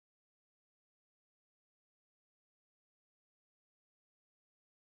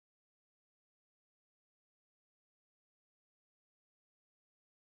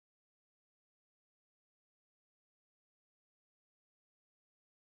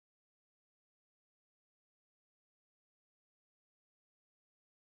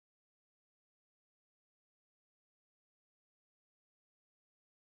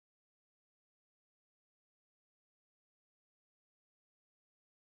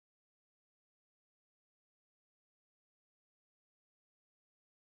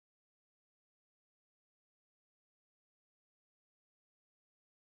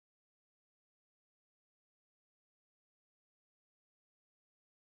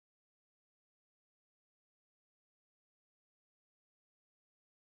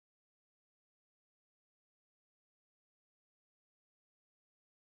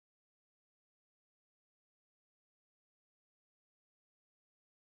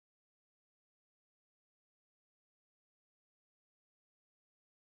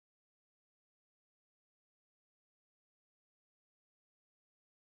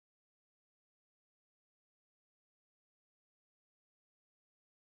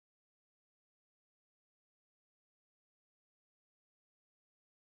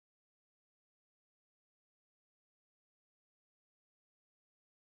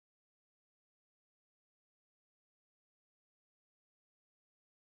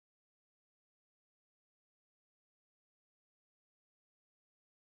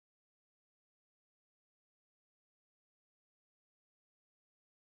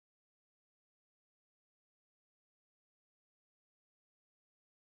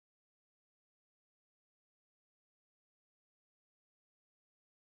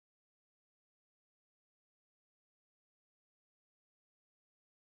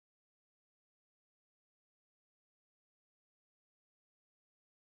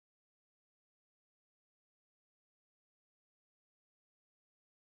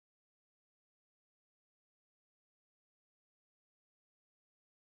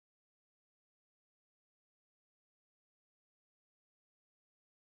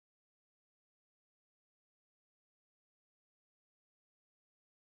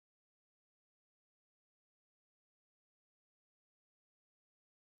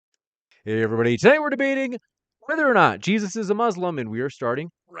Hey, everybody. Today we're debating whether or not Jesus is a Muslim, and we are starting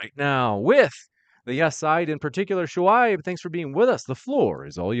right now with the yes side, in particular, Shuaib. Thanks for being with us. The floor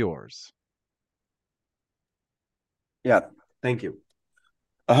is all yours. Yeah, thank you.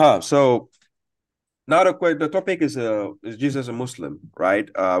 So now the topic is Jesus a Muslim, right?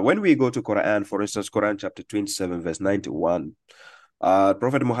 When we go to Quran, for instance, Quran chapter 27, verse 91,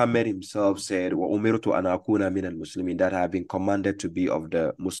 Prophet Muhammad himself said, "Wa umirtu an akuna min al-Muslimin," that I have been commanded to be of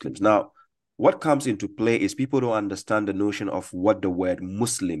the Muslims. Now, what comes into play is people don't understand the notion of what the word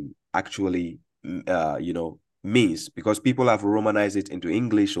Muslim actually, means, because people have romanized it into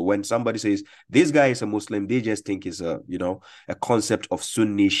English. So when somebody says this guy is a Muslim, they just think it's a concept of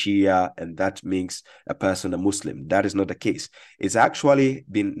Sunni Shia, and that makes a person a Muslim. That is not the case. It's actually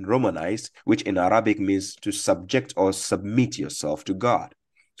been Romanized, which in Arabic means to subject or submit yourself to God.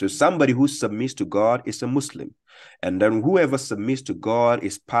 So somebody who submits to God is a Muslim. And then whoever submits to God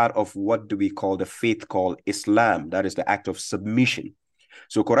is part of what do we call the faith called Islam. That is the act of submission.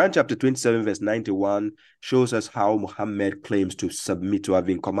 So Quran chapter 27, verse 91 shows us how Muhammad claims to submit, to have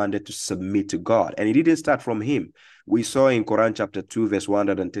been commanded to submit to God. And it didn't start from him. We saw in Quran chapter 2, verse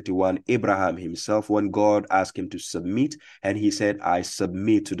 131, Abraham himself, when God asked him to submit, and he said, I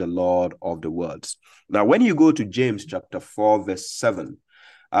submit to the Lord of the worlds. Now, when you go to James chapter 4, verse 7,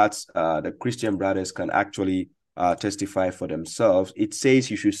 as the Christian brothers can actually testify for themselves, it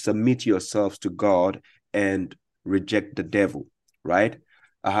says you should submit yourselves to God and reject the devil, right?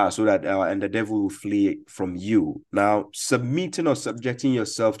 So that and the devil will flee from you. Now, submitting or subjecting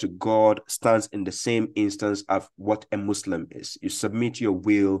yourself to God stands in the same instance of what a Muslim is. You submit your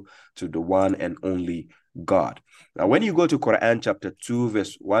will to the one and only God. Now, when you go to Quran chapter 2,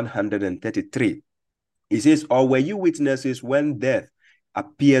 verse 133, it says, or were you witnesses when death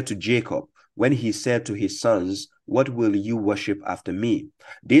appeared to Jacob, when he said to his sons, what will you worship after me?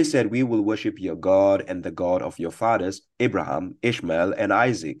 They said, we will worship your God and the God of your fathers, Abraham, Ishmael, and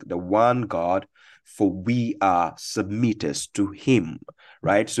Isaac, the one God, for we are submitters to him,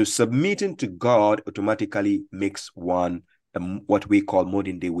 right? So submitting to God automatically makes one what we call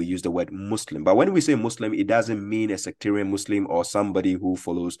modern day, we use the word Muslim. But when we say Muslim, it doesn't mean a sectarian Muslim or somebody who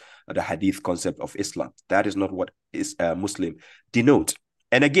follows the Hadith concept of Islam. That is not what is a Muslim denote.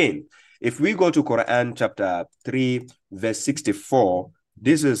 And again, if we go to Quran chapter 3, verse 64,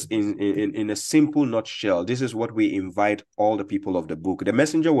 this is in a simple nutshell. This is what we invite all the people of the book. The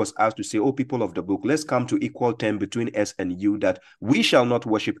messenger was asked to say, oh, people of the book, let's come to equal term between us and you, that we shall not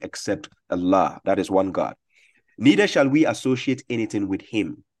worship except Allah. That is one God. Neither shall we associate anything with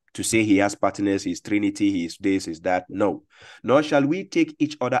him, to say he has partners, he's Trinity, he's this, he's that. No. Nor shall we take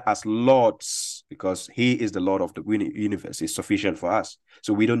each other as lords, because he is the Lord of the universe. He's sufficient for us.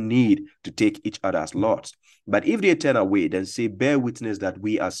 So we don't need to take each other as lords. But if they turn away, then say, bear witness that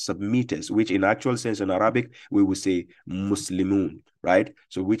we are submitters, which in actual sense in Arabic, we will say Muslimun, right?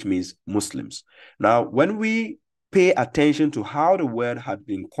 So which means Muslims. Now, when we pay attention to how the word had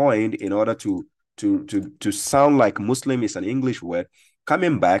been coined in order to sound like Muslim is an English word,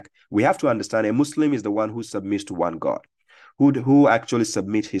 coming back, we have to understand a Muslim is the one who submits to one God, who actually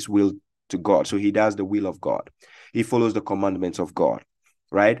submits his will to God. So he does the will of God. He follows the commandments of God,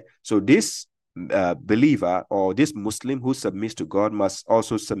 right? So this believer or this Muslim who submits to God must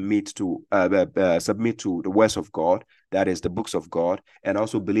also submit to the words of God, that is the books of God, and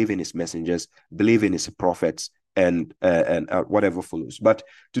also believe in his messengers, believe in his prophets, and whatever follows. But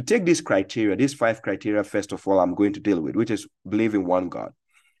to take these criteria, these 5 criteria, first of all, I'm going to deal with, which is believe in one God,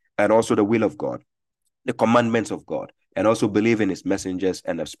 and also the will of God, the commandments of God, and also believe in his messengers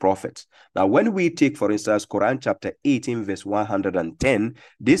and his prophets. Now, when we take, for instance, Quran chapter 18, verse 110,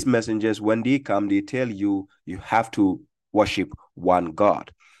 these messengers, when they come, they tell you, you have to worship one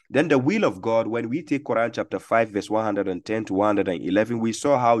God. Then the will of God, when we take Quran chapter 5, verse 110 to 111, we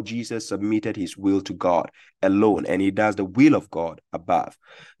saw how Jesus submitted his will to God alone, and he does the will of God above.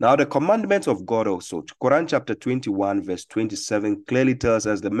 Now, the commandments of God also, Quran chapter 21, verse 27, clearly tells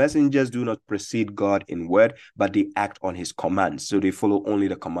us the messengers do not precede God in word, but they act on his commands. So they follow only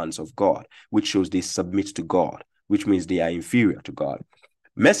the commands of God, which shows they submit to God, which means they are inferior to God.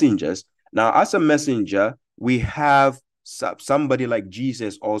 Messengers, now as a messenger, we have somebody like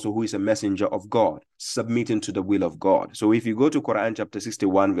Jesus also, who is a messenger of God, submitting to the will of God. So if you go to Quran chapter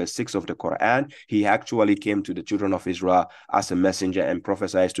 61, verse 6 of the Quran, he actually came to the children of Israel as a messenger and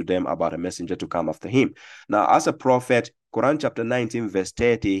prophesied to them about a messenger to come after him. Now, as a prophet, Quran chapter 19, verse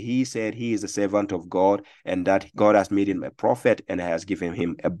 30, he said he is a servant of God and that God has made him a prophet and has given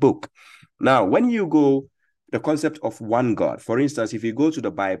him a book. Now, when you go the concept of one God. For instance, if you go to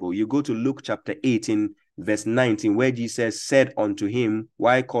the Bible, you go to Luke chapter 18, verse 19, where Jesus said unto him,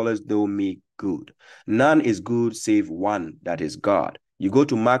 why callest thou me good? None is good save one, that is God. You go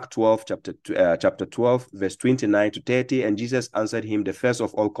to Mark 12, chapter 12, verse 29 to 30, and Jesus answered him, the first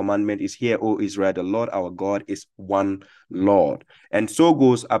of all commandment is, hear, O Israel, the Lord our God is one Lord. And so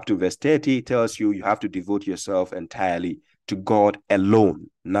goes up to verse 30, it tells you you have to devote yourself entirely to God alone,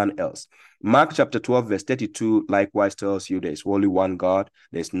 none else. Mark chapter 12, verse 32 likewise tells you there's only one God,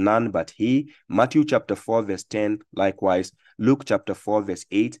 there's none but he. Matthew chapter 4, verse 10 likewise. Luke chapter 4, verse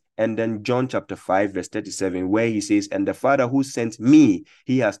 8, and then John chapter 5, verse 37, where he says, and the Father who sent me,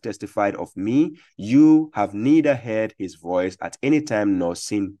 he has testified of me. You have neither heard his voice at any time nor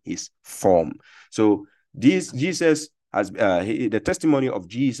seen his form. So this Jesus has the testimony of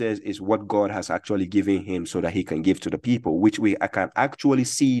Jesus is what God has actually given him so that he can give to the people, which I can actually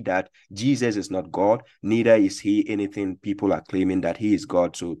see that Jesus is not God, neither is he anything people are claiming that he is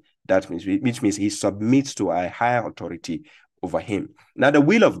God. So that means, which means he submits to a higher authority over him. Now, the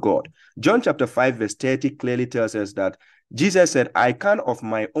will of God, John chapter 5, verse 30 clearly tells us that Jesus said, I can of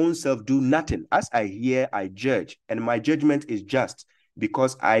my own self do nothing. As I hear, I judge, and my judgment is just,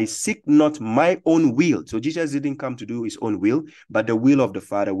 because I seek not my own will. So Jesus didn't come to do his own will, but the will of the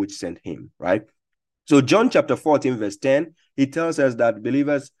Father which sent him, right? So John chapter 14, verse 10, he tells us that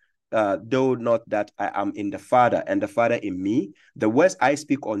believers, though not that I am in the Father and the Father in me, the words I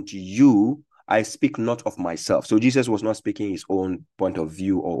speak unto you, I speak not of myself. So Jesus was not speaking his own point of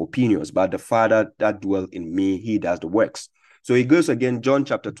view or opinions, but the Father that dwells in me, he does the works. So he goes again, John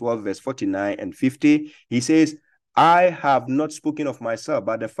chapter 12, verse 49 and 50. He says, I have not spoken of myself,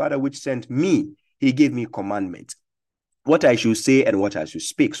 but the Father which sent me, he gave me commandment, what I should say and what I should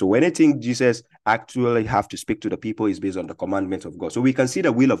speak. So anything Jesus actually have to speak to the people is based on the commandments of God. So we can see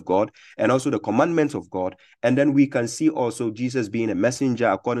the will of God and also the commandments of God. And then we can see also Jesus being a messenger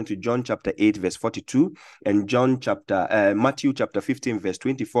according to John chapter 8, verse 42, and Matthew chapter 15, verse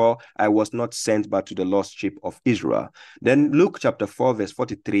 24, I was not sent but to the lost sheep of Israel. Then Luke chapter 4, verse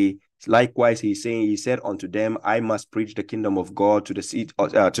 43, likewise, he said unto them, I must preach the kingdom of God to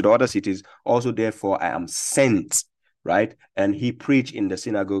the other cities. Also, therefore, I am sent, right? And he preached in the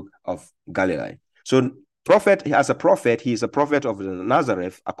synagogue of Galilee. So prophet, as a prophet, he is a prophet of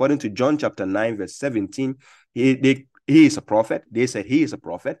Nazareth. According to John chapter 9, verse 17, he is a prophet. They said he is a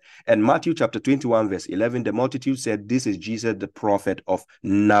prophet. And Matthew chapter 21, verse 11, the multitude said, this is Jesus, the prophet of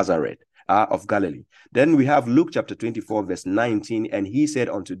Nazareth, of Galilee. Then we have Luke chapter 24, verse 19, and he said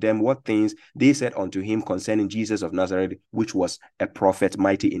unto them what things they said unto him concerning Jesus of Nazareth, which was a prophet,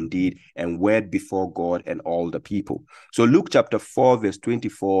 mighty indeed, and word before God and all the people. So Luke chapter 4, verse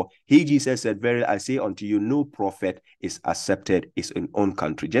 24, he, Jesus, said, verily I say unto you, no prophet is accepted in his own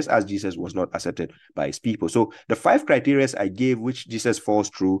country, just as Jesus was not accepted by his people. So the 5 criteria I gave, which Jesus falls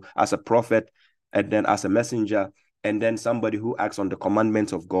through as a prophet, and then as a messenger, and then somebody who acts on the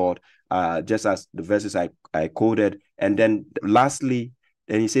commandments of God, just as the verses I quoted. And then lastly,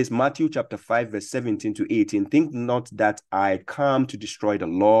 then he says, Matthew chapter 5, verse 17 to 18, think not that I come to destroy the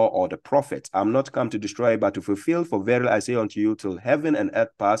law or the prophets. I'm not come to destroy, but to fulfill. For verily I say unto you, till heaven and earth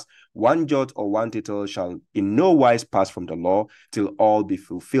pass, one jot or one tittle shall in no wise pass from the law, till all be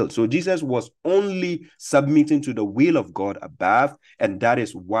fulfilled. So Jesus was only submitting to the will of God above, and that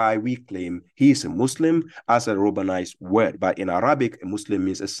is why we claim he is a Muslim as a Romanized word. But in Arabic, a Muslim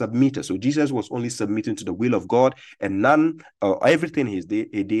means a submitter. So Jesus was only submitting to the will of God, and everything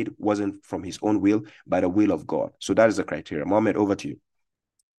he did wasn't from his own will, by the will of God. So that is the criteria. Mohammed, over to you.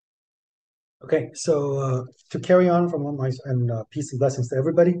 Okay, so to carry on from what peace and blessings to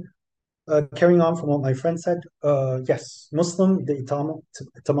everybody. Carrying on from what my friend said, yes, Muslim, the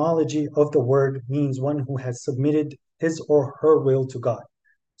etymology of the word means one who has submitted his or her will to God.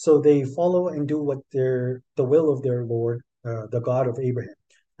 So they follow and do what the will of their Lord, the God of Abraham.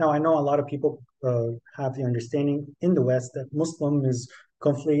 Now, I know a lot of people have the understanding in the West that Muslim is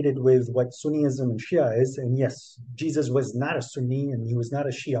conflated with what Sunniism and Shia is. And yes, Jesus was not a Sunni and he was not a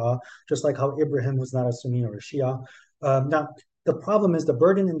Shia, just like how Abraham was not a Sunni or a Shia. Now, the problem is the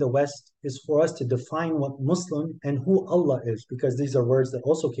burden in the West is for us to define what Muslim and who Allah is, because these are words that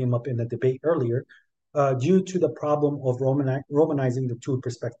also came up in the debate earlier, due to the problem of Romanizing the two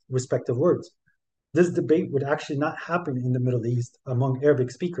respective words. This debate would actually not happen in the Middle East among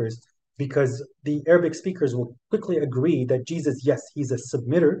Arabic speakers, because the Arabic speakers will quickly agree that Jesus, yes, he's a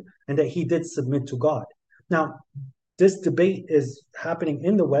submitter and that he did submit to God. Now, this debate is happening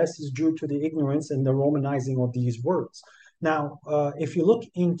in the West is due to the ignorance and the Romanizing of these words. Now, if you look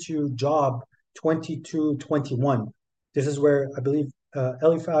into Job 22:21, this is where I believe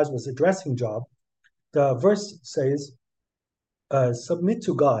Eliphaz was addressing Job. The verse says, submit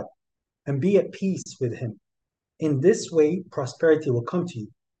to God and be at peace with him. In this way, prosperity will come to you.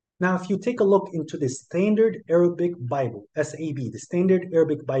 Now, if you take a look into the Standard Arabic Bible, SAB, the Standard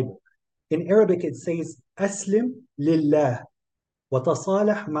Arabic Bible, in Arabic it says, Aslim lillah,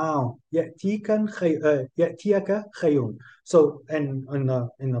 وتصالح معه يأتيك خير. So, and in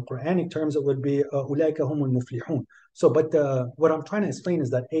the Quranic terms, it would be أولئك هم المفلحون. So, but what I'm trying to explain is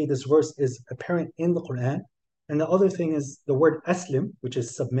that A, this verse is apparent in the Quran, and the other thing is the word aslim, which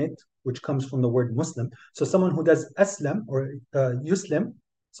is submit, which comes from the word Muslim. So, someone who does aslam or yuslim,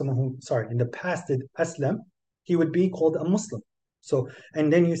 someone who, sorry, in the past did aslam, he would be called a Muslim. So,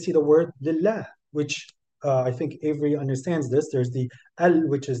 and then you see the word lillah, which I think Avery understands this. There's the al,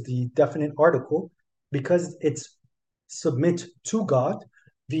 which is the definite article. Because it's submit to God,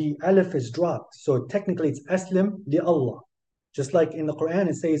 the alif is dropped. So technically it's aslim li Allah. Just like in the Quran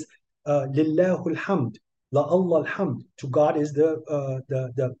it says, lillahul hamd, la Allah alhamd. To God is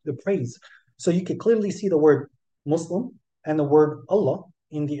the praise. So you can clearly see the word Muslim and the word Allah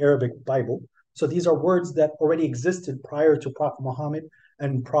in the Arabic Bible. So these are words that already existed prior to Prophet Muhammad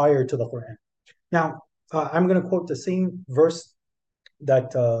and prior to the Quran. Now, I'm going to quote the same verse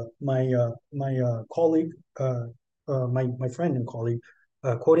that my colleague, my friend and colleague,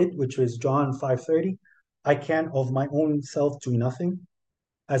 quoted, which was John 5:30. I can of my own self do nothing.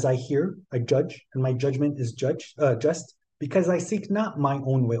 As I hear, I judge, and my judgment is just, because I seek not my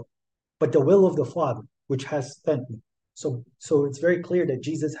own will, but the will of the Father, which has sent me. So it's very clear that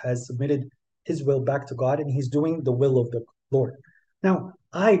Jesus has submitted his will back to God, and he's doing the will of the Lord. Now,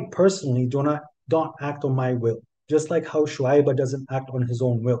 I personally don't act on my will, just like how Shuaib doesn't act on his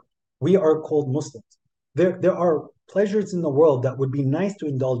own will. We are called Muslims. There are pleasures in the world that would be nice to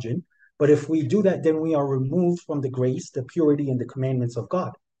indulge in, but if we do that, then we are removed from the grace, the purity, and the commandments of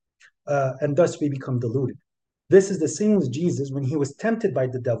God. And thus we become deluded. This is the same with Jesus when he was tempted by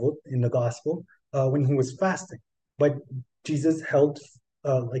the devil in the gospel, when he was fasting. But Jesus held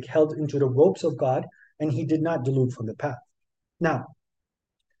into the ropes of God, and he did not delude from the path. Now,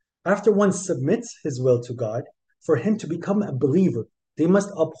 after one submits his will to God, for him to become a believer, they must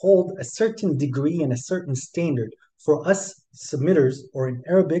uphold a certain degree and a certain standard for us submitters, or in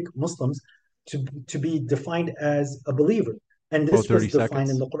Arabic, Muslims, to be defined as a believer. And this was defined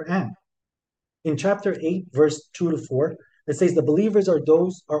in the Quran. In chapter 8, verse 2 to 4, it says, the believers are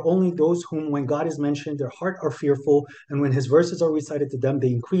only those whom, when God is mentioned, their heart are fearful, and when his verses are recited to them,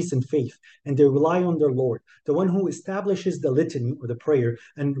 they increase in faith, and they rely on their Lord, the one who establishes the litany or the prayer,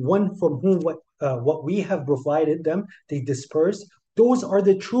 and one from whom what we have provided them, they disperse. Those are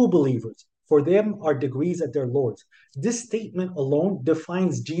the true believers. For them are degrees at their Lords. This statement alone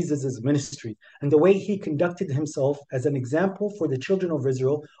defines Jesus' ministry and the way he conducted himself as an example for the children of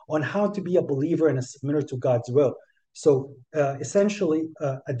Israel on how to be a believer and a submitter to God's will. So essentially,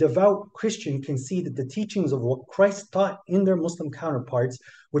 a devout Christian can see that the teachings of what Christ taught in their Muslim counterparts,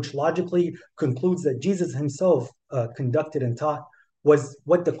 which logically concludes that Jesus himself conducted and taught, was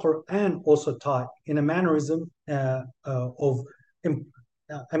what the Quran also taught in a mannerism in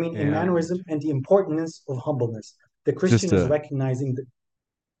mannerism and the importance of humbleness. The Christian is recognizing that.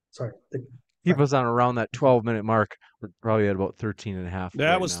 Sorry. Keep us on around that 12-minute mark. We're probably at about 13 and a half.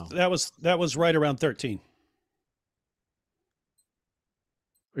 That was right around 13.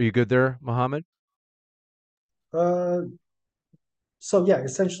 Are you good there, Muhammad? So yeah,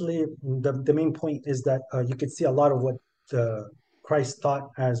 essentially the main point is that you could see a lot of what Christ taught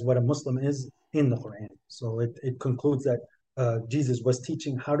as what a Muslim is in the Quran. So it concludes that Jesus was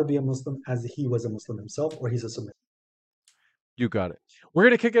teaching how to be a Muslim as he was a Muslim himself, or he's a Sunni. You got it. We're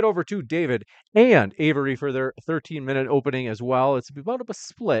going to kick it over to David and Avery for their 13-minute opening as well. It's about a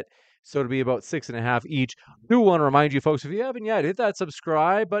split, so it'll be about 6.5 each. Do want to remind you folks, if you haven't yet, hit that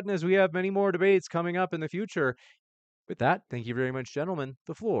subscribe button as we have many more debates coming up in the future. With that, thank you very much, gentlemen.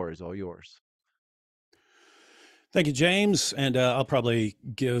 The floor is all yours. Thank you, James. And I'll probably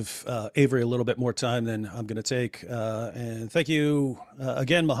give Avery a little bit more time than I'm going to take. And thank you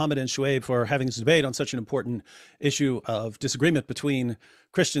again, Muhammad and Shuaib, for having this debate on such an important issue of disagreement between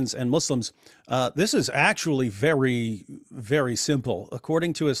Christians and Muslims. This is actually very, very simple.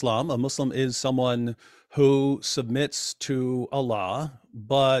 According to Islam, a Muslim is someone who submits to Allah,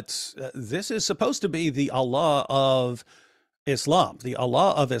 but this is supposed to be the Allah of Islam. The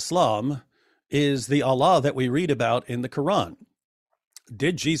Allah of Islam is the Allah that we read about in the Quran.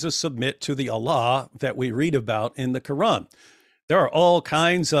 Did Jesus submit to the Allah that we read about in the Quran? There are all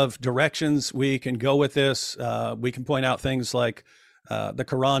kinds of directions we can go with this. We can point out things like the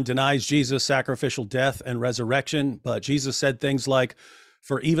Quran denies Jesus' sacrificial death and resurrection, but Jesus said things like,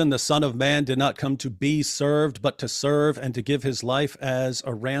 For even the Son of Man did not come to be served, but to serve and to give his life as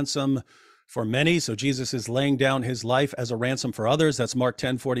a ransom for many. So Jesus is laying down his life as a ransom for others. That's Mark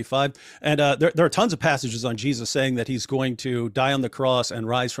 10:45. And there are tons of passages on Jesus saying that he's going to die on the cross and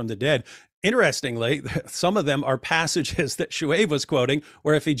rise from the dead. Interestingly, some of them are passages that Shuaib was quoting,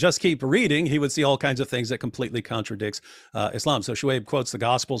 where if he just keep reading, he would see all kinds of things that completely contradicts Islam. So Shuaib quotes the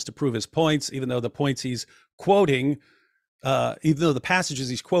Gospels to prove his points, even though the points he's quoting, even though the passages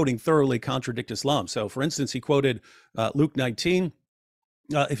he's quoting thoroughly contradict Islam. So, for instance, he quoted Luke 19.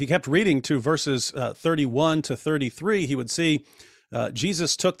 If he kept reading to verses 31 to 33, he would see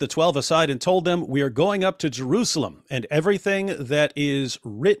Jesus took the 12 aside and told them, "We are going up to Jerusalem, and everything that is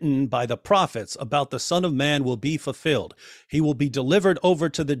written by the prophets about the Son of Man will be fulfilled. He will be delivered over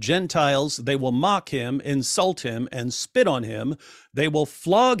to the Gentiles. They will mock him, insult him, and spit on him. They will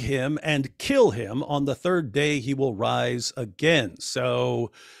flog him and kill him. On the third day, he will rise again."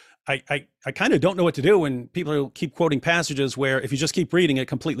 So I kind of don't know what to do when people keep quoting passages where if you just keep reading it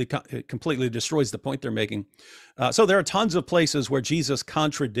completely destroys the point they're making. So there are tons of places where Jesus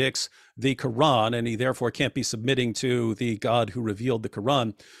contradicts the Quran, and he therefore can't be submitting to the God who revealed the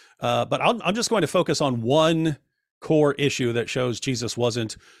Quran. But I'm just going to focus on one core issue that shows Jesus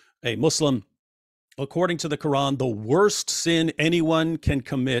wasn't a Muslim. According to the Quran, the worst sin anyone can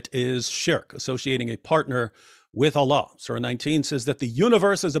commit is shirk, associating a partner with Allah. Surah 19 says that the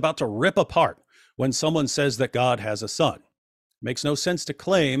universe is about to rip apart when someone says that God has a son. It makes no sense to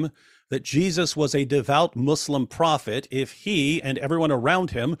claim that Jesus was a devout Muslim prophet if he and everyone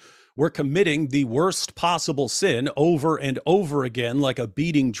around him were committing the worst possible sin over and over again like a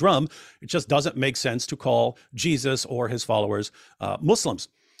beating drum. It just doesn't make sense to call Jesus or his followers Muslims.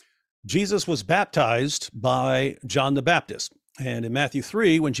 Jesus was baptized by John the Baptist. And in Matthew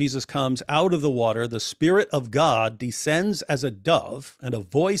 3, when Jesus comes out of the water, the Spirit of God descends as a dove, and a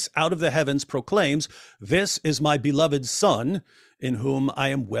voice out of the heavens proclaims, "This is my beloved Son, in whom I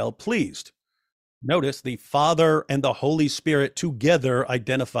am well pleased." Notice the Father and the Holy Spirit together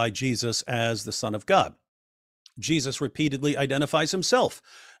identify Jesus as the Son of God. Jesus repeatedly identifies himself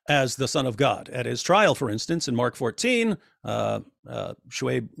as the Son of God. At his trial, for instance, in Mark 14,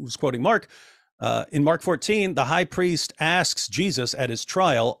 Shuaib was quoting Mark, in Mark 14, the high priest asks Jesus at his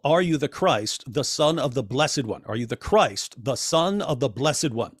trial, "Are you the Christ, the Son of the Blessed One? Are you the Christ, the Son of the Blessed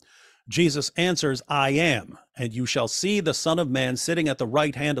One?" Jesus answers, "I am, and you shall see the Son of Man sitting at the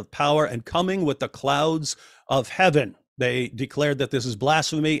right hand of power and coming with the clouds of heaven." They declared that this is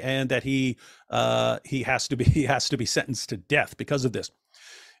blasphemy and that he has to be sentenced to death because of this.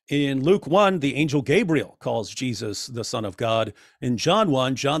 In Luke 1, the angel Gabriel calls Jesus the Son of God. In John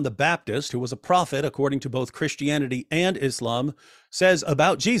 1, John the Baptist, who was a prophet according to both Christianity and Islam, says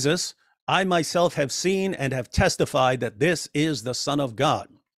about Jesus, "I myself have seen and have testified that this is the Son of God."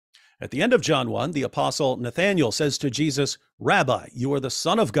 At the end of John 1, the apostle Nathanael says to Jesus, "Rabbi, you are the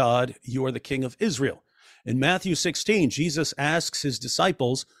Son of God, you are the King of Israel." In Matthew 16, Jesus asks his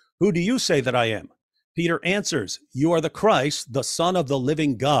disciples, "Who do you say that I am?" Peter answers, "You are the Christ, the Son of the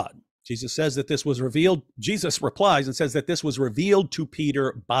living God." Jesus says that this was revealed. Jesus replies and says that this was revealed to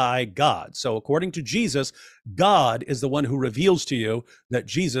Peter by God. So according to Jesus, God is the one who reveals to you that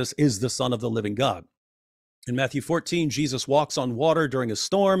Jesus is the Son of the living God. In Matthew 14, Jesus walks on water during a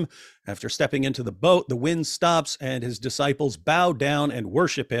storm. After stepping into the boat, the wind stops and his disciples bow down and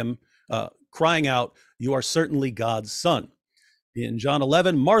worship him, crying out, "You are certainly God's Son." In John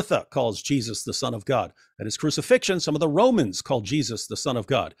 11, Martha calls Jesus the Son of God. At his crucifixion, some of the Romans called Jesus the Son of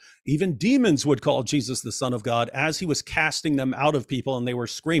God. Even demons would call Jesus the Son of God as he was casting them out of people and they were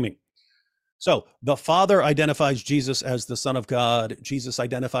screaming. So the Father identifies Jesus as the Son of God. Jesus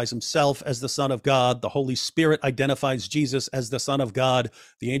identifies himself as the Son of God. The Holy Spirit identifies Jesus as the Son of God.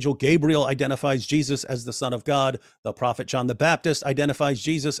 The angel Gabriel identifies Jesus as the Son of God. The prophet John the Baptist identifies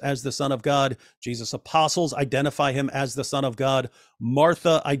Jesus as the Son of God. Jesus' apostles identify him as the Son of God.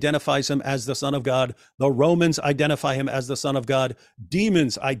 Martha identifies him as the Son of God. The Romans identify him as the Son of God.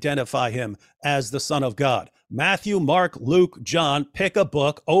 Demons identify him as the Son of God. Matthew, Mark, Luke, John, pick a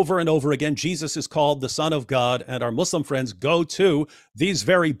book over and over again. Jesus is called the Son of God, and our Muslim friends go to these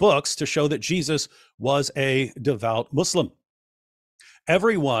very books to show that Jesus was a devout Muslim.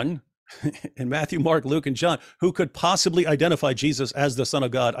 Everyone in Matthew, Mark, Luke, and John who could possibly identify Jesus as the Son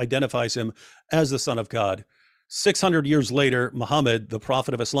of God identifies him as the Son of God. 600 years later, Muhammad, the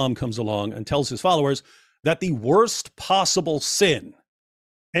prophet of Islam, comes along and tells his followers that the worst possible sin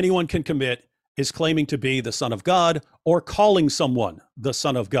anyone can commit is claiming to be the Son of God or calling someone the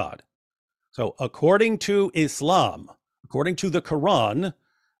Son of God. So according to Islam, according to the Quran,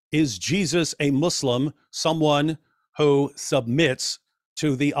 is Jesus a Muslim, someone who submits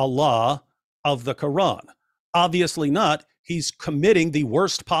to the Allah of the Quran? Obviously not. He's committing the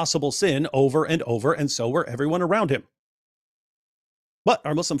worst possible sin over and over, and so were everyone around him. But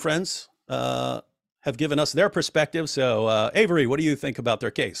our Muslim friends have given us their perspective. So, Avery, what do you think about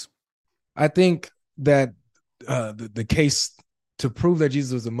their case? I think that the case to prove that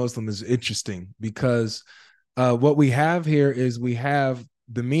Jesus was a Muslim is interesting because what we have here is we have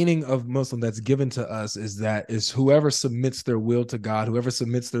the meaning of Muslim that's given to us is whoever submits their will to God, whoever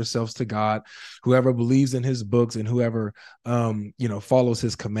submits themselves to God, whoever believes in his books, and whoever follows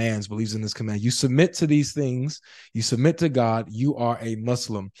his commands, believes in his command. You submit to these things, you submit to God, you are a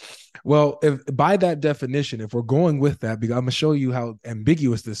Muslim. Well, if by that definition, if we're going with that, because I'm gonna show you how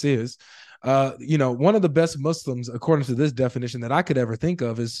ambiguous this is. One of the best Muslims, according to this definition, that I could ever think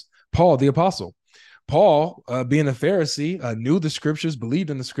of is Paul the Apostle. Paul, being a Pharisee, knew the scriptures,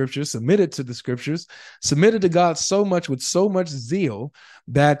 believed in the scriptures, submitted to the scriptures, submitted to God so much with so much zeal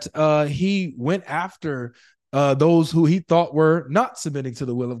that he went after those who he thought were not submitting to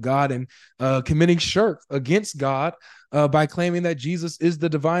the will of God and committing shirk against God by claiming that Jesus is the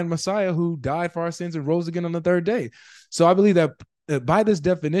divine Messiah who died for our sins and rose again on the third day. So I believe that by this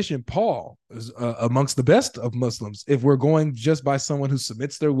definition, Paul is amongst the best of Muslims. If we're going just by someone who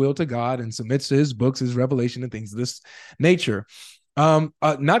submits their will to God and submits to his books, his revelation, and things of this nature.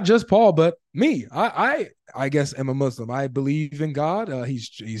 Not just Paul, but me. I guess am a Muslim. I believe in God.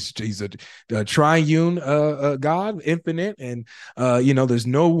 He's a triune God, infinite, and there's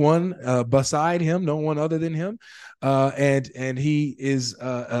no one beside him, no one other than him, and he is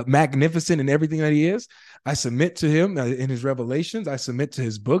magnificent in everything that he is. I submit to him in his revelations. I submit to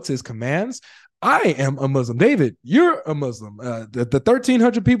his books, his commands. I am a Muslim. David, you're a Muslim. The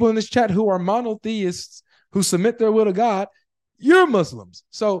 1,300 people in this chat who are monotheists who submit their will to God, you're Muslims.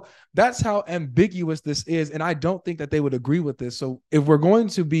 So that's how ambiguous this is. And I don't think that they would agree with this. So if we're going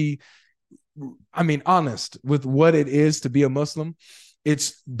to be, honest with what it is to be a Muslim,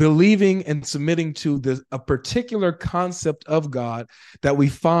 it's believing and submitting to a particular concept of God that we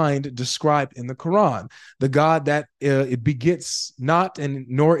find described in the Quran. The God that it begets not, and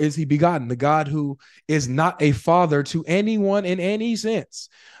nor is he begotten. The God who is not a father to anyone in any sense.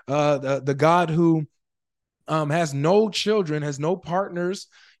 The God who has no children, has no partners.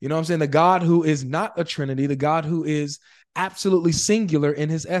 You know what I'm saying? The God who is not a trinity, the God who is absolutely singular in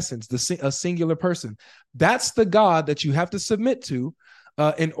his essence, a singular person. That's the God that you have to submit to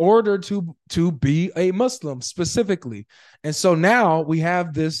in order to be a Muslim specifically. And so now we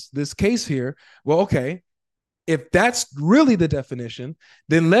have this case here. Well, okay, if that's really the definition,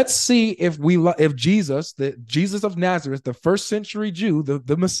 then let's see if Jesus, the Jesus of Nazareth, the first century Jew,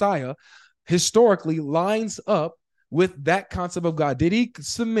 the Messiah, historically lines up with that concept of God. Did he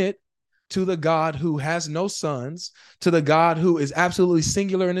submit to the God who has no sons, to the God who is absolutely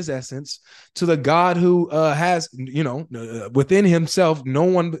singular in his essence, to the God who has, within himself, no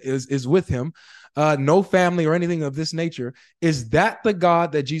one is with him, no family or anything of this nature? Is that the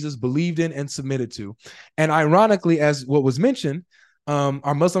God that Jesus believed in and submitted to? And ironically, as what was mentioned,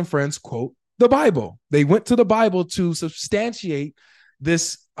 our Muslim friends quote the Bible. They went to the Bible to substantiate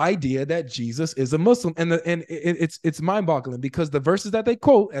this idea that Jesus is a Muslim. And it's mind-boggling because the verses that they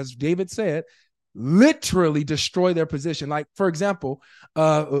quote, as David said, literally destroy their position. Like, for example,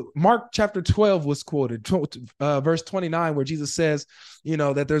 Mark chapter 12 was quoted, verse 29, where Jesus says,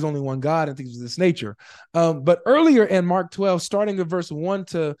 that there's only one God and things of this nature. But earlier in Mark 12, starting at verse 1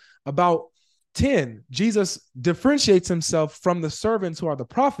 to about 10, Jesus differentiates himself from the servants who are the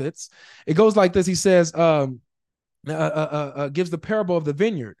prophets. It goes like this. He says, gives the parable of the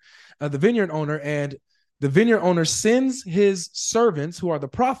vineyard owner, and the vineyard owner sends his servants, who are the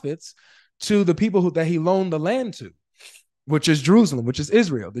prophets, to the people that he loaned the land to, which is Jerusalem, which is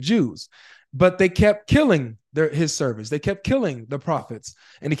Israel, the Jews. But they kept killing his servants. They kept killing the prophets,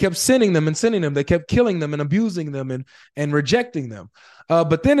 and he kept sending them. They kept killing them and abusing them and rejecting them.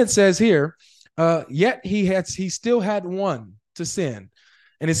 But then it says here, yet he still had one to send.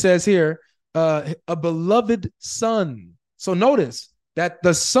 And it says here, a beloved son. So notice that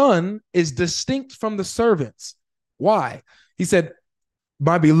the son is distinct from the servants. Why? He said,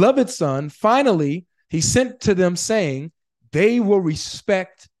 my beloved son, finally, he sent to them saying, they will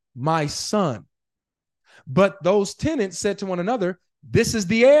respect my son. But those tenants said to one another, this is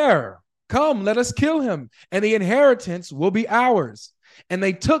the heir. Come, let us kill him, and the inheritance will be ours. And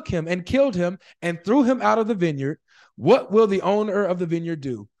they took him and killed him and threw him out of the vineyard. What will the owner of the vineyard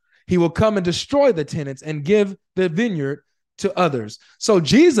do? He will come and destroy the tenants and give the vineyard to others. So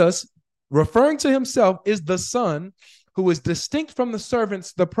Jesus, referring to himself, is the son who is distinct from the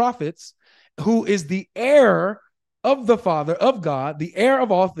servants, the prophets, who is the heir of the Father, of God, the heir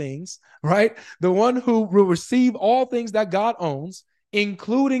of all things, right? The one who will receive all things that God owns,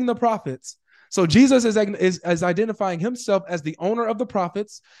 including the prophets. So Jesus is identifying himself as the owner of the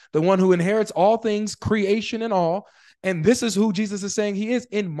prophets, the one who inherits all things, creation and all. And this is who Jesus is saying he is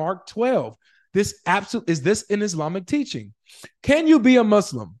in Mark 12. Is this an Islamic teaching? Can you be a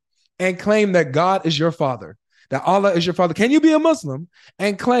Muslim and claim that God is your father, that Allah is your father? Can you be a Muslim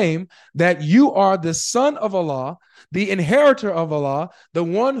and claim that you are the son of Allah, the inheritor of Allah, the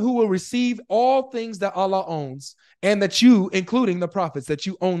one who will receive all things that Allah owns, and that you, including the prophets, that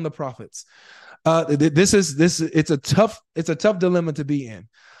you own the prophets? It's a tough dilemma to be in.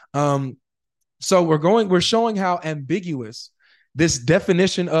 So we're showing how ambiguous this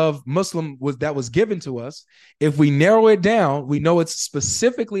definition of Muslim was given to us. If we narrow it down, we know it's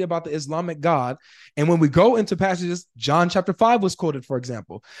specifically about the Islamic God. And when we go into passages, John chapter 5 was quoted, for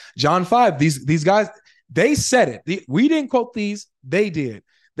example. John 5, these guys, they said it. We didn't quote these, they did.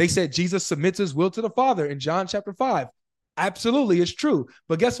 They said Jesus submits his will to the Father in John chapter 5. Absolutely, it's true.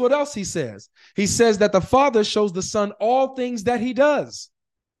 But guess what else he says? He says that the Father shows the Son all things that he does.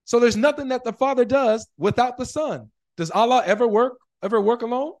 So there's nothing that the Father does without the Son. Does Allah ever work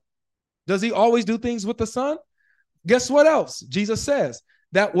alone? Does he always do things with the Son? Guess what else? Jesus says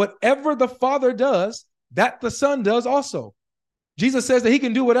that whatever the Father does, that the Son does also. Jesus says that he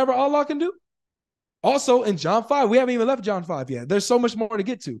can do whatever Allah can do. Also in John 5, we haven't even left John 5 yet. There's so much more to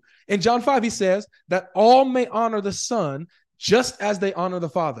get to. In John 5, he says that all may honor the Son just as they honor the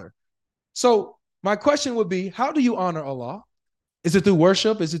Father. So my question would be, how do you honor Allah? Is it through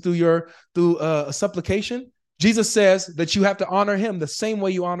worship? Is it through a supplication? Jesus says that you have to honor him the same way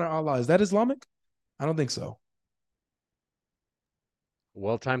you honor Allah. Is that Islamic? I don't think so.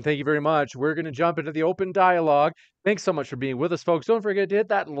 Well, Time, thank you very much. We're going to jump into the open dialogue. Thanks so much for being with us, folks. Don't forget to hit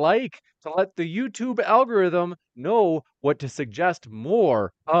that like to let the YouTube algorithm know what to suggest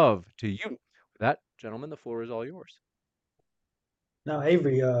more of to you. With that, gentlemen, the floor is all yours. Now,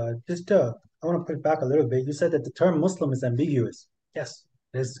 Avery, I want to put it back a little bit. You said that the term Muslim is ambiguous. Yes,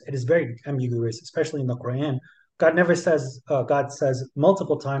 it is very ambiguous, especially in the Quran. God says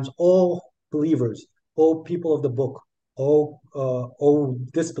multiple times, all believers, all people of the book, all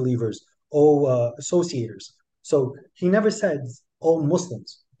disbelievers, all associators. So he never says all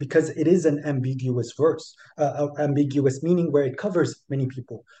Muslims because it is an ambiguous verse, ambiguous meaning where it covers many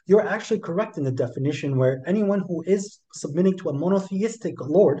people. You're actually correct in the definition where anyone who is submitting to a monotheistic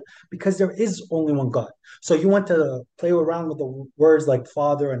Lord, because there is only one God. So you want to play around with the words like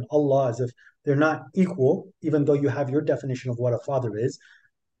Father and Allah as if they're not equal, even though you have your definition of what a father is.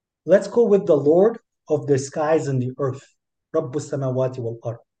 Let's go with the Lord of the skies and the earth. Rabbus samawati wal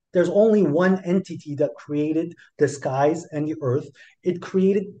ard. There's only one entity that created the skies and the earth. It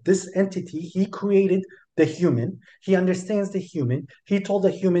created this entity. He created the human. He understands the human. He told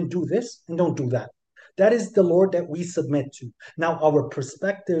the human, do this and don't do that. That is the Lord that we submit to. Now, our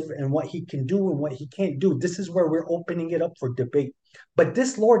perspective and what he can do and what he can't do, this is where we're opening it up for debate. But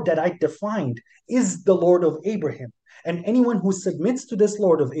this Lord that I defined is the Lord of Abraham. And anyone who submits to this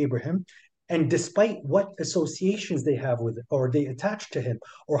Lord of Abraham, and despite what associations they have with it, or they attach to him,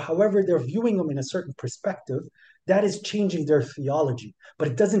 or however they're viewing him in a certain perspective, that is changing their theology. But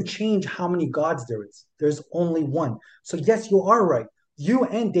it doesn't change how many gods there is. There's only one. So yes, you are right. You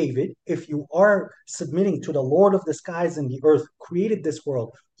and David, if you are submitting to the Lord of the skies and the earth, created this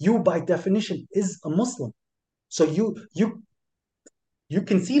world, you by definition is a Muslim. So you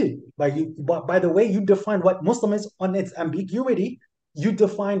conceded by the way you define what Muslim is on its ambiguity. You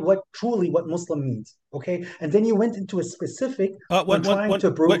defined what Muslim means, okay? And then you went into a specific trying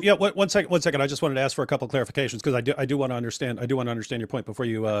to prove. One second. I just wanted to ask for a couple of clarifications because I do want to understand. I do want to understand your point before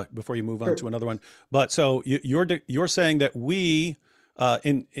you move on to another one. But so you're saying that we.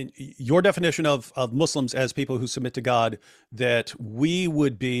 In your definition of Muslims as people who submit to God, that we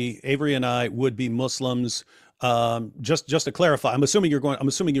would be, Avery and I would be Muslims. Just to clarify, I'm assuming you're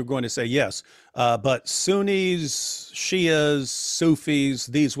going to say yes. But Sunnis, Shias, Sufis,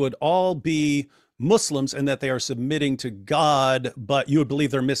 these would all be Muslims and that they are submitting to God, but you would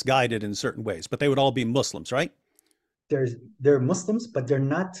believe they're misguided in certain ways. But they would all be Muslims, right? They're Muslims, but they're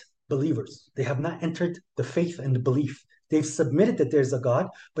not believers. They have not entered the faith and the belief. They've submitted that there's a God,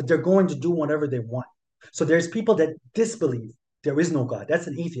 but they're going to do whatever they want. So there's people that disbelieve there is no God. That's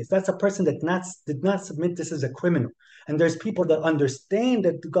an atheist. That's a person that did not submit this as a criminal. And there's people that understand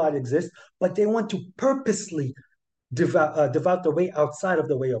that God exists, but they want to purposely devout the way outside of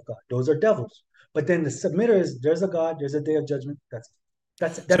the way of God. Those are devils. But then the submitter is, there's a God, there's a day of judgment.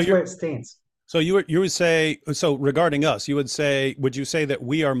 That's where it stands. So you would say, so regarding us, would you say that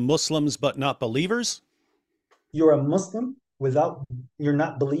we are Muslims but not believers? you're a Muslim without, you're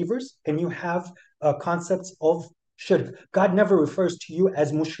not believers, and you have concepts of shirk. God never refers to you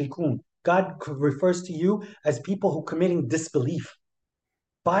as mushrikun. God refers to you as people who committing disbelief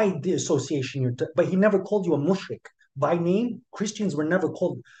by the association. But he never called you a mushrik. By name, Christians were never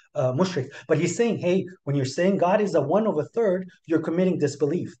called mushrik. But he's saying, hey, when you're saying God is a one of a third, you're committing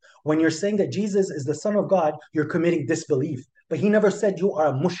disbelief. When you're saying that Jesus is the Son of God, you're committing disbelief. But he never said you are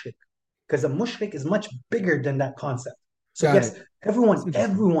a mushrik, because a mushrik is much bigger than that concept. So Got yes, it.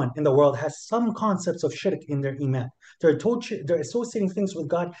 everyone in the world has some concepts of shirk in their iman. They're associating things with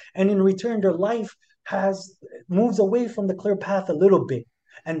God, and in return, their life has moves away from the clear path a little bit.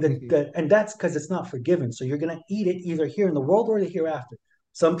 And and that's because it's not forgiven. So you're gonna eat it either here in the world or the hereafter.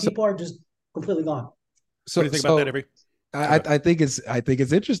 Some people are just completely gone. What do you think about that, Avery? I think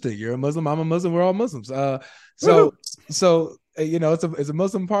it's interesting. You're a Muslim. I'm a Muslim. We're all Muslims. So you know, it's a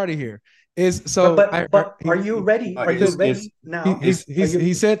Muslim party here. But are you ready? Are you ready now?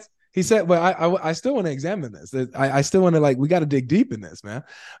 He said, well, I still want to examine this. I still want to, like, we got to dig deep in this, man.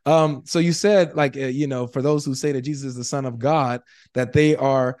 So you said, like, you know, for those who say that Jesus is the Son of God, that they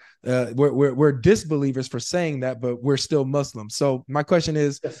are, we're disbelievers for saying that, but we're still Muslims. So my question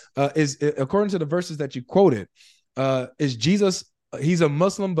is according to the verses that you quoted, is Jesus, he's a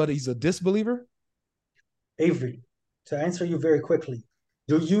Muslim, but he's a disbeliever? Avery, to answer you very quickly,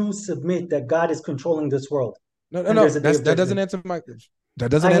 do you submit that God is controlling this world? No. That doesn't answer my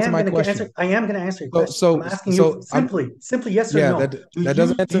question. I am going to answer your question. I'm asking you simply yes or no. Do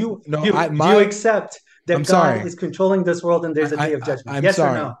you accept that God is controlling this world and there's a day of judgment? Yes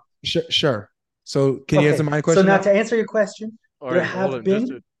or no? Sure. So can you answer my question? So now to answer your question, it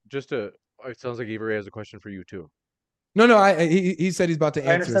sounds like Avery has a question for you too. No, he said he's about to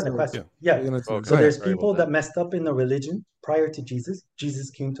answer. I understand the question. Yeah. So there's people that messed up in the religion prior to Jesus. Jesus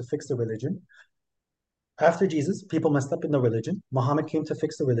came to fix the religion. After Jesus, people messed up in the religion. Muhammad came to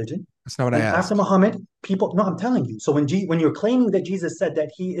fix the religion. That's not what I asked. After Muhammad, no, I'm telling you. So when you're claiming that Jesus said that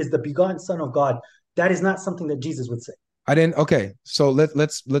he is the begotten Son of God, that is not something that Jesus would say. I didn't. Okay, so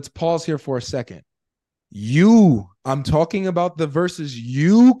let's pause here for a second. I'm talking about the verses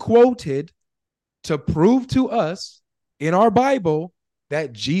you quoted to prove to us in our Bible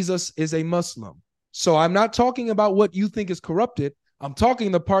that Jesus is a Muslim. So I'm not talking about what you think is corrupted. I'm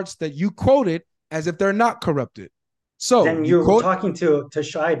talking the parts that you quoted as if they're not corrupted. So then you're talking to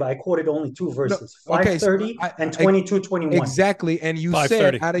Shuaib. I quoted only two verses, 5:30 and 22:21. Exactly. And you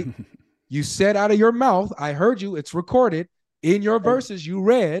said out of your mouth, I heard you, it's recorded in your verses, you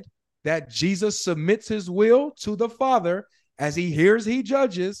read that Jesus submits his will to the Father as he hears, he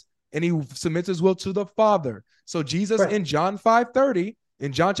judges, and he submits his will to the Father. So Jesus in John 5:30,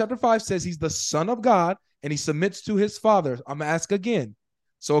 in John chapter 5 says he's the Son of God and he submits to his Father. I'm going to ask again.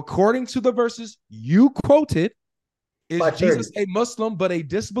 So according to the verses you quoted, is Jesus a Muslim but a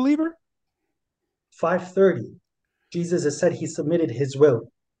disbeliever? 5:30. Jesus has said he submitted his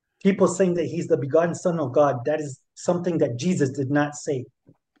will. People saying that he's the begotten Son of God, that is something that Jesus did not say.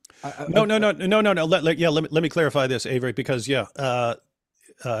 No. Let me clarify this, Avery, because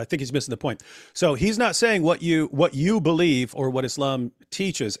I think he's missing the point. So he's not saying what you believe or what Islam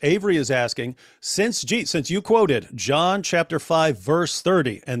teaches. Avery is asking, since you quoted John chapter 5 verse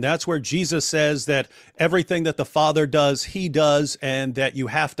 30, and that's where Jesus says that everything that the Father does, he does, and that you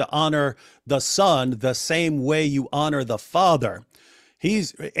have to honor the Son the same way you honor the Father.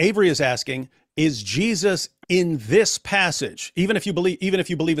 Avery is asking, is Jesus in this passage, even if you believe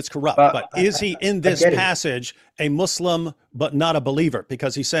it's corrupt, but is he in this passage a Muslim but not a believer?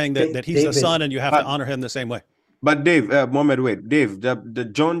 Because he's saying that he's the Son and you have to honor him the same way. But Dave, Dave, the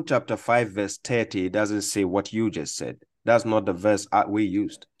John chapter 5 verse 30 doesn't say what you just said. That's not the verse we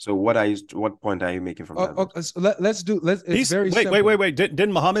used. So what point are you making from that? Okay, so let's wait.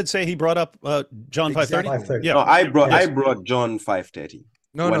 Didn't Muhammad say he brought up John 5:30? Yeah. No, I brought John 5:30.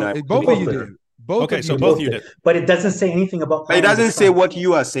 No, both of you did. Both of you did. But it doesn't say anything about. But it doesn't say what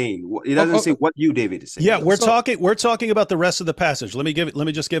you are saying. It doesn't say what you, David, is saying. Yeah, we're talking about the rest of the passage. Let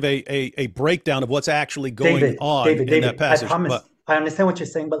me just give a breakdown of what's actually going on in that passage. I promise. I understand what you're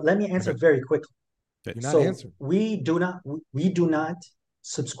saying, but let me answer very quickly. You're not answering. We do not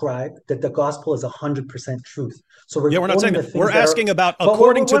subscribe that the gospel is 100% truth. So we're not saying that. We're asking about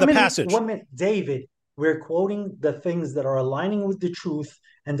according to the passage. 1 minute, David. We're quoting the things that are aligning with the truth,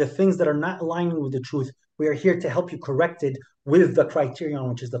 and the things that are not aligning with the truth, we are here to help you correct it with the criterion,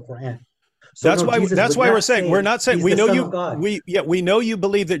 which is the Quran. So that's why we're saying, we're not saying, we know you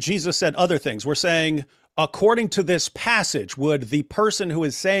believe that Jesus said other things. We're saying, according to this passage, would the person who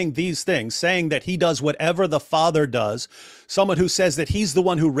is saying these things, saying that he does whatever the Father does, someone who says that he's the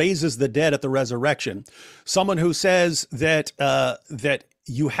one who raises the dead at the resurrection, someone who says that that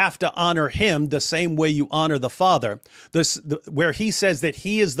you have to honor him the same way you honor the Father, where he says that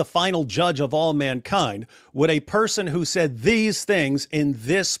he is the final judge of all mankind, would a person who said these things in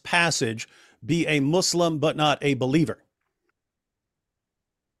this passage be a Muslim but not a believer?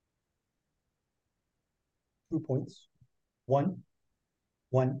 2 points. One,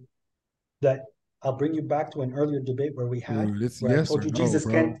 that I'll bring you back to an earlier debate where we had, where I told you Jesus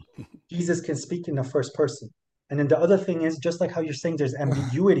can speak in the first person. And then the other thing is, just like how you're saying there's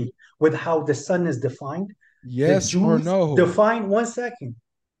ambiguity with how the Son is defined. Yes or no? Define 1 second.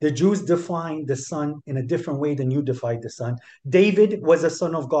 The Jews define the Son in a different way than you defined the Son. David was a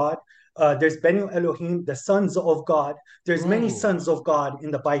son of God. There's Benu Elohim, the sons of God. There's many sons of God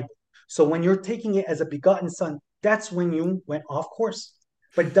in the Bible. So when you're taking it as a begotten son, that's when you went off course.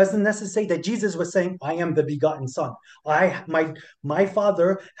 But it doesn't necessarily say that Jesus was saying, I am the begotten son. My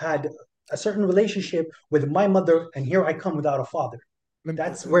father had a certain relationship with my mother, and here I come without a father.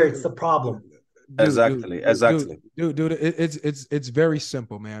 That's where it's the problem. Exactly. Dude, it's very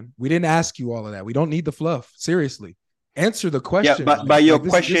simple, man. We didn't ask you all of that. We don't need the fluff. Seriously. Answer the question. Yeah, but by your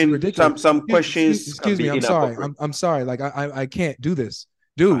question, some questions. Excuse me, I'm sorry. I'm sorry. Like I can't do this.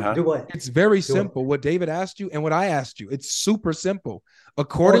 Dude, Do what? It's very simple. What David asked you and what I asked you. It's super simple.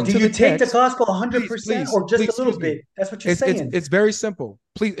 According to do the you take text, the gospel 100% or just a little bit? That's what you're saying. It's very simple.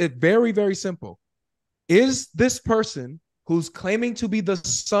 Please, it's very, very simple. Is this person who's claiming to be the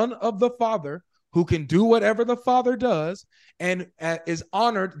son of the Father, who can do whatever the Father does and is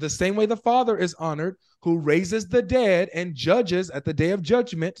honored the same way the Father is honored, who raises the dead and judges at the day of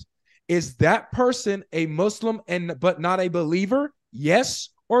judgment, is that person a Muslim but not a believer? Yes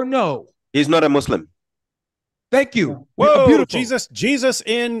or no? He's not a Muslim. Thank you. Whoa, beautiful. Jesus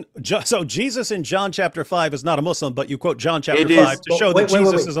in John chapter 5 is not a Muslim, but you quote John chapter 5 to show that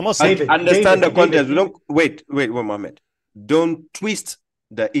Jesus is a Muslim. Understand the context. Wait, Muhammad. Don't twist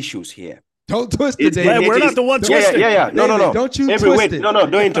the issues here. Don't twist it, David. We're not the one twisting. Yeah. No. Don't you twist it. No,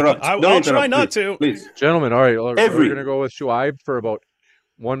 don't interrupt. I'll try not to. Please. Gentlemen, all right. We're going to go with Shuaib for about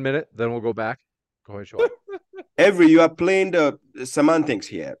 1 minute, then we'll go back. Go ahead, Shuaib. You are playing the semantics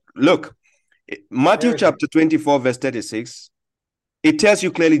here. Look, Matthew chapter 24, verse 36, it tells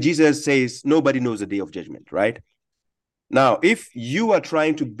you clearly, Jesus says, nobody knows the day of judgment, right? Now, if you are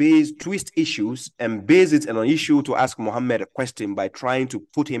trying to twist issues and base it on an issue to ask Muhammad a question by trying to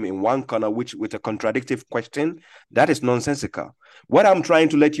put him in one corner with a contradictive question, that is nonsensical. What I'm trying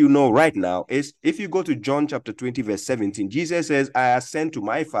to let you know right now is if you go to John chapter 20, verse 17, Jesus says, I ascend to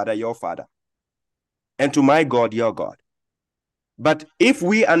my Father, your Father, and to my God, your God. But if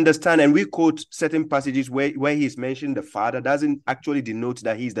we understand and we quote certain passages where he's mentioned the Father, doesn't actually denote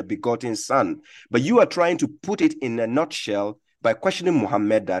that he's the begotten Son. But you are trying to put it in a nutshell by questioning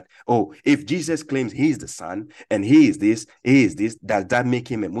Muhammad that, if Jesus claims he's the Son and he is this, does that make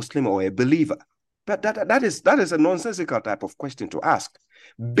him a Muslim or a believer? But that is a nonsensical type of question to ask.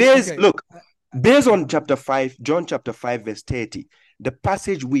 Based on chapter 5, John chapter 5, verse 30, the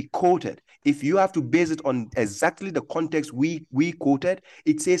passage we quoted, if you have to base it on exactly the context we quoted,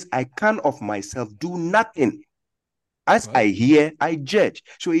 it says, I can of myself do nothing. As I hear, I judge.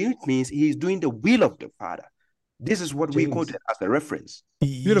 So it means he's doing the will of the Father. This is what we quoted as a reference.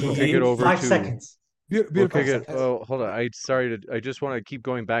 Beautiful. Take it over 5 seconds. Beautiful. Hold on. I just want to keep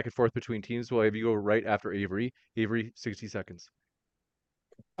going back and forth between teams. We'll have you go right after Avery. Avery, 60 seconds.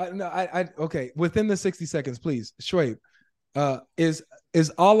 Okay. Within the 60 seconds, please. Shuaib, is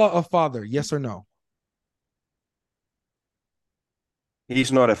Allah a father? Yes or no?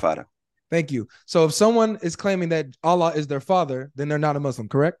 He's not a father. Thank you. So if someone is claiming that Allah is their father, then they're not a Muslim,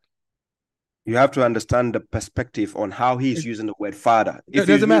 correct? You have to understand the perspective on how he's using the word father. It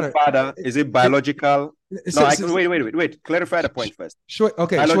doesn't matter. Father, is it biological? Wait. Clarify the point first.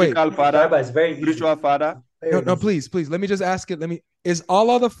 Okay. Biological father, is very spiritual father. No, please. Let me just ask it. Is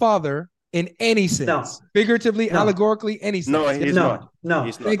Allah the father in any sense? No. Figuratively, allegorically, any sense? No, he's not. No.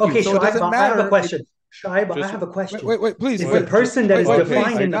 He's not. Thank you. Okay, So it doesn't Shuaib, I have a question. Shuaib, I have a question. Wait, please. Is the person that is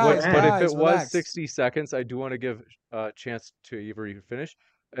defined in the Quran? But if it was 60 seconds, I do want to give a chance to Avery to finish,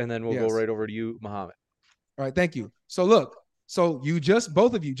 and then we'll go right over to you, Muhammad. All right, thank you. So look,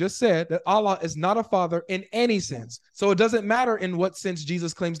 both of you just said that Allah is not a father in any sense. So it doesn't matter in what sense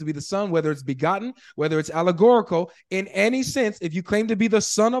Jesus claims to be the son, whether it's begotten, whether it's allegorical, in any sense, if you claim to be the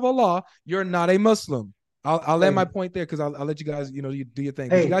son of Allah, you're not a Muslim. I'll land my point there because I'll let you guys, you do your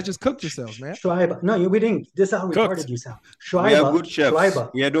thing. You guys just cooked yourselves, man. Shuaib, no, we didn't. This is how retarded you sound. We are good chefs.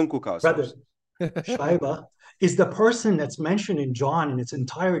 Yeah, don't cook ourselves. Shaiba, is the person that's mentioned in John in its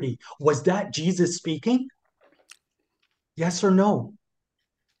entirety, was that Jesus speaking? Yes or no?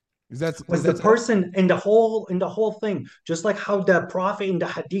 Was the person in the whole thing, just like how the prophet in the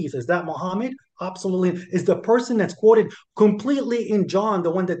hadith, is that Muhammad? Absolutely. Is the person that's quoted completely in John,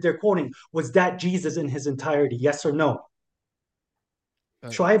 the one that they're quoting, was that Jesus in his entirety? Yes or no?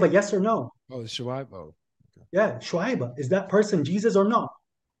 Shuaiba, yes or no? Oh, Shuaib. Oh, okay. Yeah, Shuaiba, is that person Jesus or no?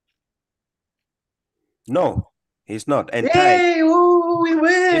 No, he's not. And Hey, ooh, we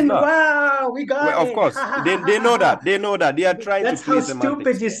win! not. Wow, we got Well, of it. course, they know that. They know that. They are trying That's to play how stupid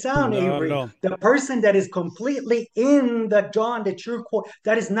semantics. you sound, No, Avery. no. The person that is completely in the John that you're quoting,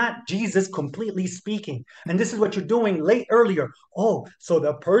 that is not Jesus completely speaking. And this is what you're doing late earlier. Oh, so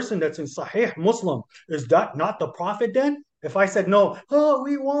the person that's in Sahih Muslim, is that not the prophet then? If I said no, oh,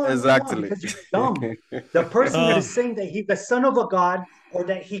 we won Exactly. because you're dumb. The person that is saying that he's the son of a God or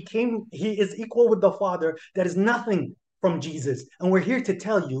that he is equal with the Father, that is nothing from Jesus. And we're here to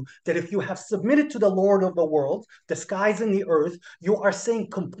tell you that if you have submitted to the Lord of the world, the skies and the earth, you are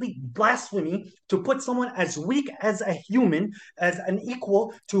saying complete blasphemy to put someone as weak as a human, as an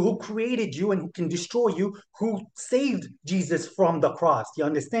equal to who created you and who can destroy you, who saved Jesus from the cross. You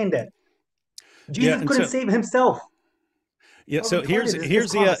understand that? Jesus couldn't save himself. Yeah, so here's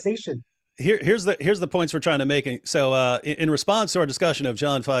conversation. Here's the points we're trying to make. So in response to our discussion of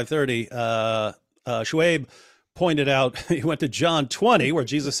John 5:30, Shuaib pointed out, he went to John 20, where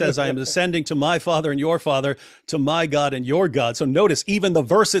Jesus says, I am ascending to my Father and your Father, to my God and your God. So notice, even the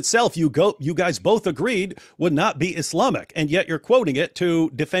verse itself, you guys both agreed would not be Islamic, and yet you're quoting it to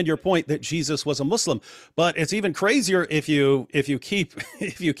defend your point that Jesus was a Muslim. But it's even crazier if you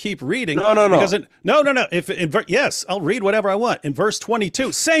keep reading. No. Yes, I'll read whatever I want. In verse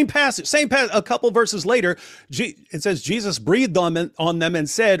 22, same passage, a couple verses later, it says Jesus breathed on them and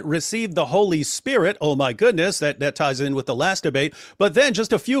said, receive the Holy Spirit. Oh my goodness. That ties in with the last debate. But then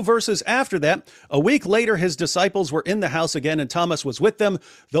just a few verses after that, a week later, his disciples were in the house again and Thomas was with them.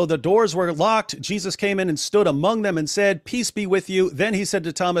 Though the doors were locked, Jesus came in and stood among them and said, peace be with you. Then he said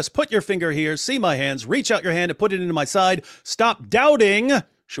to Thomas, put your finger here, see my hands, reach out your hand and put it into my side. Stop doubting,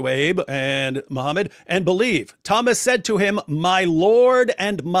 Shuaib and Muhammad, and believe. Thomas said to him, my Lord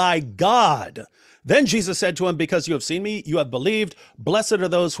and my God. Then Jesus said to him, because you have seen me, you have believed. Blessed are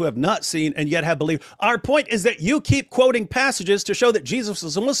those who have not seen and yet have believed. Our point is that you keep quoting passages to show that Jesus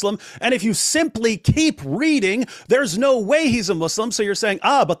is a Muslim. And if you simply keep reading, there's no way he's a Muslim. So you're saying,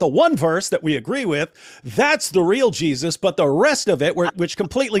 but the one verse that we agree with, that's the real Jesus. But the rest of it, which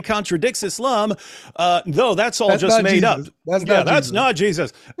completely contradicts Islam, no, that's just made up. That's not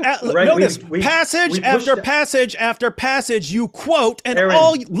Jesus. Right, notice, passage after passage after passage, you quote, and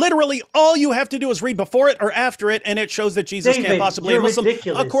literally all you have to do is read before it or after it, and it shows that Jesus can't possibly be Muslim,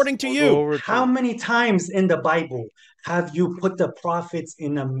 according to you. How many times in the Bible have you put the prophets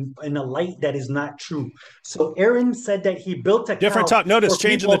in a light that is not true? So Aaron said that he built a different topic. Notice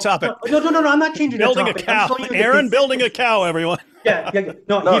changing the topic. No, I'm not changing the topic. Building a cow. Aaron building a cow, everyone. Yeah.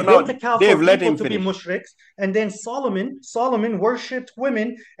 No, he built a cow for people to be mushriks. And then Solomon worshipped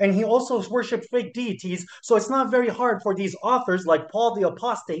women, and he also worshipped fake deities. So it's not very hard for these authors like Paul the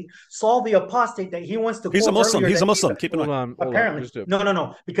Apostate, Saul the Apostate, that he wants to. He's a Muslim. He's a Muslim. Keep it on. Apparently,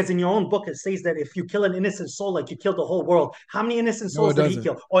 no. Because in your own book it says that if you kill an innocent soul, like you killed the whole world. How many innocent souls did he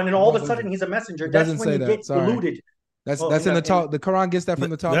kill? And then all of a sudden he's a messenger. That's when you get deluded. That's in the Talmud. The Quran gets that from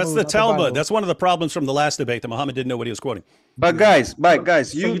the Talmud. That's the Talmud. That's one of the problems from the last debate that Muhammad didn't know what he was quoting. But guys,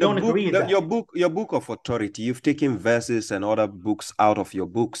 you don't agree with that. Your book of authority, you've taken verses and other books out of your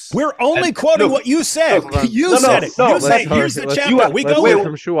books. We're only quoting what you said. You said it. You say here's the chapter. We go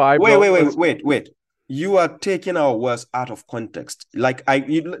from Shuaib. Wait. You are taking our words out of context. Like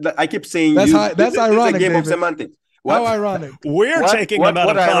I keep saying, that's ironic. It's a game of David. semantics. How ironic. We're taking them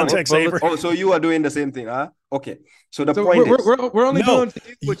out of context, Avery. Oh, so you are doing the same thing, huh? Okay. So the point is, we're only doing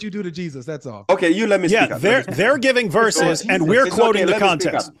what you do to Jesus. That's all. Okay, you let me speak. Yeah, they're giving verses, and we're quoting the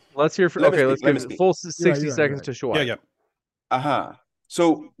context. Let's hear from. Let's give it full 60 seconds to Shuaib. Yeah.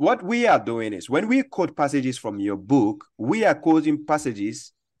 So what we are doing is, when we quote passages from your book, we are quoting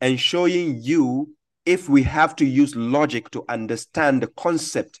passages and showing you if we have to use logic to understand the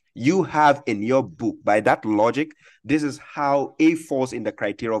concept you have in your book. By that logic, this is how A falls in the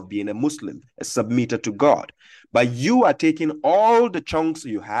criteria of being a Muslim, a submitter to God. But you are taking all the chunks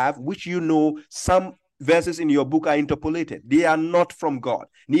you have, which you know some verses in your book are interpolated. They are not from God.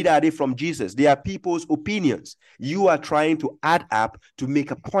 Neither are they from Jesus. They are people's opinions. You are trying to add up to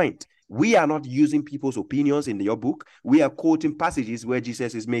make a point. we are not using people's opinions in your book. We are quoting passages where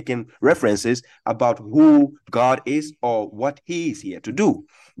Jesus is making references about who God is or what he is here to do.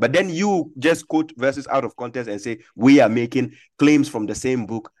 But then you just quote verses out of context and say, we are making claims from the same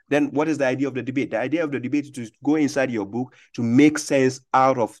book. Then what is the idea of the debate? The idea of the debate is to go inside your book to make sense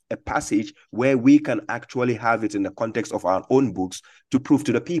out of a passage where we can actually have it in the context of our own books to prove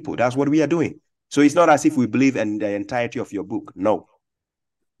to the people. That's what we are doing. So it's not as if we believe in the entirety of your book. No.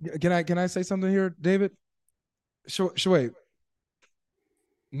 Can I say something here, David? Shuaib,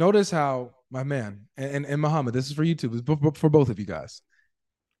 notice how my man and Muhammad, this is for you too, for both of you guys.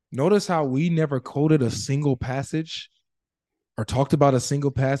 Notice how we never quoted a single passage or talked about a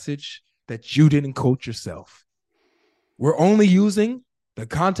single passage that you didn't quote yourself. We're only using the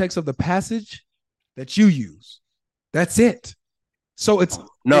context of the passage that you use. That's it. So it's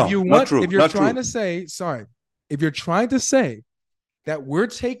no, if you not want, true, if you're not trying true. to say, sorry, if you're trying to say that we're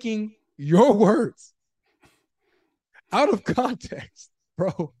taking your words out of context,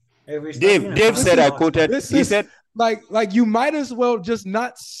 bro. Dave said I quoted. He said like you might as well just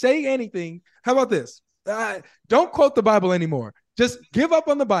not say anything. How about this? Don't quote the Bible anymore. Just give up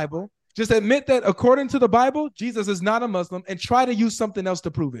on the Bible. Just admit that according to the Bible, Jesus is not a Muslim, and try to use something else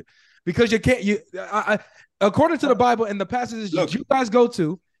to prove it. Because you can't. According to the Bible and the passages you guys go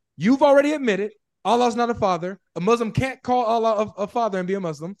to, you've already admitted Allah's not a father. A Muslim can't call Allah a father and be a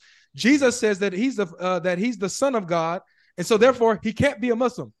Muslim. Jesus says that he's the son of God, and so therefore he can't be a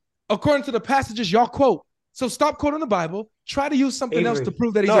Muslim. According to the passages y'all quote. So stop quoting the Bible. Try to use something else to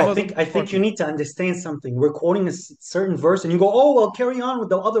prove that he's a Muslim. I think you need to understand something. We're quoting a certain verse and you go, oh, well, carry on with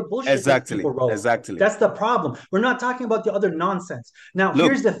the other bullshit that people wrote. Exactly. That's the problem. We're not talking about the other nonsense. Now,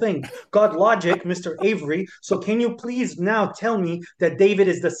 here's the thing. God logic, Mr. Avery. So can you please now tell me that David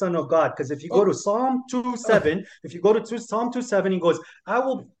is the son of God? Because if you go to Psalm 2:7, Psalm 2:7, he goes, I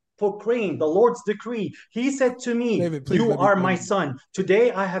will proclaim the Lord's decree. He said to me, David, you are my son.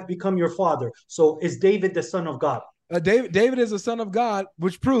 Today I have become your father. So is David the son of God? David is a son of God,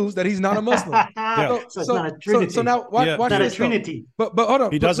 which proves that he's not a Muslim. So it's not a trinity. So now watch not this, a trinity. But hold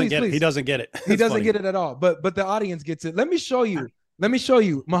on. He doesn't get it. He doesn't get it. He doesn't get it at all. But the audience gets it. Let me show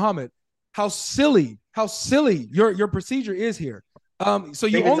you, Muhammad, how silly your procedure is here. So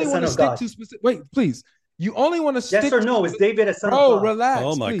you only want to stick to specific. Wait, please. You only want to stick. Yes or no? Is David a son of God? Relax.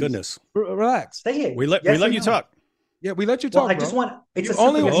 Oh my please. Goodness. Relax. Say it. We let you talk. Yeah, we let you talk. Well, I just want. It's you a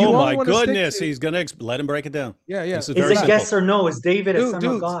only. simple. Oh my goodness, he's gonna let him break it down. Yeah. Is it yes or no? Is David a son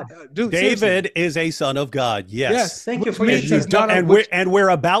of God? David is a son of God. Yes. Thank you for your and we're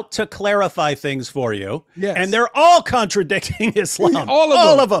about to clarify things for you. Yes. And they're all contradicting Islam.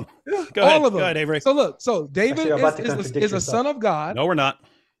 All of them. Go ahead, Avery. So look. So David is a son of God. No, we're not.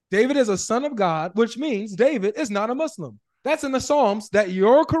 David is a son of God, which means David is not a Muslim. That's in the Psalms that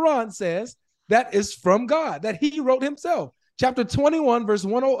your Quran says that is from God, that he wrote himself. Chapter 21, verse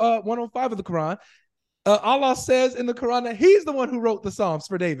 105 of the Quran, Allah says in the Quran that he's the one who wrote the Psalms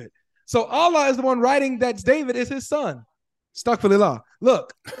for David. So Allah is the one writing that David is his son. Astaghfirullah.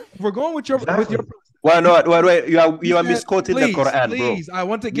 Look, we're going with your... Why not? Wait. You are misquoting the Quran, please, bro. I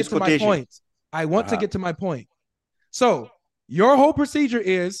want to get to my point. To get to my point. So your whole procedure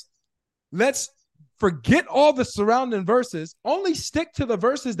is, let's forget all the surrounding verses, only stick to the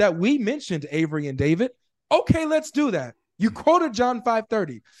verses that we mentioned, Avery and David. Okay, let's do that. You quoted John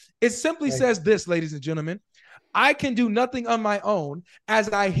 5:30. It simply says this, ladies and gentlemen, I can do nothing on my own. As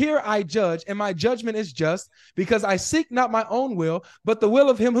I hear, I judge, and my judgment is just, because I seek not my own will, but the will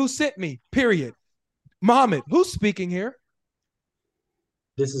of him who sent me, period. Muhammad, who's speaking here?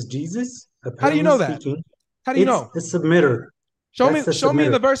 This is Jesus. How do you know that? How do you know? The submitter. Show me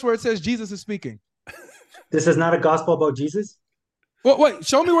in the verse where it says Jesus is speaking. This is not a gospel about Jesus? Wait,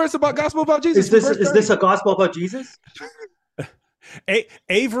 show me where it's about gospel about Jesus. Is this a gospel about Jesus?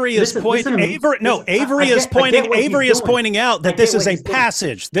 Avery is pointing out that this is a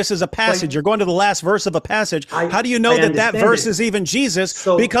passage. This is a passage. You're going to the last verse of a passage. How do you know that verse is even Jesus?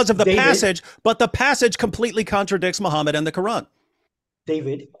 Because of the passage, but the passage completely contradicts Muhammad and the Quran.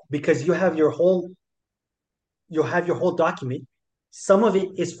 David, because you have your whole document. Some of it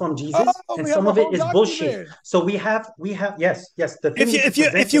is from Jesus, and some of it is bullshit. So we have yes.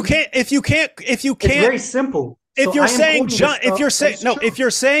 If you can't, it's very simple. If you're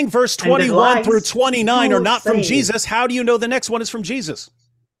saying verse 21 through 29 are not from Jesus, how do you know the next one is from Jesus?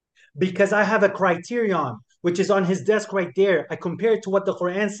 Because I have a criterion, which is on his desk right there. I compare it to what the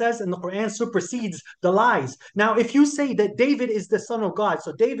Quran says, and the Quran supersedes the lies. Now, if you say that David is the son of God,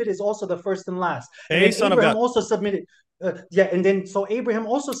 so David is also the first and last. And son of God. Also submitted. Yeah, and then so Abraham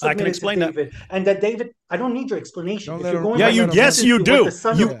also submitted explain to that. David, and that David. I don't need your explanation. Don't If let you're him- going Yeah, by don't you. let him- Yes, you what do. the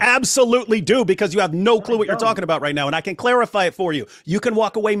son You of- absolutely do, because you have no clue what you're dumb. talking about right now, and I can clarify it for you. You can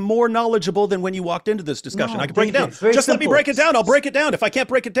walk away more knowledgeable than when you walked into this discussion. No, I can break it David, down. it's very Just let me simple. break it down. I'll break it down. If I can't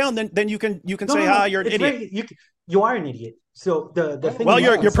break it down, then you can say, you're an it's idiot. you are an idiot. So the thing. Well, is,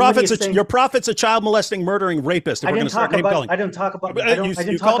 your somebody prophet's is saying- your prophet's a child molesting, murdering rapist. If I we're going didn't to start talk name about. calling, I didn't talk about. But, I don't. you I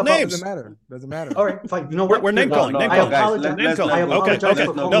didn't called talk about. names. Doesn't matter. Doesn't matter. All right, fine. You know what? We're name calling. Name I calling. apologize. Name calling. I apologize Okay.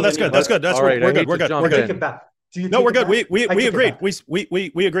 for calling No, that's you good. That's good. That's All right, we're I good. need We're to good. jump We're Take good. it back. Do you No, take we're it good. back? We I take it agreed.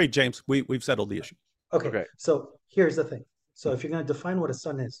 back. We agreed, James. We've settled the issue. Okay. So here's the thing. So if you're going to define what a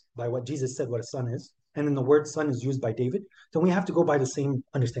son is by what Jesus said what a son is, and then the word son is used by David, then we have to go by the same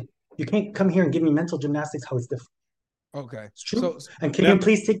understanding. You can't come here and give me mental gymnastics how it's different. Okay. It's true. So And can you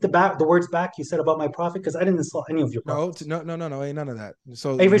please take the words back you said about my prophet? Because I didn't insult any of your prophets. no, ain't none of that.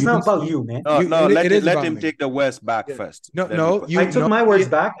 So Avery, it's you not can- about you, man. No, it is let about him me. take the words back Yeah. first. No, Then no, we- you. I took no, my words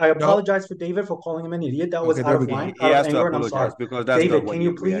it- back. I no. apologize for David for calling him an idiot. That was Okay, out there of we go. line, He out has of to anger, and I'm apologize sorry. because that's David, not what can you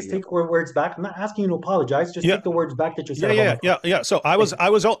we are please here take for. your words back? I'm not asking you to apologize. Just Yeah. take the words back that you said about my prophet. Yeah. So I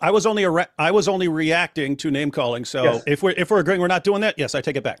was only reacting to name calling. So Yes. if we're agreeing we're not doing that, yes, I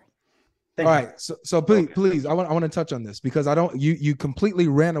take it back. Thank All you. right. So please, I want to touch on this because you completely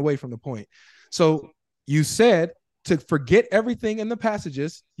ran away from the point. So you said to forget everything in the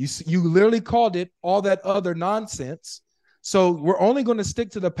passages. You literally called it all that other nonsense. So we're only going to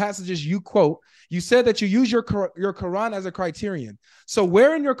stick to the passages you quote. You said that you use your Quran as a criterion. So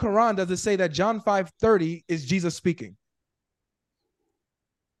where in your Quran does it say that John 5:30 is Jesus speaking?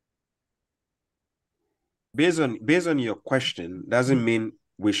 Based on your question, doesn't mean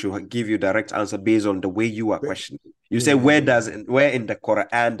we should give you direct answer based on the way you are questioning. You say where in the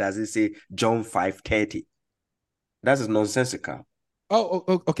Quran does it say John 5:30? That is nonsensical.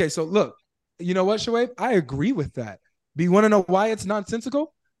 Oh, okay. So look, you know what, Shuaib? I agree with that. But you want to know why it's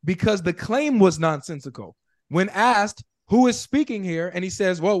nonsensical? Because the claim was nonsensical. When asked who is speaking here, and he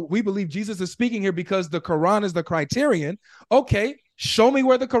says, well, we believe Jesus is speaking here because the Quran is the criterion. Okay, show me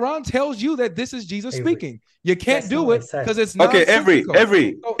where the Quran tells you that this is Jesus speaking. You can't do it because it's okay. nonsensical.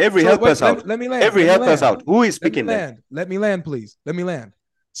 Every help us out. Let me land. Every help us out. Who is speaking then? Let me land, please. Let me land.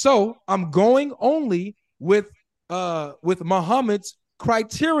 So I'm going only with Muhammad's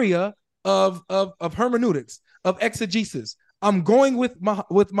criteria of hermeneutics, of exegesis. I'm going with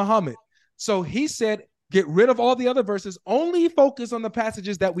Muhammad. So he said, get rid of all the other verses, only focus on the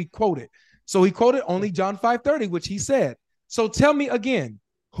passages that we quoted. So he quoted only John 5:30, which he said. So tell me again,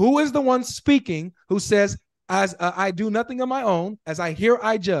 who is the one speaking who says, as I do nothing of my own, as I hear,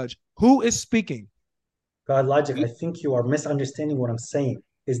 I judge? Who is speaking? God logic, I think you are misunderstanding what I'm saying.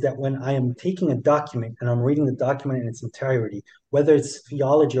 Is that when I am taking a document and I'm reading the document in its entirety, whether it's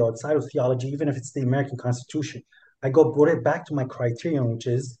theology or outside of theology, even if it's the American Constitution, I go put it back to my criterion, which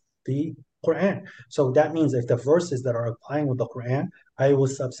is the Quran. So that means if the verses that are applying with the Quran, I will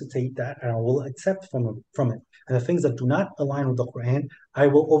substitute that and I will accept from it. And the things that do not align with the Quran, I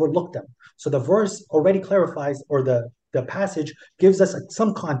will overlook them. So the verse already clarifies, or the passage gives us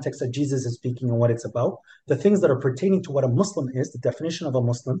some context that Jesus is speaking and what it's about. The things that are pertaining to what a Muslim is, the definition of a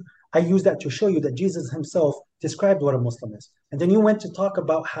Muslim, I use that to show you that Jesus himself described what a Muslim is. And then you went to talk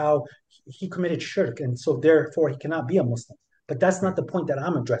about how he committed shirk, and so therefore he cannot be a Muslim. But that's not the point that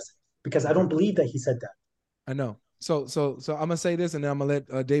I'm addressing, because I don't believe that he said that. I know. So I'm gonna say this, and then I'm gonna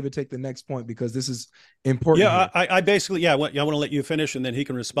let David take the next point because this is important. Yeah, I basically, I want to let you finish, and then he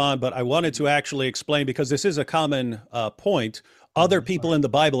can respond. But I wanted to actually explain, because this is a common point. Other people in the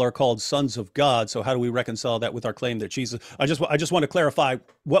Bible are called sons of God. So how do we reconcile that with our claim that Jesus? I just want to clarify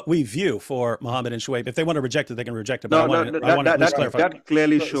what we view for Muhammad and Shuaib. If they want to reject it, they can reject it. But I want to at least clarify. That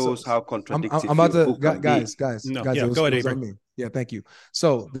clearly shows how contradictory. I'm about to, guys. No, guys, yeah, go ahead, Avery. Yeah, thank you.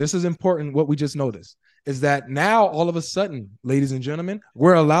 So this is important. What we just noticed is that now all of a sudden, ladies and gentlemen,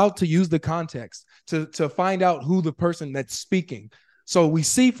 we're allowed to use the context to find out who the person that's speaking. So we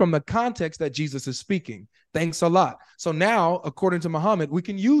see from the context that Jesus is speaking. Thanks a lot. So now, according to Muhammad, we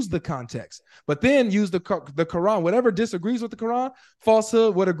can use the context, but then use the Quran. Whatever disagrees with the Quran,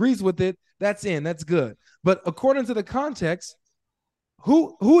 falsehood, what agrees with it, that's good. But according to the context,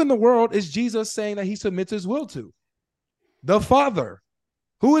 who in the world is Jesus saying that he submits his will to? The Father.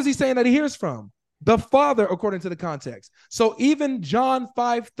 Who is he saying that he hears from? The Father, according to the context. So even John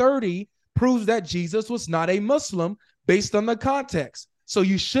 5:30 proves that Jesus was not a Muslim based on the context. So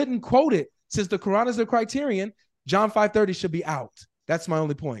you shouldn't quote it. Since the Quran is the criterion, John 5:30 should be out. That's my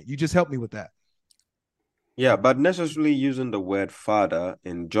only point. You just helped me with that. Yeah, but necessarily using the word father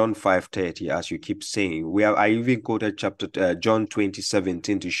in John 5:30, as you keep saying, I even quoted John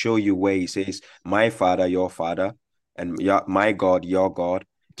 20:17 to show you where he says, my father, your father. and my God, your God.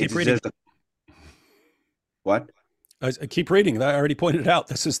 Keep It's reading. just what? I keep reading. I already pointed it out.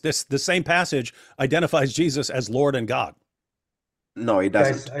 The same passage identifies Jesus as Lord and God. No, it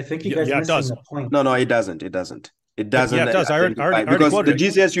Guys, doesn't. I think you guys are it missing does. the point. No, it doesn't. It doesn't. It doesn't. Yeah, it does. I already because quoted the it.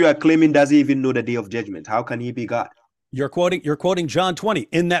 Jesus you are claiming doesn't even know the day of judgment. How can he be God? You're quoting John 20.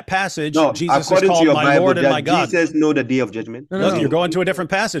 In that passage, No, Jesus is according to called your my Bible, Lord and does my God. Jesus know the day of judgment? No, Look, no. you're going to a different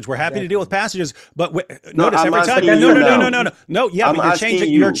passage. We're happy to deal with passages, but notice I'm every time. asking you No. Yeah, I'm but you're asking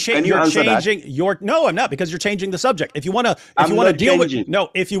changing. you. Can you You're answer that? changing. No, I'm not, because you're changing the subject. If you want to I'm not deal changing.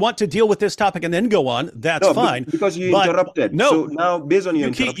 if you want to deal with this topic and then go on, that's No, fine. because you But interrupted. no, So now, based on your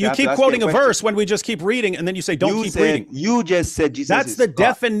interruption, you I have to keep ask you quoting a question. verse when we just keep reading, and then you say don't keep reading. You just said Jesus That's is the God.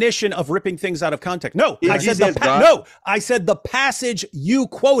 definition of ripping things out of context. No, Is I said Jesus God? no. I said the passage you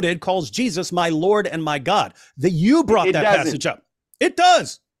quoted calls Jesus my Lord and my God. You brought It that doesn't. passage up. It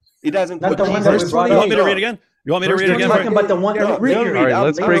does. It doesn't. Not quote the one Jesus. that we Verse brought 28. You want me to up. read again? You want me to Verse read it We're again? 28. talking about the one No, that read. they'll we read. All right,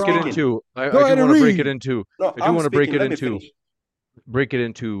 let's I'm break it speaking. into. I Go do ahead and want to break read. it into. No, I do I'm want to break speaking. it Let me into. finish. Break it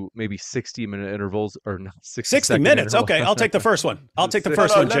into maybe 60-minute intervals, or not 60 minutes. intervals. Okay, I'll take the first one. I'll take the No,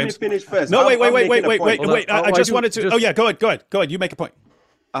 first No, one, let me James. finish first. No, wait. I'm making a point. Hold on. I just wanted to. Oh yeah, go ahead. You make a point.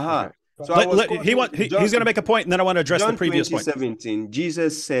 Uh-huh. Okay. So I was quoting He's going to make a point, and then I want to address John the previous point. 20:17,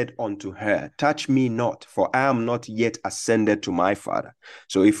 Jesus said unto her, touch me not, for I am not yet ascended to my Father.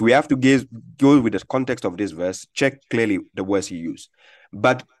 So if we have to go with the context of this verse, check clearly the words he used.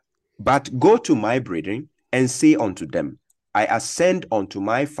 But go to my brethren and say unto them, I ascend unto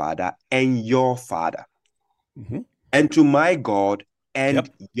my Father and your Father, and to my God and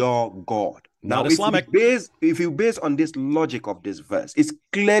your God. Now, Not Islamic. if you base on this logic of this verse, it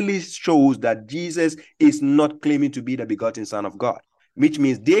clearly shows that Jesus is not claiming to be the begotten Son of God, which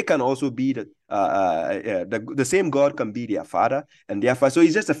means they can also be the same God can be their Father and their Father. So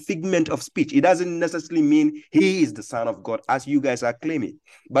it's just a figment of speech. It doesn't necessarily mean he is the Son of God, as you guys are claiming.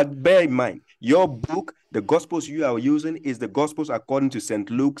 But bear in mind, your book, the Gospels you are using, is the Gospels according to St.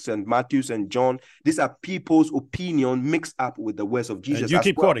 Luke, St. Matthew, St. John. These are people's opinion mixed up with the words of Jesus. And you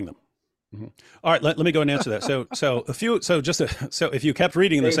keep quoting them. All right, let me go and answer that. So if you kept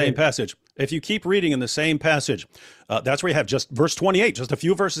reading in the same passage, that's where you have just verse 28, just a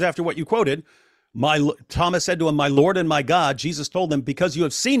few verses after what you quoted. Thomas said to him, my Lord and my God. Jesus told them, because you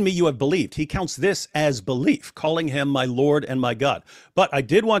have seen me, you have believed. He counts this as belief, calling him my Lord and my God. But I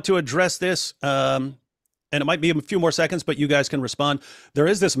did want to address this, and it might be a few more seconds, but you guys can respond. There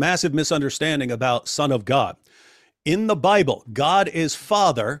is this massive misunderstanding about Son of God. In the Bible, God is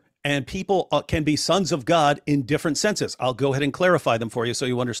Father, and people can be sons of God in different senses. I'll go ahead and clarify them for you so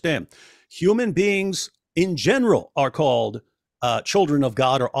you understand. Human beings in general are called children of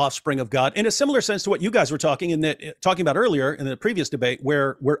God or offspring of God, in a similar sense to what you guys were talking about earlier in the previous debate,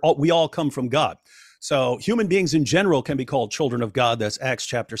 where we all come from God. So human beings in general can be called children of God. That's Acts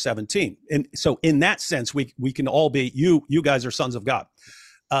chapter 17. And so in that sense, we can all be, you guys are sons of God.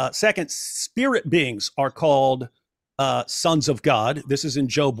 Second, spirit beings are called sons of God. This is in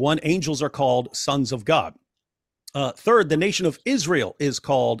Job 1. Angels are called sons of God. Third, the nation of Israel is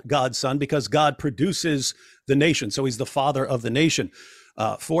called God's son because God produces the nation. So he's the father of the nation.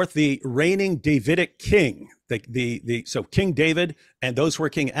 Fourth, the reigning Davidic king, so King David and those who were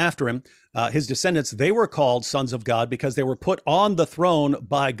king after him, his descendants, they were called sons of God because they were put on the throne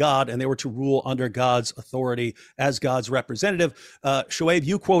by God and they were to rule under God's authority as God's representative. Shuaib,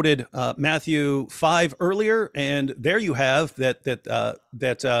 you quoted Matthew 5 earlier, and there you have that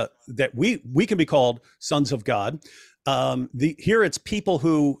we can be called sons of God. Here it's people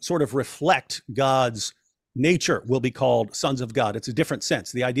who sort of reflect God's nature will be called sons of God. It's a different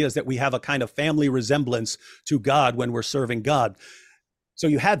sense. The idea is that we have a kind of family resemblance to God when we're serving God. So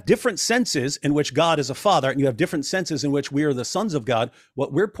you have different senses in which God is a father, and you have different senses in which we are the sons of God.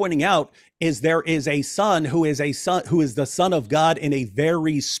 What we're pointing out is there is a son who is the son of God in a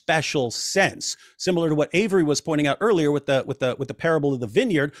very special sense, similar to what Avery was pointing out earlier with the parable of the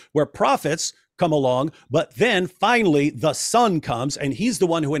vineyard, where prophets come along, but then finally the son comes and he's the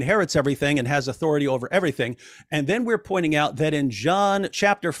one who inherits everything and has authority over everything. And then we're pointing out that in John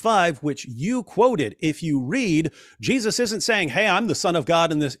chapter 5, which you quoted, if you read, Jesus isn't saying, hey, I'm the son of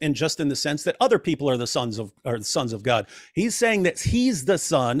God in just in the sense that other people are the sons of God. He's saying that he's the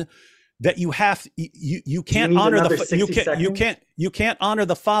son that you can't honor you can't honor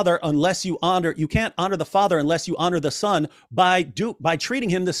the father unless you honor the son by treating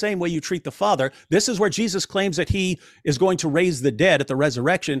him the same way you treat the father. This is where Jesus claims that he is going to raise the dead at the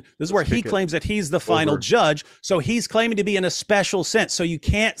resurrection. This is where he claims that he's the final judge. So he's claiming to be in a special sense. So you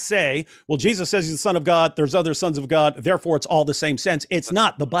can't say, well, Jesus says he's the son of God, there's other sons of God, therefore it's all the same sense. It's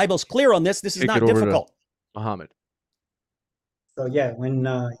not. The Bible's clear on this. This is not difficult. Muhammad. So yeah, when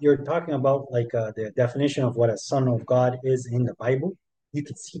you're talking about like the definition of what a son of God is in the Bible, you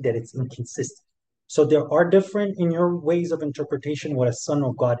can see that it's inconsistent. So there are different in your ways of interpretation what a son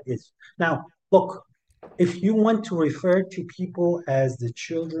of God is. Now, look, if you want to refer to people as the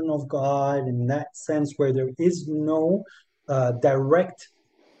children of God in that sense where there is no direct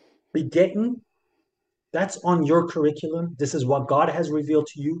begetting, that's on your curriculum. This is what God has revealed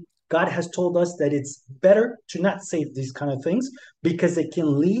to you. God has told us that it's better to not say these kind of things because it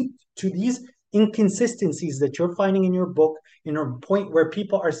can lead to these inconsistencies that you're finding in your book, in a point where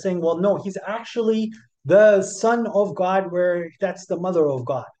people are saying, well, no, he's actually the son of God, where that's the mother of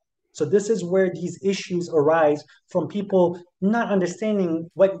God. So this is where these issues arise from people not understanding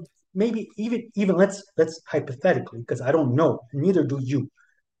what maybe even let's hypothetically, because I don't know, neither do you,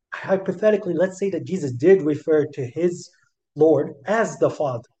 hypothetically, let's say that Jesus did refer to his Lord as the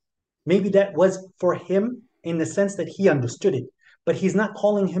Father. Maybe that was for him in the sense that he understood it, but he's not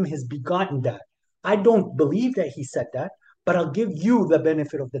calling him his begotten dad. I don't believe that he said that, but I'll give you the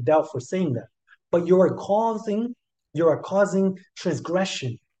benefit of the doubt for saying that. But you are causing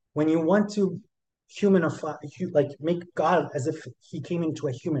transgression when you want to humanify, like make God as if he came into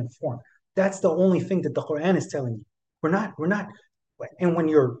a human form. That's the only thing that the Quran is telling you. We're not and when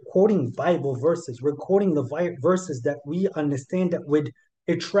you're quoting Bible verses, we're quoting the verses that we understand that would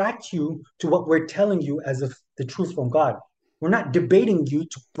attract you to what we're telling you as if the truth from God. We're not debating you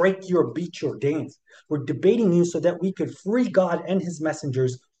to break your beat your dance. We're debating you so that we could free God and his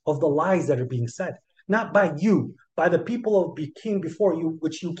messengers of the lies that are being said. Not by you, by the people who came before you,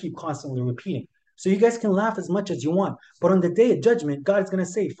 which you keep constantly repeating. So you guys can laugh as much as you want. But on the day of judgment, God is going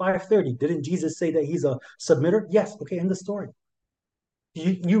to say 5:30. Didn't Jesus say that he's a submitter? Yes. Okay, end the story.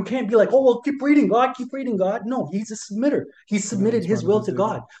 You can't be like, oh, well, keep reading God, keep reading God. No, he's a submitter. He submitted his will to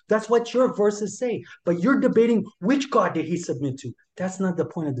God. That's what your verses say. But you're debating which God did he submit to. That's not the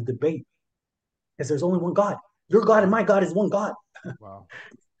point of the debate, because there's only one God. Your God and my God is one God. Wow.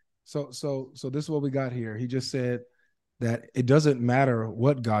 So this is what we got here. He just said that it doesn't matter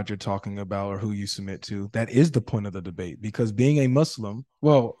what God you're talking about or who you submit to. That is the point of the debate, because being a Muslim,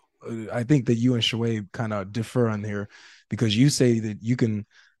 well, I think that you and Shuaib kind of differ on here, because you say that you can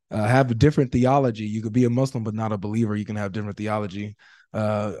have a different theology. You could be a Muslim but not a believer. You can have different theology.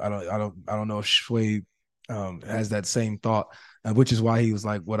 I don't know if Shuaib has that same thought, which is why he was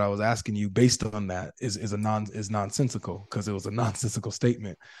like, what I was asking you based on that is nonsensical, because it was a nonsensical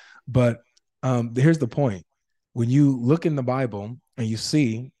statement. But here's the point. When you look in the Bible and you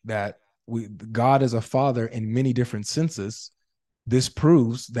see that God is a father in many different senses, this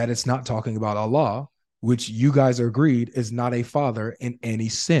proves that it's not talking about Allah, which you guys are agreed is not a father in any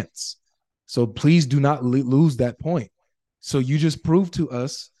sense. So please do not lose that point. So you just proved to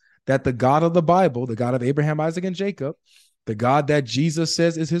us that the God of the Bible, the God of Abraham, Isaac, and Jacob, the God that Jesus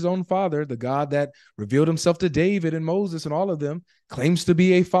says is his own father, the God that revealed himself to David and Moses and all of them, claims to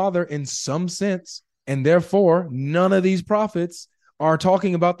be a father in some sense. And therefore, none of these prophets are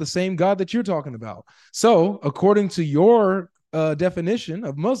talking about the same God that you're talking about. So according to your definition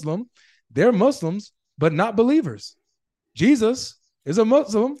of Muslim, they're Muslims, but not believers. Jesus is a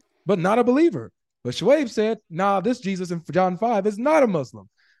Muslim, but not a believer. But Shuaib said, nah, this Jesus in John 5 is not a Muslim.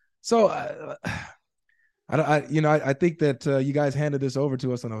 So I think that you guys handed this over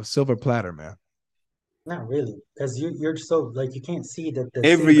to us on a silver platter, man. Not really, because you're so like you can't see that the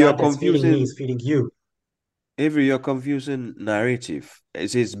Every same you're God that's feeding me confusing is feeding you. every you're confusing narrative.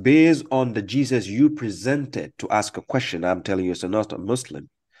 It is based on the Jesus you presented to ask a question. I'm telling you, it's not a Muslim.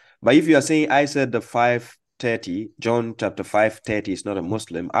 But if you are saying I said the 5:30, John chapter 5:30 is not a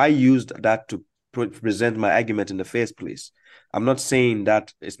Muslim, I used that to present my argument in the first place. I'm not saying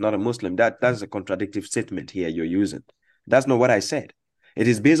that it's not a Muslim. That's a contradictory statement here you're using. That's not what I said. It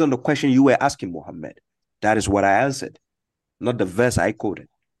is based on the question you were asking, Muhammad. That is what I answered, not the verse I quoted.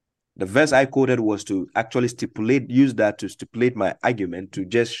 The verse I quoted was to actually use that to stipulate my argument, to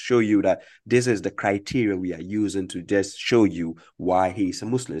just show you that this is the criteria we are using to just show you why he is a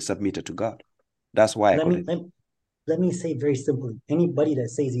Muslim, submitted to God. That's why Let me say very simply, anybody that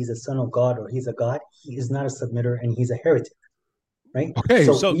says he's a son of God or he's a God, he is not a submitter and he's a heretic. Right? Okay.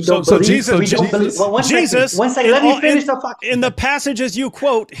 So we don't believe. Well, one second. Let me finish the fuck. In the passages you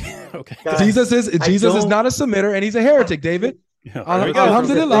quote. Okay. Guys, Jesus is not a submitter and he's a heretic, David.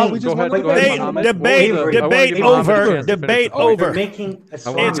 Alhamdulillah, we just want to debate over. You're making a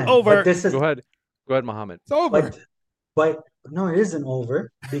straw It's man, over. But this is, Go ahead, Muhammad. It's over. But no, it isn't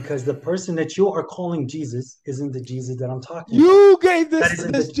over, because the person that you are calling Jesus isn't the Jesus that I'm talking about. You gave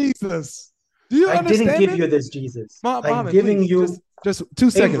this Jesus. Do you I understand? didn't give you this Jesus. I'm Muhammad, giving please, you Just 2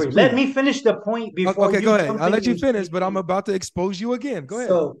 seconds. Avery, Please. let me finish the point before Okay, you go ahead. jump I'll in let you and finish, but I'm about to expose you again. Go ahead.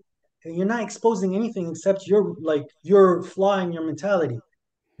 So you're not exposing anything except your flaw in your mentality.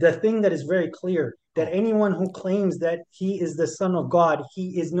 The thing that is very clear that anyone who claims that he is the son of God,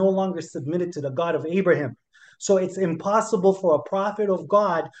 he is no longer submitted to the God of Abraham. So it's impossible for a prophet of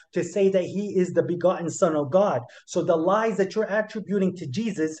God to say that he is the begotten son of God. So the lies that you're attributing to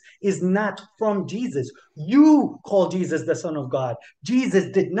Jesus is not from Jesus. You call Jesus the son of God.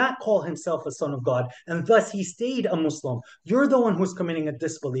 Jesus did not call himself a son of God, and thus he stayed a Muslim. You're the one who's committing a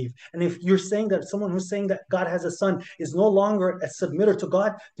disbelief. And if you're saying that someone who's saying that God has a son is no longer a submitter to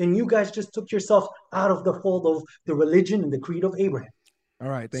God, then you guys just took yourself out of the fold of the religion and the creed of Abraham. All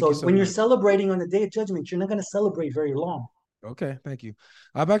right. Thank So you so when you're much. celebrating on the Day of Judgment, you're not going to celebrate very long. Okay, thank you.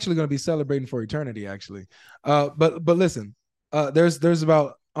 I'm actually going to be celebrating for eternity, actually. But listen, there's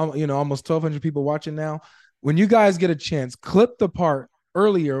about almost 1,200 people watching now. When you guys get a chance, clip the part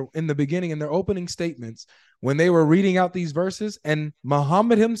earlier in the beginning in their opening statements when they were reading out these verses, and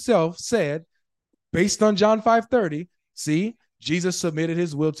Muhammad himself said, based on John 5:30, see, Jesus submitted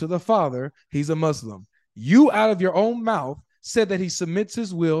his will to the Father. He's a Muslim. You, out of your own mouth, said that he submits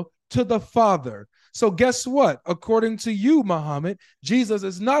his will to the Father. So guess what? According to you, Muhammad, Jesus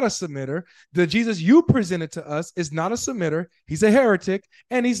is not a submitter. The Jesus you presented to us is not a submitter. He's a heretic,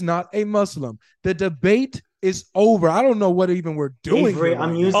 and he's not a Muslim. The debate is over. I don't know what even we're doing. Avery, here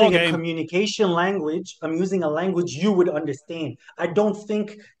I'm right using now. a communication language. I'm using a language you would understand. I don't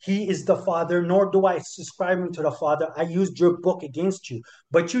think he is the Father, nor do I subscribe him to the Father. I used your book against you.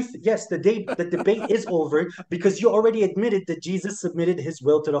 But yes, the debate is over because you already admitted that Jesus submitted his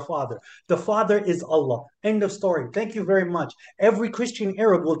will to the Father. The Father is Allah. End of story. Thank you very much. Every Christian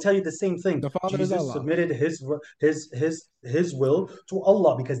Arab will tell you the same thing. The Father is Jesus Allah. submitted his will to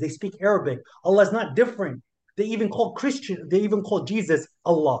Allah because they speak Arabic. Allah is not different. They even call Jesus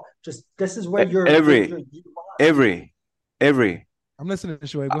Allah. Just this is where Every. I'm listening to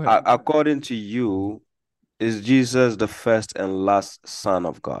Shuaib. Go ahead. According to you, is Jesus the first and last son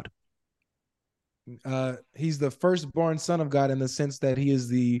of God? He's the firstborn son of God in the sense that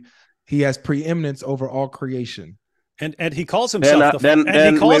he has preeminence over all creation. And he calls himself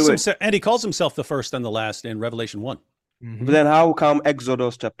he calls himself the first and the last in Revelation 1. Mm-hmm. But then how come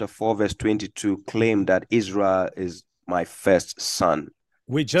Exodus chapter 4 verse 22 claim that Israel is my first son?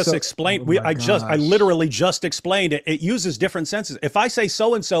 We just explained. I literally just explained it. It uses different senses. If I say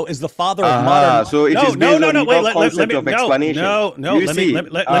so and so is the father of modern, so it is based on your concept of explanation. Let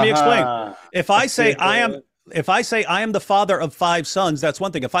me explain. If I say I am the father of 5 sons, that's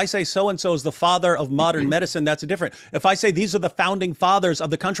one thing. If I say so and so is the father of modern medicine, that's a different. If I say these are the founding fathers of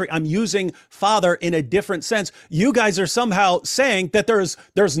the country, I'm using father in a different sense. You guys are somehow saying that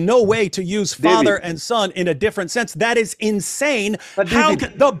there's no way to use father and son in a different sense. That is insane. How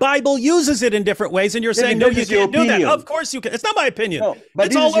the Bible uses it in different ways, and you're saying no, you can't do that. Of course you can. It's not my opinion. No,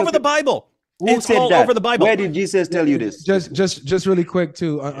 it's all over the Bible. It's all over the Bible. Where did Jesus tell you this? Just really quick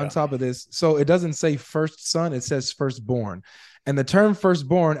too. On top of this, so it doesn't say first son; it says firstborn. And the term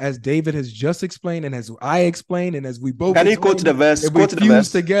firstborn, as David has just explained, and as I explained, and as we both can you quote the verse? If we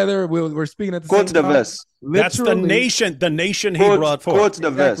fuse together, we're speaking at the same time. Quote the verse. That's the nation he brought forth. Quote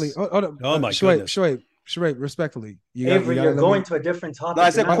the verse. Oh my goodness. Shuaib, respectfully, Avery, you're going to a different topic. No, I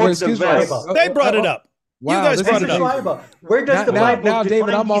said quote the verse. They brought it up. Wow, you guys brought it up. Where does the Bible now,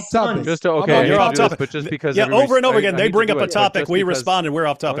 David, I'm off topic. You're off topic. But just because over and over again, they bring up a topic, we respond, and we're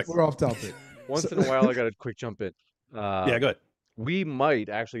off topic. We're off topic. Once in a while, I got a quick jump in. Yeah, go ahead. We might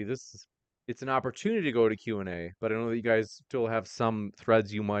actually. It's an opportunity to go to Q&A, but I know that you guys still have some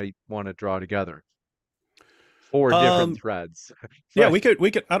threads you might want to draw together. 4 different threads. Yeah, we could.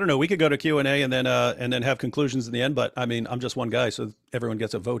 I don't know. We could go to Q&A and then have conclusions in the end. But I mean, I'm just one guy, so everyone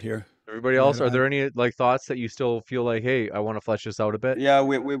gets a vote here. Everybody else, are there any thoughts that you still feel like, hey, I want to flesh this out a bit? Yeah,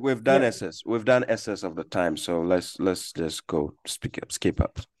 we've done SS. We've done SS of the time, so let's just go skip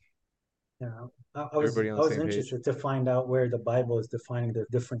up. Yeah, I was interested to find out where the Bible is defining the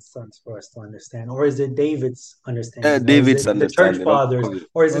different sons for us to understand, or is it David's understanding? David's understanding, the church fathers,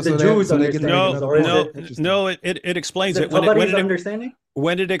 or is it the Jews' understanding? No, it explains it. Somebody's understanding?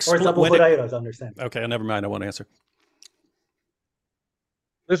 When it explains, or is Abu Hurairah's understanding? Okay, never mind. I won't answer.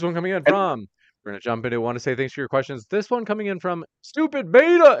 This one coming in from, we're going to jump into, want to say thanks for your questions. This one coming in from Stupid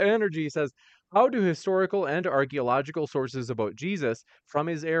Beta Energy says, how do historical and archaeological sources about Jesus from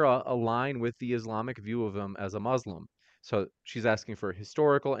his era align with the Islamic view of him as a Muslim? So she's asking for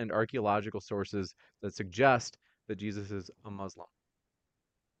historical and archaeological sources that suggest that Jesus is a Muslim.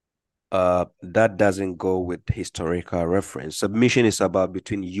 That doesn't go with historical reference. Submission is about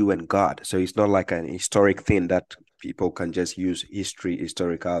between you and God. So it's not like an historic thing that people can just use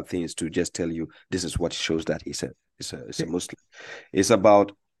historical things to just tell you this is what shows that he's a Muslim. It's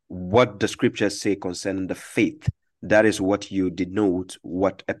about what the scriptures say concerning the faith. That is what you denote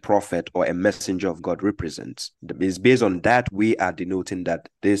what a prophet or a messenger of God represents. It's based on that we are denoting that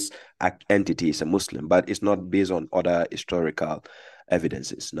this entity is a Muslim, but it's not based on other historical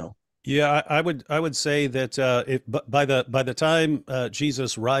evidences. No. Yeah, I would say that by the time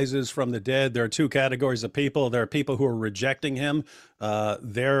Jesus rises from the dead, there are two categories of people. There are people who are rejecting him.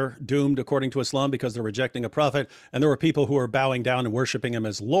 They're doomed according to Islam because they're rejecting a prophet. And there are people who are bowing down and worshiping him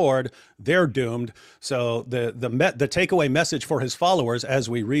as Lord. They're doomed. So the takeaway message for his followers, as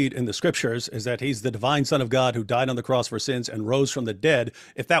we read in the scriptures, is that he's the divine Son of God who died on the cross for sins and rose from the dead.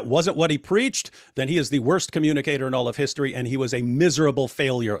 If that wasn't what he preached, then he is the worst communicator in all of history, and he was a miserable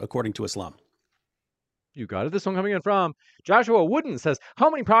failure according to Islam. You got it. This one coming in from Joshua Wooden says, how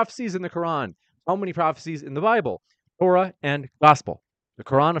many prophecies in the Quran? How many prophecies in the Bible? Torah and Gospel. The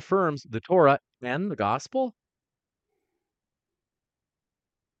Quran affirms the Torah and the Gospel?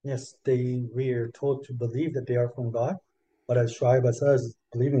 Yes, we are told to believe that they are from God, but as Shuaib says,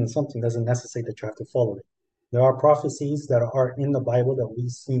 believing in something doesn't necessitate that you have to follow it. There are prophecies that are in the Bible that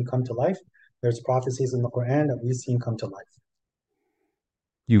we've seen come to life. There's prophecies in the Quran that we've seen come to life.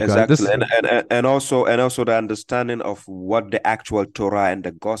 You Exactly, got this. and also the understanding of what the actual Torah and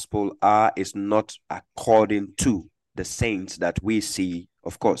the Gospel are is not according to the saints that we see.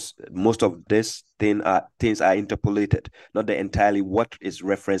 Of course, most of these things are interpolated, not the entirely what is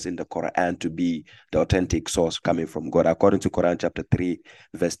referenced in the Quran to be the authentic source coming from God. According to Quran chapter 3,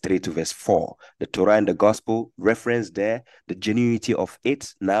 verse 3 to verse 4, the Torah and the Gospel referenced there, the genuinity of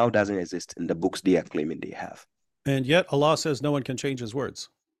it now doesn't exist in the books they are claiming they have. And yet Allah says no one can change his words.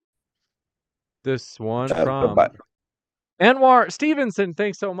 This one from Anwar Stevenson.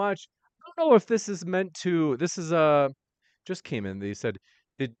 Thanks so much. I don't know if this is meant to. This is just came in. They said,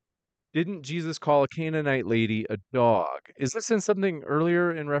 didn't Jesus call a Canaanite lady a dog? Is this in something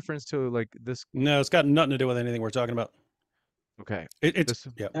earlier in reference to like this? No, it's got nothing to do with anything we're talking about. Okay.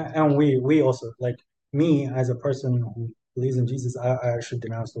 Yeah. And we also, like me as a person who believes in Jesus, I should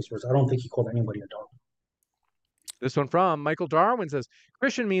denounce those words. I don't think he called anybody a dog. This one from Michael Darwin says,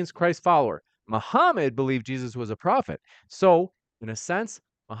 Christian means Christ follower. Muhammad believed Jesus was a prophet. So, in a sense,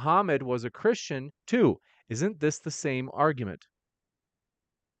 Muhammad was a Christian too. Isn't this the same argument?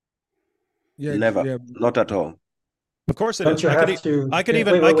 Yeah, never. Not at all. Of course it don't is. You have to, I could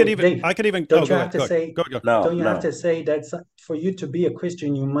even. Don't you have to say that for you to be a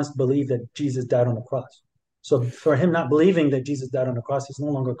Christian, you must believe that Jesus died on the cross. So for him not believing that Jesus died on the cross, he's no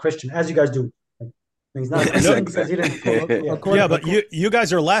longer a Christian, as you guys do. He's not because he didn't. Yeah, but you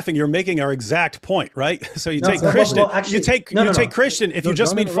guys are laughing. You're making our exact point, right? So you take Christian. You take Christian. If you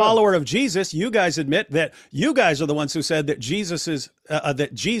just mean follower of Jesus, you guys admit that you guys are the ones who said that Jesus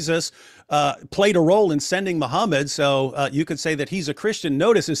played a role in sending Muhammad. So you could say that he's a Christian.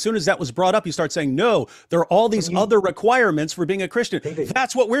 Notice, as soon as that was brought up, you start saying, no, there are all these other requirements for being a Christian. David,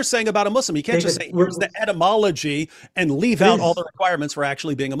 that's what we're saying about a Muslim. You can't just say, here's the etymology and leave out all the requirements for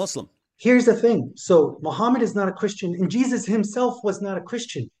actually being a Muslim. Here's the thing. So Muhammad is not a Christian, and Jesus himself was not a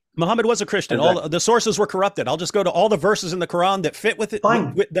Christian. Muhammad was a Christian. All the sources were corrupted. I'll just go to all the verses in the Quran that fit with it,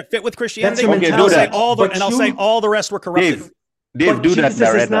 that fit with Christianity. Okay, do that. I'll say all the rest were corrupted. Dave, do that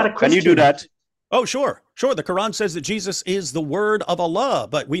directly. Can you do that? Oh, sure. The Quran says that Jesus is the word of Allah,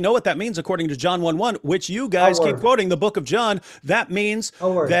 but we know what that means according to John 1:1, which you guys keep quoting the book of John. That means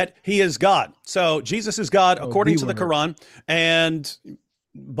that he is God. So Jesus is God according to the Quran, and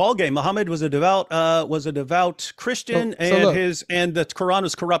ballgame. Muhammad was a devout Christian, and the Quran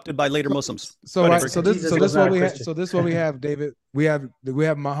was corrupted by later Muslims. This is what we have, David. We have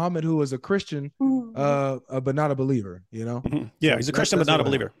Muhammad, who was a Christian, but not a believer. You know. Mm-hmm. Yeah, he's a Christian but not a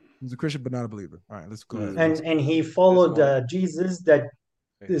believer. He's a Christian but not a believer. All right, let's go ahead. And he followed Jesus, that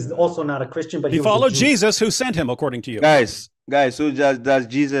is also not a Christian, but he followed Jesus, who sent him, according to you. Guys. So does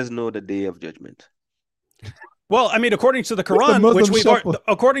Jesus know the day of judgment? Well, I mean, according to the Quran,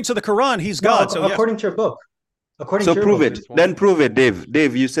 according to the Quran, he's God. So according to your book. Prove it. Then prove it, Dave.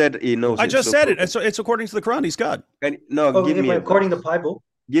 Dave, you said he knows. I just said it. It's according to the Quran. He's God. Give me according to the Bible.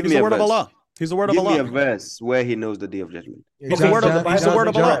 Give me the word of Allah. He's the word of Allah. Give me a verse where he knows the day of judgment. He's the word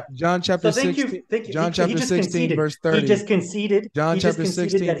of Allah. John chapter 16. John chapter 16, verse 30. He just conceded. John chapter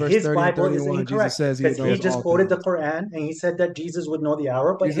 16, verse 30 and 31. Jesus says he knows all things. He just quoted the Quran and he said that Jesus would know the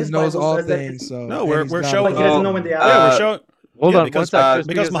hour, but Jesus his knows Bible all says things. that. We're showing. But he doesn't know when the hour. Yeah, we're showing. Hold on, because one sec,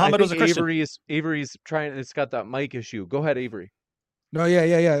 because Muhammad was a Christian. Avery's trying. It's got that mic issue. Go ahead, Avery. No, yeah.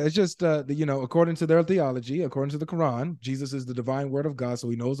 It's just according to their theology, according to the Quran, Jesus is the divine word of God, so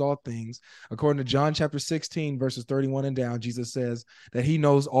he knows all things. According to John chapter 16, verses 31 and down, Jesus says that he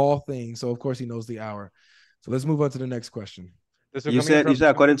knows all things. So of course he knows the hour. So let's move on to the next question. This one You coming in said from.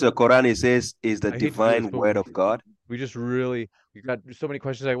 according to the Quran, it says is the I hate to do this, divine but word of God. we got so many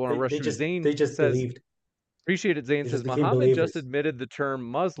questions I want to rush They through. just Zane they just says, believed. appreciate it. Zane They says, just became Muhammad just believers. admitted the term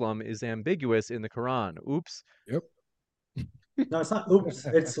Muslim is ambiguous in the Quran. Oops. Yep. No, it's not oops.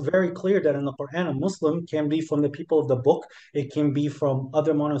 It's very clear that in the Quran, a Muslim can be from the people of the book, it can be from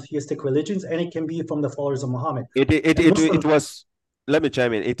other monotheistic religions, and it can be from the followers of Muhammad. And It Muslim, was. Let me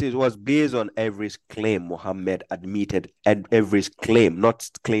chime in. It was based on every claim Muhammad admitted, and every claim, not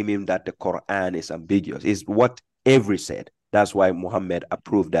claiming that the Quran is ambiguous. Is what every said. That's why Muhammad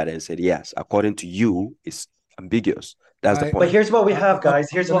approved that and said, yes, according to you, it's ambiguous. That's the but point. here's what we have,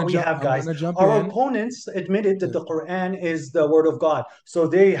 guys. Here's what we have, I'm guys. gonna jump Our in. opponents admitted that the Quran is the word of God, so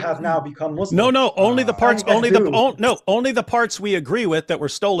they have now become Muslim. No, only the parts, Dude. only the parts we agree with that were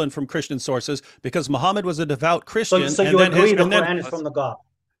stolen from Christian sources, because Muhammad was a devout Christian. So and you then agree the and then Quran is from the God.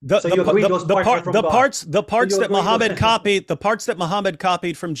 the So you agree those parts are from God. the parts you that agree Muhammad those- copied, the parts that Muhammad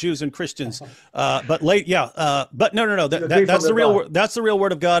copied from Jews and Christians. But no. You agree That's from the real God. that's the real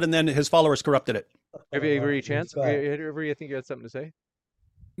word of God, and then his followers corrupted it. Have you Avery a chance? Go ahead. Avery, I think you had something to say.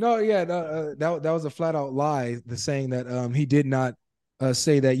 No, yeah, that was a flat out lie. The saying that he did not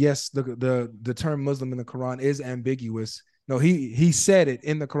say that. Yes, the term Muslim in the Quran is ambiguous. No, he said it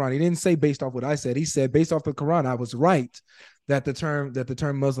in the Quran. He didn't say based off what I said. He said based off the Quran, I was right that the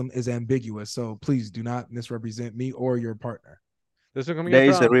term Muslim is ambiguous. So please do not misrepresent me or your partner. This one coming There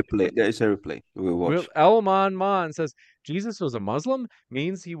in is a from replay. There is a replay. We will watch. Elman Man says, Jesus was a Muslim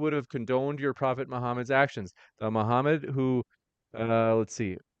means he would have condoned your prophet Muhammad's actions. The Muhammad who, let's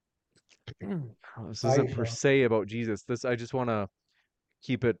see, this isn't per se about Jesus. This I just want to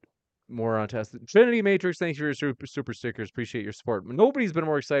keep it more on task. Trinity Matrix, thanks for your super stickers. Appreciate your support. Nobody's been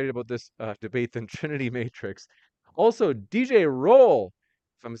more excited about this debate than Trinity Matrix. Also, DJ Roll,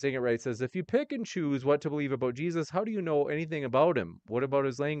 if I'm saying it right, says, if you pick and choose what to believe about Jesus, how do you know anything about him? What about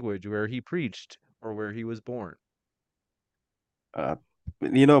his language, where he preached, or where he was born?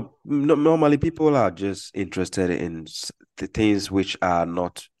 Normally people are just interested in the things which are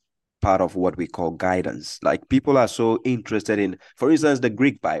not part of what we call guidance. Like people are so interested in, for instance, the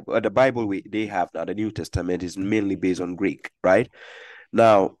Greek Bible, the Bible they have now, the New Testament is mainly based on Greek, right?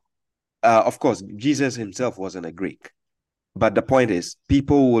 Now, of course, Jesus himself wasn't a Greek. But the point is,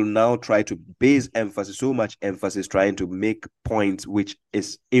 people will now try to base so much emphasis trying to make points which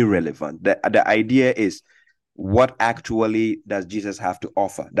is irrelevant. The idea is, what actually does Jesus have to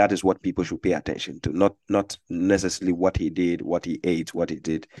offer? That is what people should pay attention to, not necessarily what he did, what he ate, what he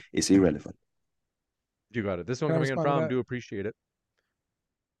did is irrelevant. You got it. This one Can I coming in respond to from, that? do appreciate it.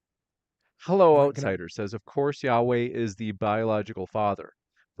 Hello, Can I- Outsider says, of course, Yahweh is the biological father.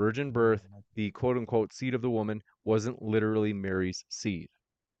 Virgin birth, the quote unquote seed of the woman, wasn't literally Mary's seed.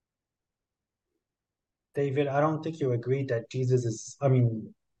 David, I don't think you agreed that Jesus is,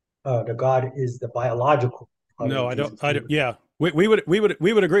 the God is the biological. No, I don't. Yeah, we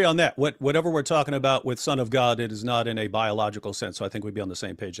would agree on that. Whatever we're talking about with Son of God, it is not in a biological sense. So I think we'd be on the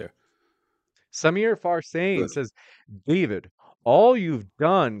same page there. Samir Farsain Good. says, David, all you've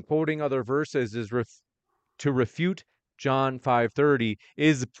done quoting other verses is to refute John 5:30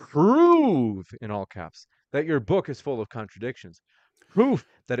 is prove, in all caps, that your book is full of contradictions. Proof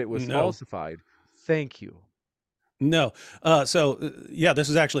that it was falsified. Thank you. No. This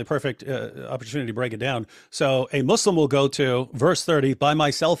is actually a perfect opportunity to break it down. So a Muslim will go to verse 30, by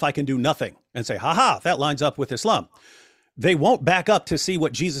myself I can do nothing, and say, haha, that lines up with Islam. They won't back up to see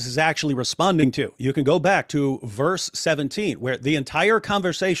what Jesus is actually responding to. You can go back to verse 17, where the entire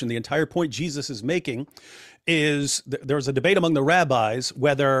conversation, the entire point Jesus is making is there's a debate among the rabbis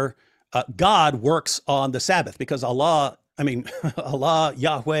whether God works on the Sabbath, because Allah, Allah,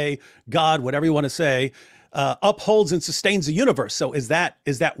 Yahweh, God, whatever you want to say, upholds and sustains the universe. So is that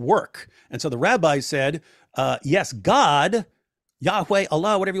work? And so the rabbis said, yes, God, Yahweh,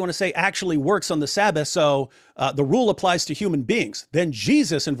 Allah, whatever you want to say, actually works on the Sabbath. So the rule applies to human beings. Then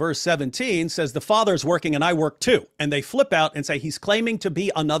Jesus in verse 17 says, the Father's working and I work too. And they flip out and say, he's claiming to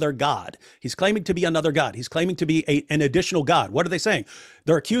be another God. He's claiming to be another God. He's claiming to be an additional God. What are they saying?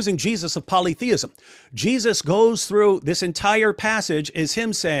 They're accusing Jesus of polytheism. Jesus goes through this entire passage is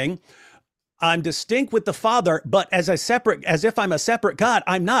him saying, I'm distinct with the Father, but as if I'm a separate God.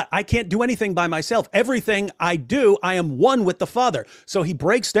 I'm not. I can't do anything by myself. Everything I do, I am one with the Father. So he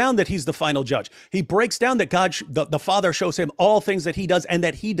breaks down that he's the final judge. He breaks down that the Father shows him all things that he does, and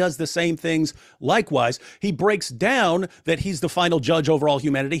that he does the same things likewise. He breaks down that he's the final judge over all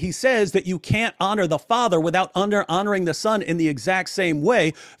humanity. He says that you can't honor the Father without honoring the Son in the exact same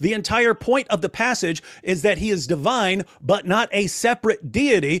way. The entire point of the passage is that he is divine, but not a separate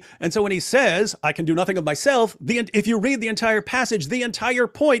deity. And so when he says, I can do nothing of myself, if you read the entire passage, the entire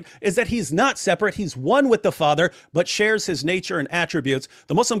point is that he's not separate. He's one with the Father, but shares his nature and attributes.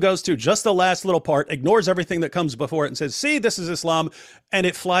 The Muslim goes to just the last little part, ignores everything that comes before it, and says, see, this is Islam, and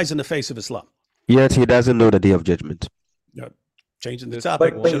it flies in the face of Islam. Yet he doesn't know the day of judgment. Changing the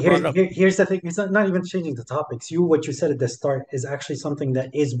topic. But here's the thing. It's not even changing the topics. What you said at the start is actually something that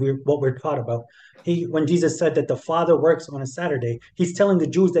is what we're taught about. When Jesus said that the Father works on a Saturday, he's telling the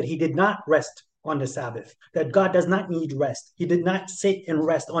Jews that he did not rest on the Sabbath, that God does not need rest. He did not sit and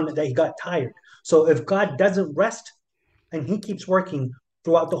rest on it, that he got tired. So if God doesn't rest and he keeps working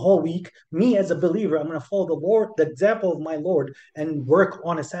throughout the whole week, me as a believer, I'm going to follow the example of my Lord, and work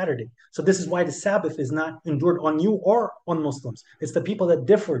on a Saturday. So this is why the Sabbath is not endured on you or on Muslims. It's the people that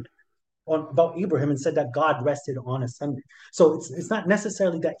differed about Abraham and said that God rested on a Sunday. So it's not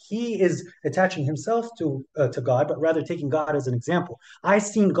necessarily that he is attaching himself to God, but rather taking God as an example. I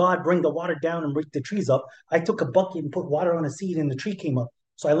seen God bring the water down and break the trees up. I took a bucket and put water on a seed and the tree came up.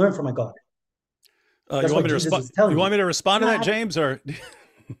 So I learned from my God. You want me to respond to that, James? Or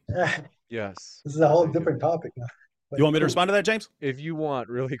Yes. This is a whole different topic now. You want me to respond to that, James? If you want,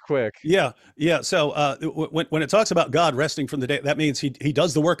 really quick. Yeah. So when it talks about God resting from the day, that means he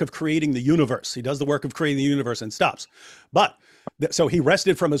does the work of creating the universe. He does the work of creating the universe and stops. But so he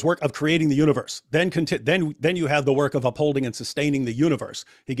rested from his work of creating the universe. Then you have the work of upholding and sustaining the universe.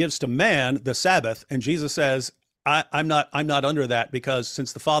 He gives to man the Sabbath, and Jesus says, I'm not under that, because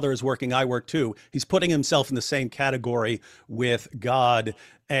since the Father is working, I work too. He's putting himself in the same category with God,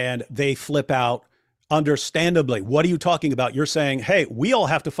 and they flip out. Understandably, what are you talking about? You're saying, hey, we all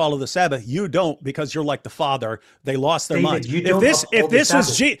have to follow the Sabbath. You don't, because you're like the Father. They lost their minds.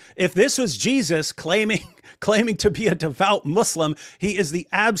 If this was Jesus claiming to be a devout Muslim, he is the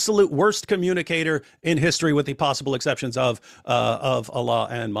absolute worst communicator in history, with the possible exceptions of Allah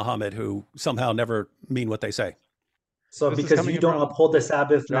and Muhammad, who somehow never mean what they say. So because you don't uphold the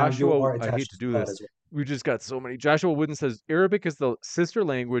Sabbath, now you are attached. I hate to do this. We just got so many. Joshua Wooden says Arabic is the sister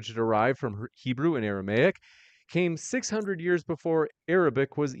language derived from Hebrew and Aramaic. Came 600 years before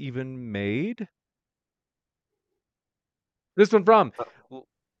Arabic was even made. This one from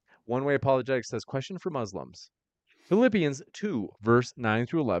One Way Apologetics says, question for Muslims. Philippians 2, verse 9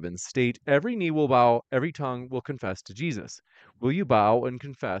 through 11 state, every knee will bow, every tongue will confess to Jesus. Will you bow and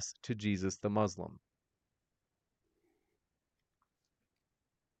confess to Jesus the Muslim?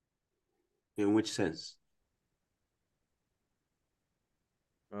 In which sense?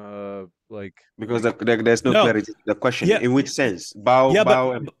 Because there's no clarity to the question. Yeah. In which sense? Bow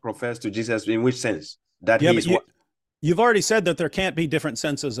and profess to Jesus. In which sense? You've already said that there can't be different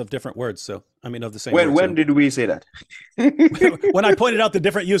senses of different words. So, I mean, of the same word. When did we say that? When I pointed out the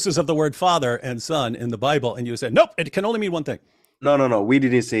different uses of the word Father and Son in the Bible, and you said, nope, it can only mean one thing. No. We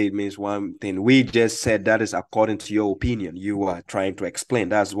didn't say it means one thing. We just said that is according to your opinion. You are trying to explain.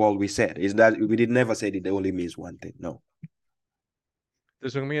 That's all we said. Is that we did never say it only means one thing. No.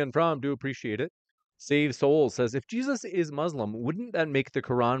 This one coming in from, do appreciate it. Save Soul says, if Jesus is Muslim, wouldn't that make the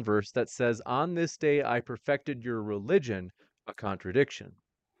Quran verse that says, on this day I perfected your religion, a contradiction?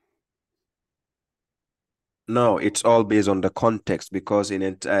 No, it's all based on the context, because in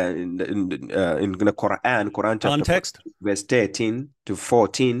the Quran chapter context, verse 13 to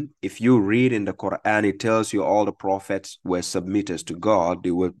 14, if you read in the Quran, it tells you all the prophets were submitters to God.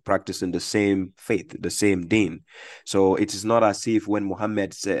 They were practicing the same faith, the same deen. So it is not as if when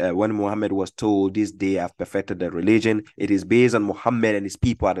Muhammad was told this day I've perfected the religion, it is based on Muhammad and his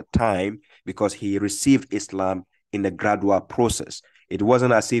people at the time, because he received Islam in a gradual process. It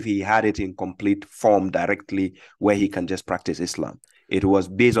wasn't as if he had it in complete form directly where he can just practice Islam. It was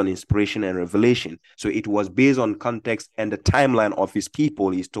based on inspiration and revelation. So it was based on context and the timeline of his people.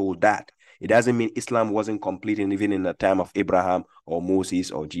 He's told that. It doesn't mean Islam wasn't complete even in the time of Abraham or Moses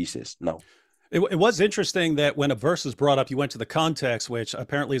or Jesus. No. It was interesting that when a verse is brought up, you went to the context, which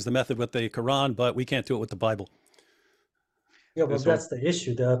apparently is the method with the Quran, but we can't do it with the Bible. Yeah, well, that's the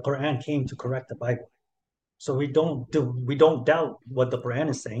issue. The Quran came to correct the Bible. So we don't doubt what the Quran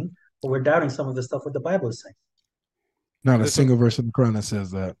is saying, but we're doubting some of the stuff what the Bible is saying. Not a single verse in the Quran that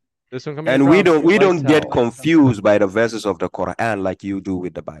says that. This one and we don't get confused by the verses of the Quran like you do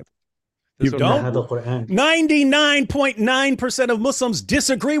with the Bible. This You one don't? from هذا القرآن. 99.9% of Muslims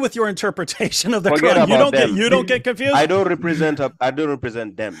disagree with your interpretation of the Forget Quran. about them. You don't get confused. I don't represent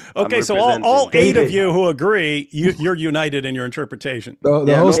them. Okay, I'm so all representing- 8 of David. you who agree, you're united in your interpretation. The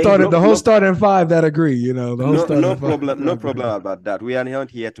Yeah, whole no- started. no- The whole no- starting 5 that agree. You know, the whole No, starting no 5 problem. No agree. problem about that. We are not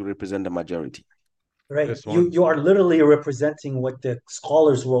here to represent the majority. Right. This You one. you are literally representing what the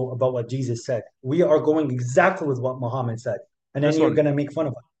scholars wrote about what Jesus said. We are going exactly with what Muhammad said. And then This you're one. going to make fun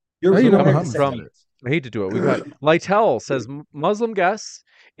of us. You're How you know wearing the Muhammad same said things. I hate to do it. We've got Lytel says Muslim guests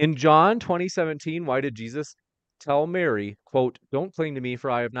in John 20:17. Why did Jesus tell Mary, quote, "Don't cling to me,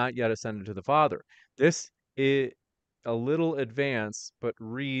 for I have not yet ascended to the Father"? This is a little advanced, but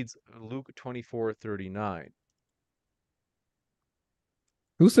reads Luke 24:39.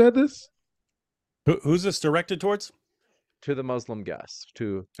 Who said this? Who's this directed towards? To the Muslim guests.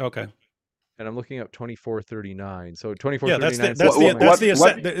 Okay. And I'm looking up 24:39. So Yeah,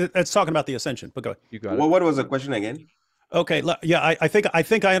 24:39. that's talking about the ascension. But go ahead. You got it. What was the question again? Okay, yeah, I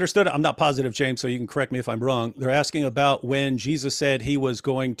think I understood it. I'm not positive, James, so you can correct me if I'm wrong. They're asking about when Jesus said he was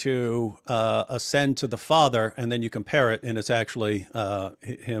going to ascend to the Father, and then you compare it, and it's actually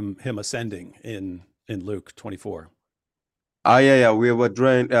him ascending in Luke 24. Yeah. We were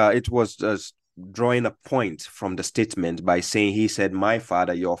drawing. It was just drawing a point from the statement by saying he said, "My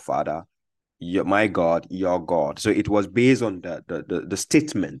Father, your Father, my God, your God." So it was based on the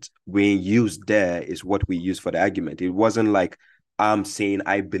statement being used there is what we use for the argument. It wasn't like I'm saying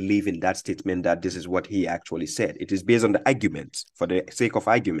I believe in that statement that this is what he actually said. It is based on the argument for the sake of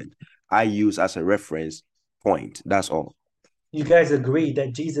argument. I use as a reference point. That's all. You guys agree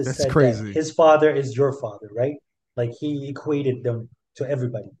that Jesus That's said crazy. that his father is your father, right? Like he equated them to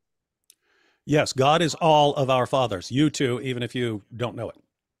everybody. Yes, God is all of our fathers. You too, even if you don't know it.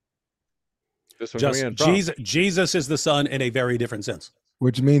 This one Just coming in from. Jesus is the Son in a very different sense.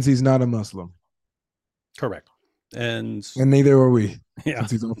 Which means he's not a Muslim, Correct. And and neither are we, yeah,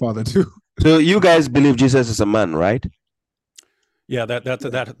 since he's our father too. So you guys believe Jesus is a man, right? yeah,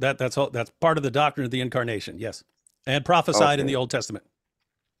 that's all. That's part of the doctrine of the incarnation. Yes, and prophesied in Okay. the Old Testament.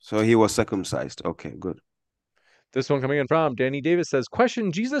 So he was circumcised. Okay, good. This one coming in from Danny Davis says,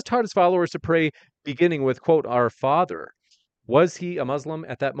 question, Jesus taught his followers to pray beginning with, quote, "Our Father." Was he a Muslim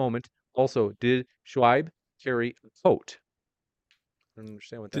at that moment? Also, did Shuaib carry a coat? I don't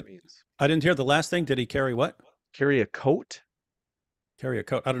understand what that means. I didn't hear the last thing. Did he carry what? Carry a coat? Carry a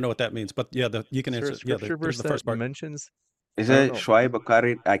coat. I don't know what that means, but yeah, you can Is there answer. a Yeah, scripture there's verse the first that part. mentions Is I don't it know.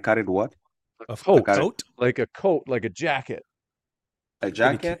 Shuaib I carried what? a A coat? coat? Like a coat, like a jacket. A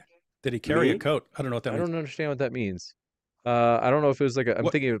jacket? Did he carry a Me? coat? I don't know what that I means. don't understand what that means. I don't know if it was like I'm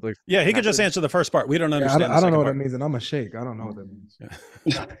What- thinking of like Yeah, he could just passage. answer the first part. We don't Yeah, understand. I don't know what the that means, and I'm a sheikh. I don't know what that means.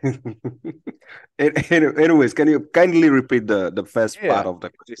 Anyways, can you kindly repeat the first Yeah. part of the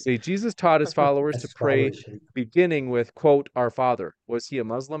They say Jesus taught his followers to That's pray scholarship. beginning with, quote, "Our Father." Was he a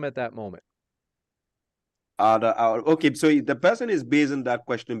Muslim at that moment? Okay, so the person is basing that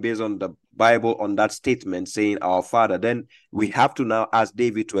question based on the Bible, on that statement saying our Father. Then we have to now ask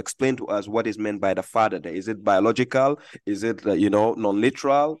David to explain to us what is meant by the Father there. Is it biological? Is it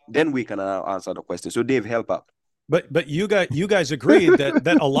non-literal? Then we can now answer the question. So Dave, help out. But you guys agreed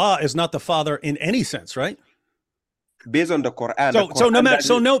that Allah is not the Father in any sense, right? Based on the Quran.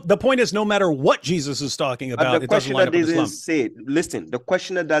 The point is, no matter what Jesus is talking about, the it doesn't line questioner up with doesn't Islam. say, listen, the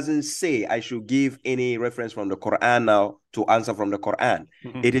questioner doesn't say I should give any reference from the Quran now to answer from the Quran.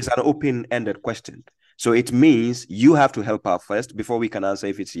 Mhm. It is an open-ended question. So it means you have to help out first before we can answer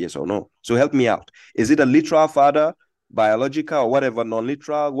if it's yes or no. So help me out. Is it a literal father, biological, or whatever,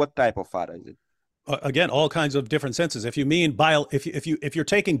 non-literal? What type of father is it? Again, all kinds of different senses. If you mean if you're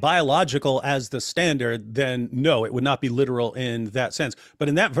taking biological as the standard, then no, it would not be literal in that sense. But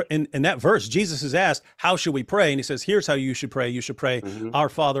in that verse, Jesus is asked, "How should we pray?" And he says, "Here's how you should pray. You should pray, Our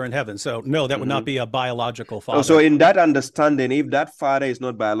Father in heaven." So no, that would not be a biological father. So in that understanding, if that father is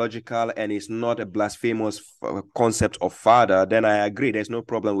not biological and is not a blasphemous concept of father, then I agree. There's no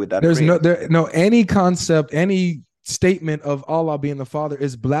problem with that. There's prayer. any concept, any statement of Allah being the Father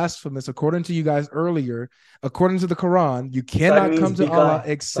is blasphemous according to you guys earlier. According to the Quran, you cannot means come to begotten. Allah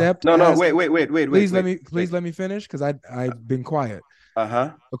except No, as, wait. Please let me finish because I've been quiet.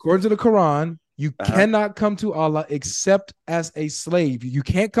 Uh-huh. According to the Quran, you Uh-huh. cannot come to Allah except as a slave. You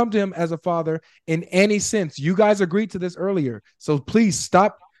can't come to him as a father in any sense. You guys agreed to this earlier. So please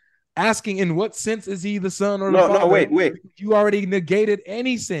stop asking in what sense is he the son or the father. No, wait. You already negated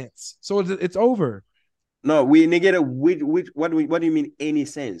any sense. So it's over. No, we negated what do you mean any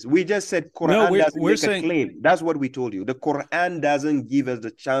sense? We just said Quran doesn't make a claim. That's what we told you. The Quran doesn't give us the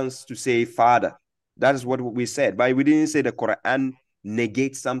chance to say father. That is what we said. But we didn't say the Quran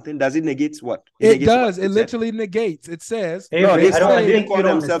negate something? Does it negate what? It negates what does. you It said? literally negates. It says No, Avery, they I they think call you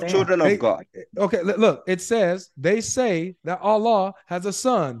don't themselves understand. children of God. okay, look, it says they say that Allah has a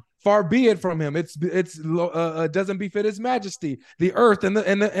son. Far be it from him. It's doesn't befit his majesty. The earth and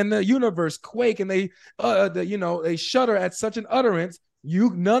the universe quake, and they they shudder at such an utterance.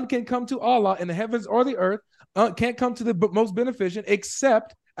 None can come to Allah in the heavens or the earth. Can't come to the most beneficent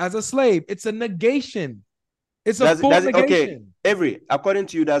except as a slave. It's a negation. It's a full does it, okay, negation. Avery, according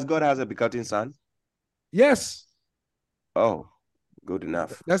to you, does God has a begotten son? Yes. Oh, good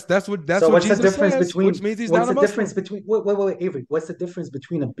enough. That's what So what what's the Jesus difference says, between which means he's what's not a the Muslim. difference between wait, Avery, what's the difference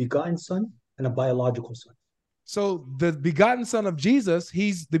between a begotten son and a biological son? So the begotten son of Jesus,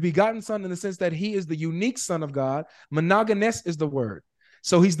 he's the begotten son in the sense that he is the unique son of God. Monogenes is the word.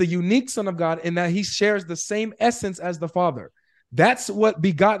 So he's the unique son of God in that he shares the same essence as the Father. That's what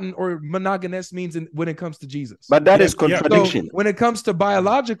begotten or monogenes means when it comes to Jesus. But that is Yeah. contradiction. So when it comes to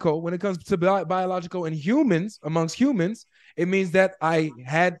biological, biological in humans, amongst humans, it means that I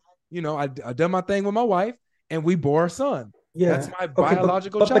had, I done my thing with my wife and we bore a son. Yeah. That's my Okay,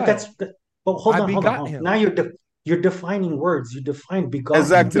 biological child. But hold I on, hold begot on. him. Now you're defining words. You define begotten.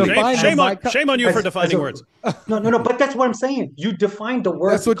 Exactly. Shame on you for defining words. No, but that's what I'm saying. You define the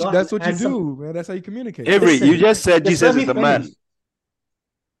word. That's what you as do, man. That's how you communicate. Avery, Listen, you just said just Jesus let is the me man. finish.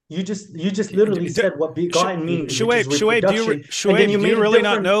 You just literally said what begotten means, which is Shuaib, reproduction, and then you do made you a really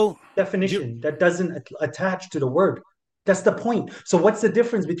not different know? definition that doesn't attach to the word. That's the point. So what's the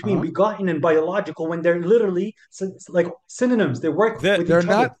difference between begotten and biological when they're literally like synonyms? They work with each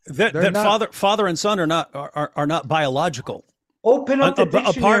other. Father and son are not biological. Open up the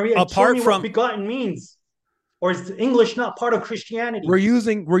dictionary and show apart me from what begotten means. Or is English not part of Christianity? We're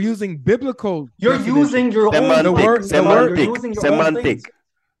using biblical. You're using your own semantic. You're using your own things.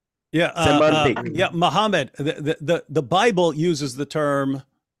 Semantic. Muhammad, the Bible uses the term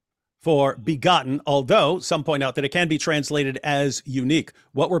for begotten, although some point out that it can be translated as unique.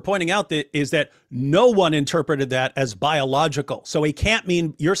 What we're pointing out is that no one interpreted that as biological. So it can't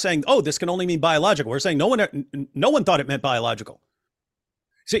mean, you're saying, oh, this can only mean biological. We're saying no one thought it meant biological.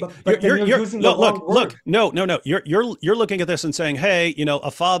 See, but you're using the wrong word. No. You're looking at this and saying, hey,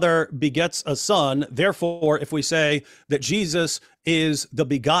 a father begets a son. Therefore, if we say that Jesus is the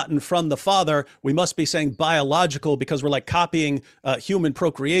begotten from the Father, we must be saying biological because we're like copying human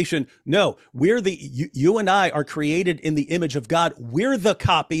procreation. No, you and I are created in the image of God. We're the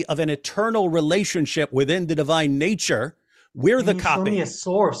copy of an eternal relationship within the divine nature. We're the copy. Show me a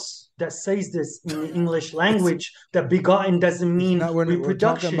source that says this in the English language that begotten doesn't mean reproduction. We're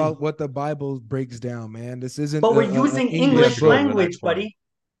talking about what the Bible breaks down, man. This isn't. But we're using English language, buddy.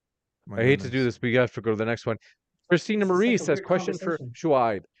 I hate to do this, but you have to go to the next one. Christina Marie says, question for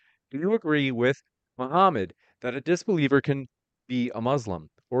Shuaib. Do you agree with Muhammad that a disbeliever can be a Muslim?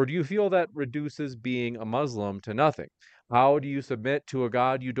 Or do you feel that reduces being a Muslim to nothing? How do you submit to a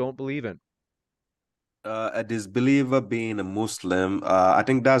God you don't believe in? A disbeliever being a Muslim, I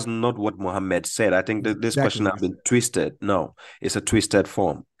think that's not what Muhammad said. I think that this question has been twisted. No, it's a twisted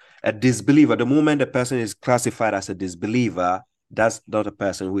form. A disbeliever, the moment a person is classified as a disbeliever, that's not a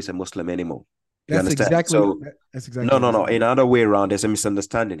person who is a Muslim anymore. You understand? That's exactly no. In other way around, there's a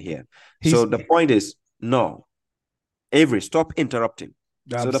misunderstanding here. So the point is, no. Avery, stop interrupting.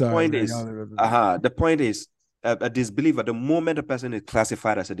 The point is, a disbeliever, the moment a person is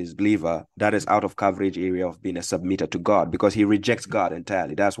classified as a disbeliever, that is out of coverage area of being a submitter to God because he rejects God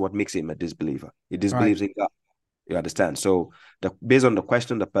entirely. That's what makes him a disbeliever. He disbelieves in God. You understand? So based on the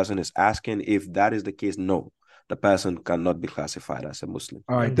question the person is asking, if that is the case, no, the person cannot be classified as a Muslim.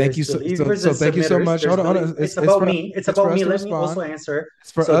 All right, thank you. So thank you so much. Hold on. It's about me. It's about me. Let me also answer.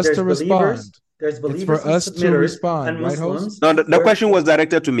 It's for us to respond. There's believers for us to respond, and Muslims. Right, no, the question was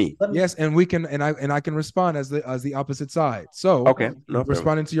directed to me. Yes, and we can, and I can respond as the opposite side. So, okay,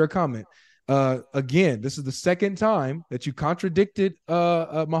 responding to your comment. Again, this is the second time that you contradicted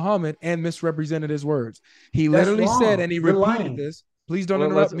Muhammad and misrepresented his words. He literally said, and he repeated this. Please don't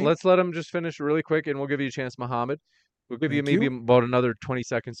interrupt me. Let's let him just finish really quick, and we'll give you a chance, Muhammad. We'll give you maybe about another 20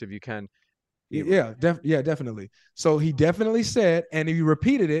 seconds if you can. Yeah, definitely. So he definitely said, and he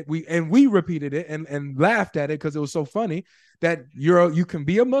repeated it. We repeated it and laughed at it because it was so funny that you can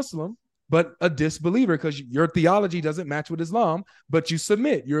be a Muslim but a disbeliever because your theology doesn't match with Islam, but you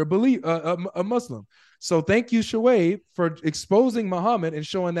submit. You're a Muslim. So thank you, Shuaib, for exposing Muhammad and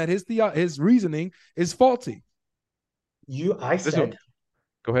showing that his reasoning is faulty. I said,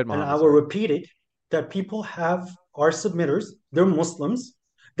 go ahead, Muhammad. And I will repeat it, that people are submitters, they're Muslims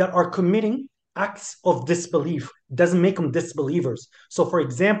that are committing acts of disbelief. Doesn't make them disbelievers. So for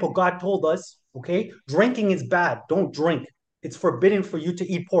example, God told us, okay, drinking is bad, don't drink. It's forbidden for you to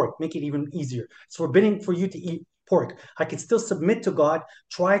eat pork. Make it even easier. It's forbidden for you to eat pork. I can still submit to God,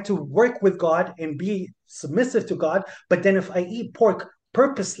 try to work with God and be submissive to God. But then if I eat pork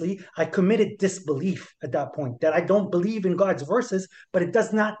purposely, I committed disbelief at that point, that I don't believe in God's verses, but it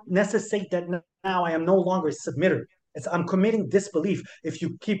does not necessitate that now I am no longer a submitter. I'm committing disbelief. If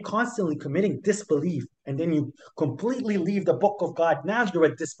you keep constantly committing disbelief and then you completely leave the book of God, now you're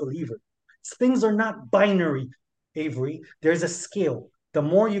a disbeliever. Things are not binary, Avery. There's a scale. The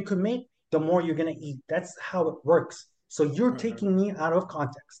more you commit, the more you're going to eat. That's how it works. So you're taking me out of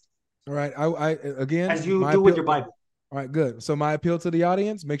context. All right. I again, as you do with your Bible. All right, good. So my appeal to the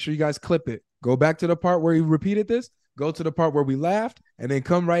audience, make sure you guys clip it. Go back to the part where he repeated this, go to the part where we laughed, and then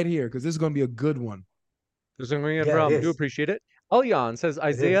come right here because this is going to be a good one. There's something in from. Do appreciate it. Elyon says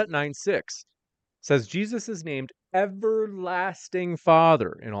Isaiah 9:6 says Jesus is named Everlasting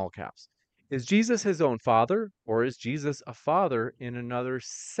Father in all caps. Is Jesus his own father, or is Jesus a father in another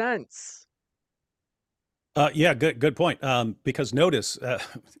sense? Yeah, good point. Because notice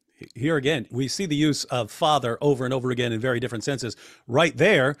here again, we see the use of father over and over again in very different senses. Right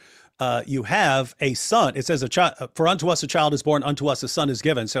there, you have a son. It says, for unto us a child is born, unto us a son is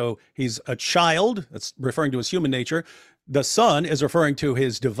given. So he's a child. That's referring to his human nature. The son is referring to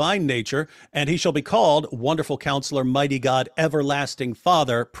his divine nature, and he shall be called Wonderful Counselor, Mighty God, Everlasting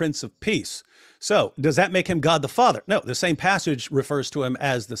Father, Prince of Peace. So does that make him God the Father? No, the same passage refers to him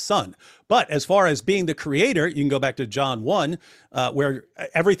as the Son. But as far as being the creator, you can go back to John 1, where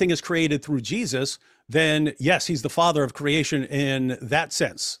everything is created through Jesus. Then yes, he's the father of creation in that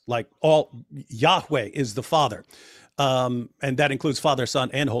sense. Like Yahweh is the Father. And that includes Father, Son,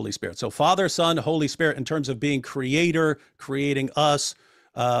 and Holy Spirit. So Father, Son, Holy Spirit, in terms of being creator, creating us,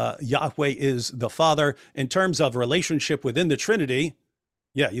 Yahweh is the Father. In terms of relationship within the Trinity,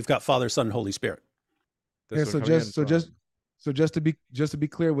 yeah, you've got Father, Son, and Holy Spirit. Yeah, so just to be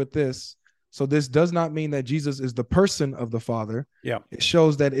clear with this, so this does not mean that Jesus is the person of the Father. Yeah. It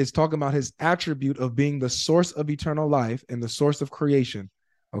shows that it's talking about his attribute of being the source of eternal life and the source of creation.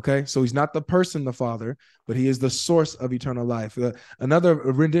 Okay, so he's not the person, the Father, but he is the source of eternal life. Another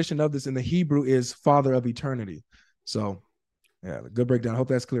rendition of this in the Hebrew is Father of eternity. So, yeah, good breakdown. I hope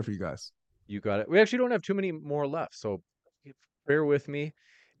that's clear for you guys. You got it. We actually don't have too many more left, so bear with me.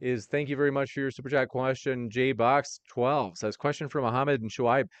 Thank you very much for your super chat question. JBox12 says, question for Muhammad and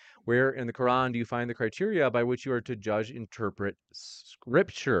Shuaib. Where in the Quran do you find the criteria by which you are to judge, interpret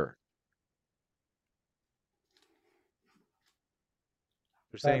scripture?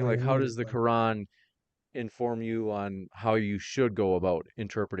 They're saying, like, how does the Quran inform you on how you should go about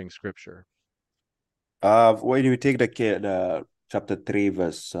interpreting scripture? When you take the chapter 3,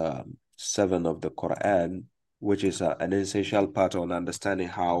 verse 7 of the Quran, which is an essential part on understanding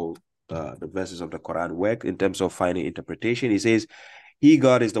how the verses of the Quran work in terms of finding interpretation. He says, he,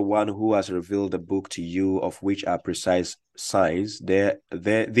 God, is the one who has revealed the book to you, of which are precise signs. They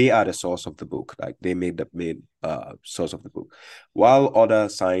are the source of the book. Like they made the main source of the book. While other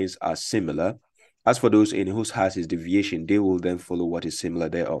signs are similar, as for those in whose heart is deviation, they will then follow what is similar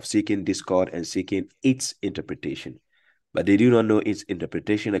thereof, seeking discord and seeking its interpretation. But they do not know its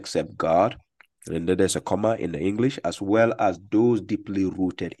interpretation except God. And then there's a comma in the English, as well as those deeply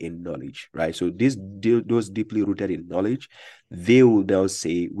rooted in knowledge, right? So those deeply rooted in knowledge, they will now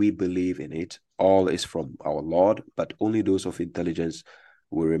say, we believe in it. All is from our Lord, but only those of intelligence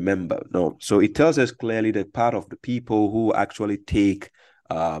will remember. No. So it tells us clearly that part of the people who actually take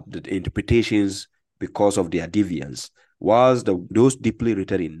the interpretations because of their deviance, whilst those deeply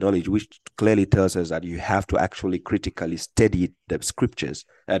rooted in knowledge, which clearly tells us that you have to actually critically study the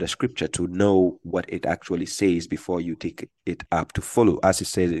scripture to know what it actually says before you take it up to follow. As it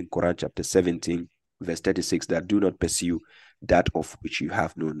says in Quran chapter 17, verse 36, that do not pursue that of which you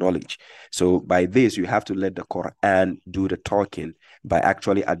have no knowledge. So by this, you have to let the Quran do the talking by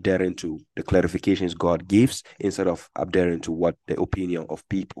actually adhering to the clarifications God gives instead of adhering to what the opinion of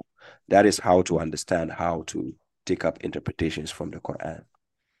people. That is how to understand how to take up interpretations from the Quran.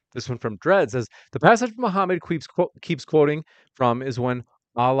 This one from Dread says, the passage Muhammad keeps quoting from is when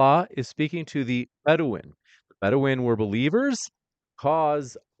Allah is speaking to the Bedouin. The Bedouin were believers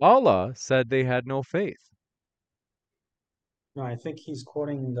because Allah said they had no faith. No, I think he's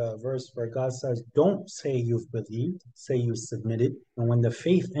quoting the verse where God says, don't say you've believed, say you submitted. And when the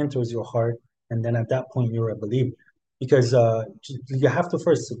faith enters your heart, and then at that point you're a believer. Because you have to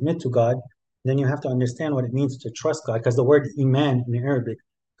first submit to God, then you have to understand what it means to trust God. Because the word iman in Arabic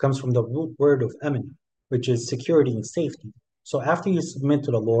comes from the root word of aman, which is security and safety. So after you submit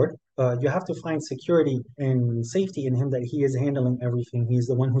to the Lord, you have to find security and safety in Him, that He is handling everything. He's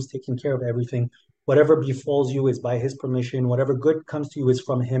the one who's taking care of everything. Whatever befalls you is by his permission. Whatever good comes to you is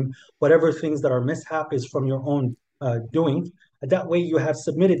from him. Whatever things that are mishap is from your own doing. That way you have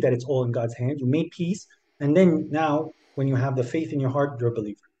submitted that it's all in God's hand. You made peace. And then now, when you have the faith in your heart, you're a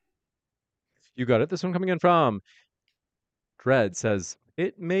believer. You got it. This one coming in from Dread says,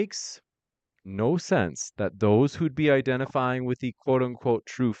 it makes no sense that those who'd be identifying with the quote unquote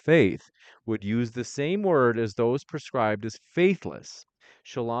true faith would use the same word as those prescribed as faithless.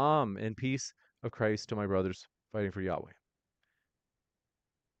 Shalom and peace of Christ to my brothers fighting for Yahweh.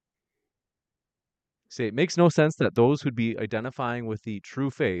 Say, it makes no sense that those who'd be identifying with the true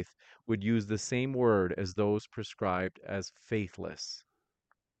faith would use the same word as those prescribed as faithless.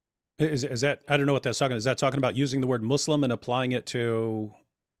 Is that, I don't know what that's talking. Is that talking about using the word Muslim and applying it to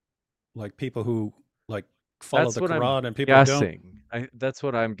like people who like follow That's the what Quran I'm and people who don't? guessing. That's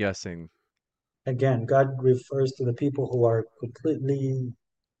what I'm guessing. Again, God refers to the people who are completely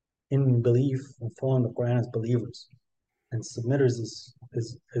in belief and following the Quran as believers. And submitters is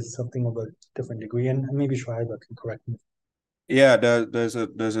something of a different degree. And maybe Shuaib can correct me. Yeah, there's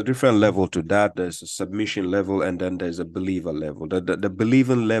a different level to that. There's a submission level, and then there's a believer level. The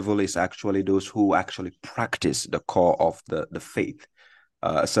believing level is actually those who actually practice the core of the faith.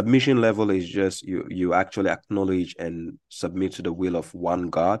 Submission level is just you actually acknowledge and submit to the will of one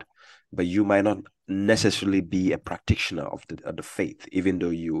God, but you might not necessarily be a practitioner of the faith, even though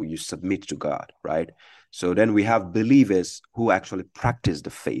you submit to God, right? So then we have believers who actually practice the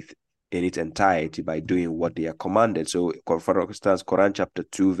faith in its entirety by doing what they are commanded. So, for instance, Quran chapter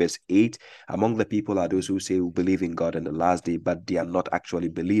 2, verse 8, among the people are those who say who believe in God in the last day, but they are not actually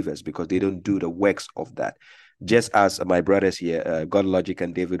believers because they don't do the works of that. Just as my brothers here, God Logic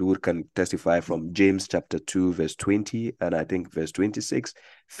and David Wood can testify from James chapter 2, verse 20, and I think verse 26,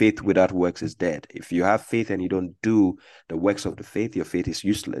 faith without works is dead. If you have faith and you don't do the works of the faith, your faith is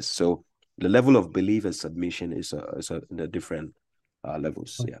useless. So the level of belief and submission is in a different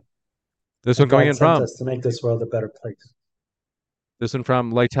levels. Yeah. This one coming God in sent from us to make this world a better place. This one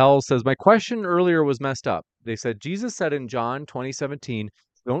from Lytel says, my question earlier was messed up. They said, Jesus said in John 20:17,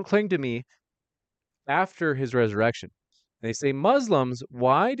 don't cling to me after his resurrection. And they say, Muslims,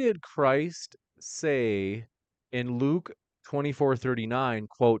 why did Christ say in Luke 24:39,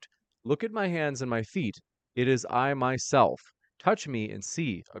 quote, look at my hands and my feet. It is I myself. Touch me and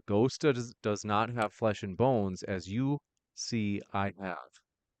see. A ghost does not have flesh and bones, as you see I have.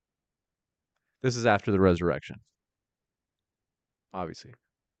 This is after the resurrection, obviously.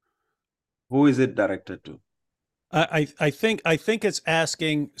 Who is it directed to? I think it's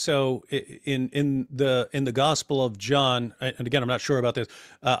asking. So in the Gospel of John, and again, I'm not sure about this.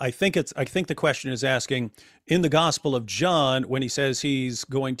 I think the question is asking in the Gospel of John when he says he's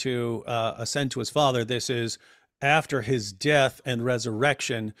going to ascend to his Father. This is after his death and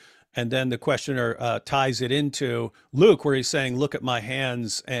resurrection, and then the questioner ties it into Luke, where he's saying, "Look at my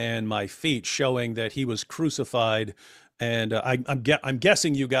hands and my feet," showing that he was crucified. And I'm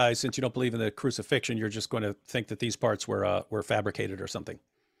guessing you guys, since you don't believe in the crucifixion, you're just going to think that these parts were fabricated or something.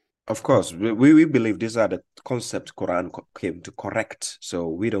 Of course, we believe these are the concepts Quran came to correct. So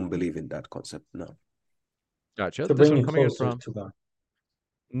we don't believe in that concept. No. Gotcha. To This bring one you coming in closer from to God.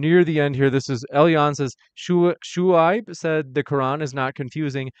 near the end here. This is Elian says, Shuaib said the Quran is not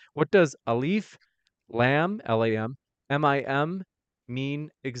confusing. What does Alif, Lam, Lam, Mim mean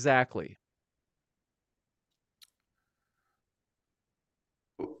exactly?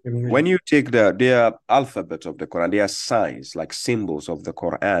 When you take the alphabet of the Quran, they are signs, like symbols of the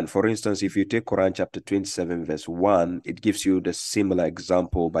Quran. For instance, if you take Quran chapter 27, verse 1, it gives you the similar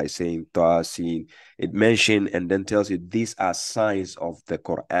example by saying Tasin. It mentions and then tells you these are signs of the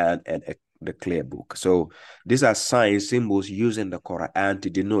Quran and the clear book. So these are signs, symbols using the Quran to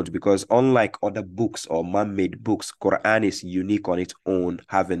denote, because unlike other books or man-made books, Quran is unique on its own,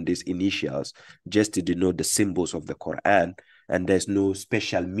 having these initials just to denote the symbols of the Quran. And there's no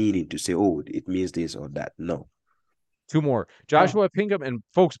special meaning to say, oh, it means this or that. No. Two more. Joshua Pinkham, and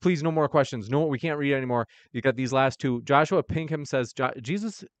folks, please, no more questions. No, we can't read anymore. You got these last two. Joshua Pinkham says,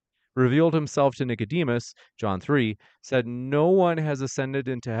 Jesus revealed himself to Nicodemus, John 3, said, no one has ascended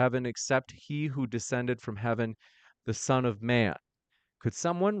into heaven except he who descended from heaven, the Son of Man. Could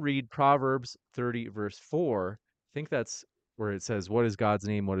someone read Proverbs 30, verse 4? I think that's where it says, what is God's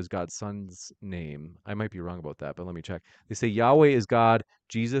name? What is God's son's name? I might be wrong about that, but let me check. They say Yahweh is God.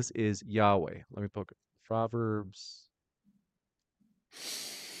 Jesus is Yahweh. Let me poke Proverbs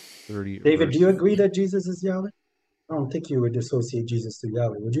 30. David, do you agree that Jesus is Yahweh? I don't think you would associate Jesus to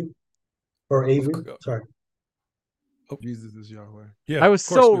Yahweh, would you? Or Avery? Sorry. Jesus is Yahweh. Yeah, I was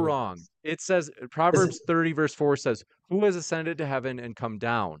so wrong. It says Proverbs 30, verse 4 says, who has ascended to heaven and come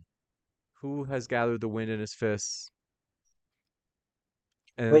down? Who has gathered the wind in his fists?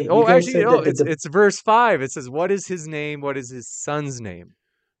 And Wait, you guys said that it's verse 5. It says, "What is his name? What is his son's name?"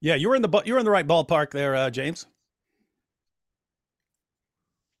 Yeah, you're in the right ballpark there, James.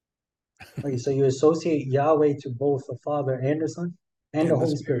 Okay, so you associate Yahweh to both the Father and the Son and the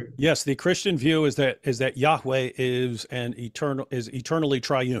Holy Spirit. Yes, the Christian view is that Yahweh is eternally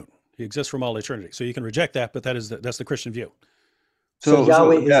triune. He exists from all eternity. So you can reject that, but that's the Christian view. So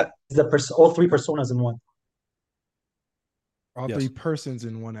Yahweh is all three personas in one. All three persons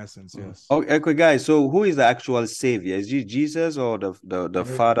in one essence, yes. Okay, guys. So who is the actual savior? Is it Jesus or the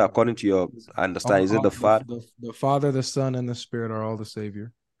Father? According to your understanding, is it the Father? The Father, the Son, and the Spirit are all the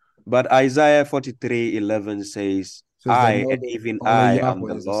Savior. But Isaiah 43:11 says, "I and even I am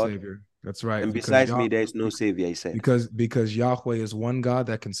the Lord." Savior. That's right. And besides me, there is no savior. He said, because Yahweh is one God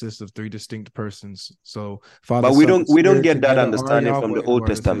that consists of three distinct persons. So Father, but Son, we don't Spirit get that together are understanding from the Yahweh Old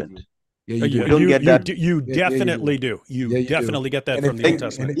and are the Testament. Savior. Yeah, You We don't get that. You definitely do. You definitely get that from the Old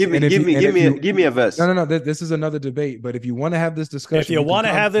Testament. Give me a verse. No. This is another debate. But if you want to have this discussion, If you want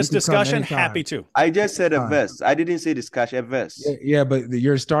to have this discussion, happy to. I just said a verse. I didn't say discussion. A verse. Yeah, but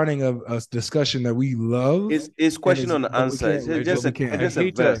you're starting a discussion that we love. It's question and answer. It's just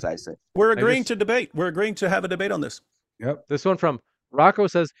a verse. I said. We're agreeing to debate. We're agreeing to have a debate on this. Yep. This one from Rocco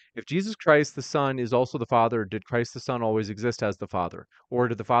says, if Jesus Christ the Son is also the Father, did Christ the Son always exist as the Father? Or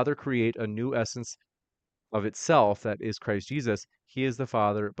did the Father create a new essence of itself that is Christ Jesus? He is the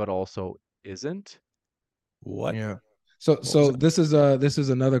Father, but also isn't? What? Yeah. So this is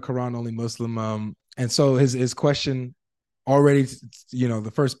another Quran only Muslim. And so his question already,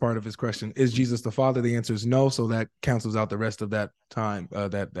 the first part of his question, is Jesus the Father? The answer is no. So that cancels out the rest of that time.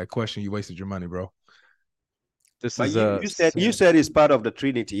 That question, you wasted your money, bro. This but is you said he's part of the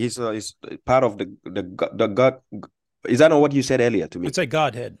Trinity. He's part of the God. Is that not what you said earlier to me? It's a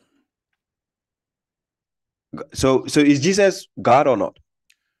Godhead. So is Jesus God or not?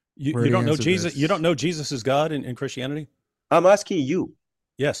 You don't know Jesus. You don't know Jesus is God in Christianity? I'm asking you.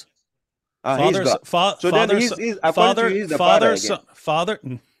 Yes. Father, he's God. So then he's the Father again. Father.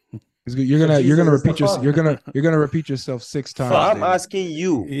 You're gonna repeat yourself 6 times. So I'm asking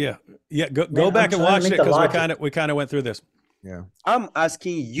you. Yeah. Go back and watch it because we kind of went through this. Yeah. I'm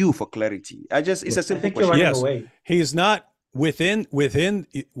asking you for clarity. It's a simple question. Yes. He's not within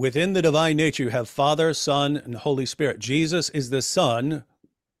the divine nature. You have Father, Son, and Holy Spirit. Jesus is the Son.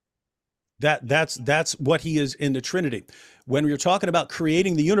 That's what he is in the Trinity. When you're talking about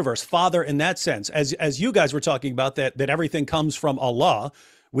creating the universe, Father in that sense, as you guys were talking about that everything comes from Allah,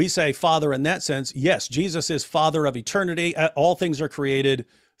 we say Father in that sense. Yes, Jesus is Father of eternity. All things are created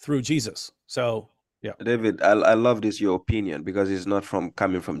through Jesus. So yeah, David, I love your opinion because it's not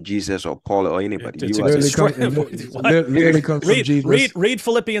coming from Jesus or Paul or anybody. Literally comes from Jesus. Read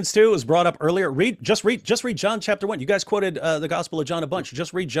Philippians 2. It was brought up earlier. Just read John chapter 1. You guys quoted the Gospel of John a bunch.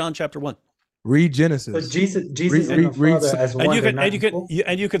 Just read John chapter 1. Read Genesis. So Jesus and the Father as one.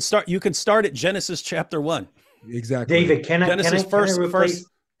 You can start at Genesis chapter 1. Exactly. David, can I replace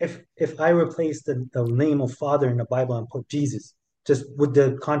if I replace the name of Father in the Bible and put Jesus? Just would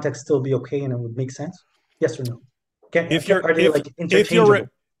the context still be okay and it would make sense? Yes or no?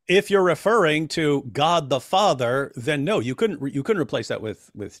 If you're referring to God the Father, then no, you couldn't replace that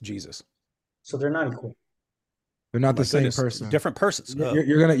with Jesus. So they're not equal. They're not the same person. Different persons.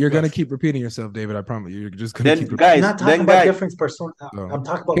 You're gonna keep repeating yourself, David. I promise you. You're just gonna keep. I'm not talking about different person. I'm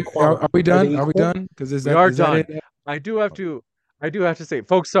talking about quality. Are we done? Are we done? Because we are done. I do have to say,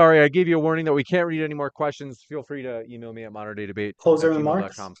 folks, sorry, I gave you a warning that we can't read any more questions. Feel free to email me at moderdaydebate. Closing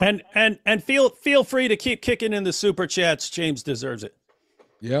remarks. And feel free to keep kicking in the super chats. James deserves it.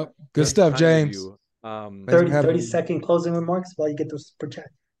 Yep. Good stuff, James. 30-second closing remarks while you get those super chat.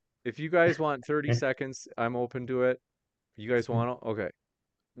 If you guys want 30 seconds, I'm open to it. You guys want to? Okay.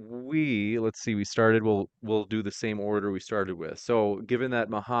 Let's see, we started, we'll do the same order we started with. So given that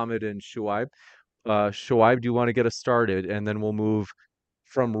Muhammad and Shuaib, do you want to get us started? And then we'll move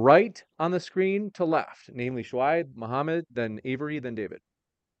from right on the screen to left, namely Shuaib, Muhammad, then Avery, then David.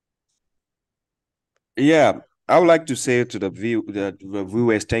 Yeah. I would like to say to the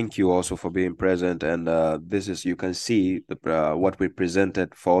viewers, thank you also for being present. And this is, you can see what we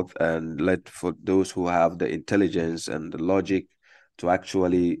presented forth, and for those who have the intelligence and the logic to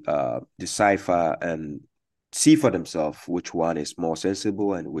actually decipher and see for themselves which one is more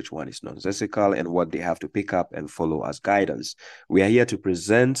sensible and which one is nonsensical, and what they have to pick up and follow as guidance. We are here to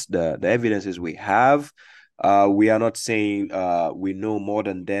present the evidences we have. We are not saying we know more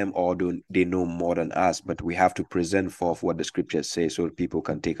than them or they know more than us, but we have to present forth what the scriptures say so people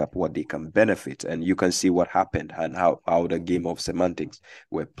can take up what they can benefit. And you can see what happened and how the game of semantics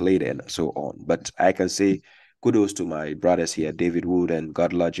were played and so on. But I can say kudos to my brothers here, David Wood and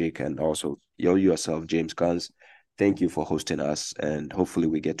God Logic, and also yourself, James Guns. Thank you for hosting us, and hopefully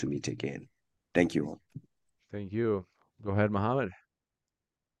we get to meet again. Thank you all. Thank you. Go ahead, Muhammad.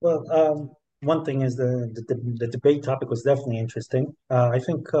 Well, one thing is the debate topic was definitely interesting. I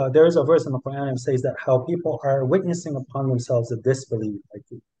think there is a verse in the Quran that says that how people are witnessing upon themselves a disbelief,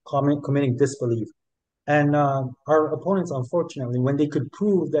 like committing disbelief. And our opponents, unfortunately, when they could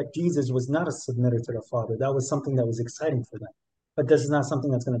prove that Jesus was not a submitter to the Father, that was something that was exciting for them. But this is not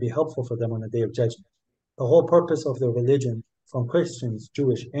something that's going to be helpful for them on the day of judgment. The whole purpose of the religion, from Christians,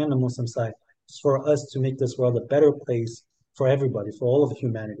 Jewish, and the Muslim side, is for us to make this world a better place for everybody, for all of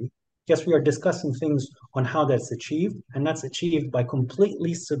humanity. Yes, we are discussing things on how that's achieved, and that's achieved by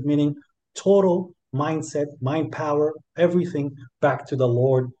completely submitting total mindset, mind power, everything back to the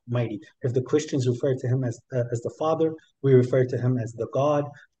Lord Mighty. If the Christians refer to him as the Father, we refer to him as the God.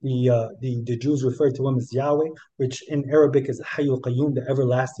 The Jews refer to him as Yahweh, which in Arabic is Hayyul Qayyum, the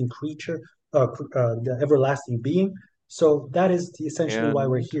everlasting creature, the everlasting being. So that is essentially why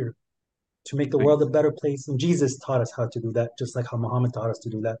we're And here, to make the thank, world a better place. And Jesus taught us how to do that, just like how Muhammad taught us to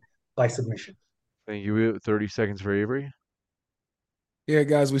do that by submission. thank you. 30 seconds for Avery. Yeah,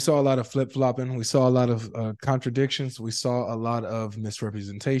 guys, we saw a lot of flip-flopping. We saw a lot of contradictions. We saw a lot of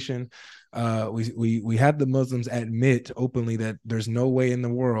misrepresentation. We had the Muslims admit openly that there's no way in the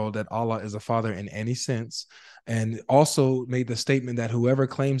world that Allah is a father in any sense, and also made the statement that whoever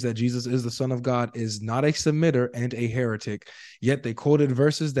claims that Jesus is the Son of God is not a submitter and a heretic. Yet they quoted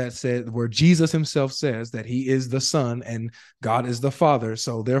verses that said where Jesus himself says that he is the Son and God is the Father.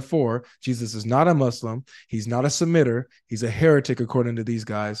 So therefore, Jesus is not a Muslim. He's not a submitter. He's a heretic according to these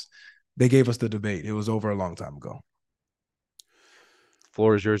guys. They gave us the debate. It was over a long time ago.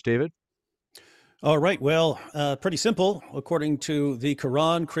 Floor is yours, David. All right. Well, pretty simple. According to the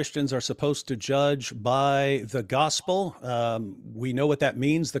Quran, Christians are supposed to judge by the gospel. We know what that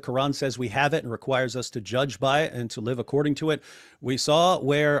means. The Quran says we have it and requires us to judge by it and to live according to it. We saw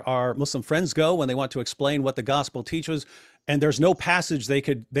where our Muslim friends go when they want to explain what the gospel teaches. And there's no passage they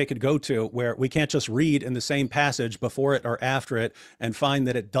could go to where we can't just read in the same passage before it or after it and find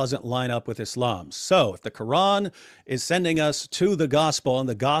that it doesn't line up with Islam. So if the Quran is sending us to the gospel and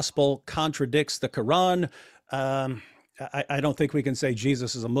the gospel contradicts the Quran, I don't think we can say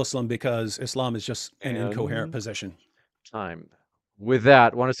Jesus is a Muslim because Islam is just an incoherent position. Time. With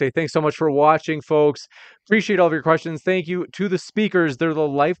that, I want to say thanks so much for watching, folks. Appreciate all of your questions. Thank you to the speakers. They're the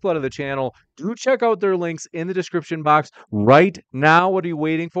lifeblood of the channel. Do check out their links in the description box right now. What are you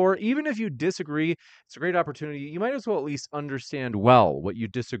waiting for? Even if you disagree, it's a great opportunity. You might as well at least understand well what you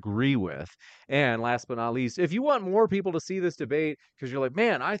disagree with. And last but not least, if you want more people to see this debate because you're like,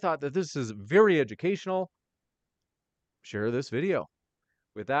 man, I thought that this is very educational, share this video.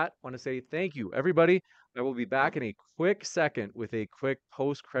 With that, I want to say thank you, everybody. I will be back in a quick second with a quick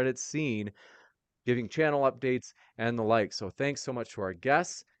post-credit scene giving channel updates and the like. So thanks so much to our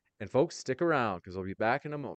guests. And folks, stick around because I'll be back in a moment.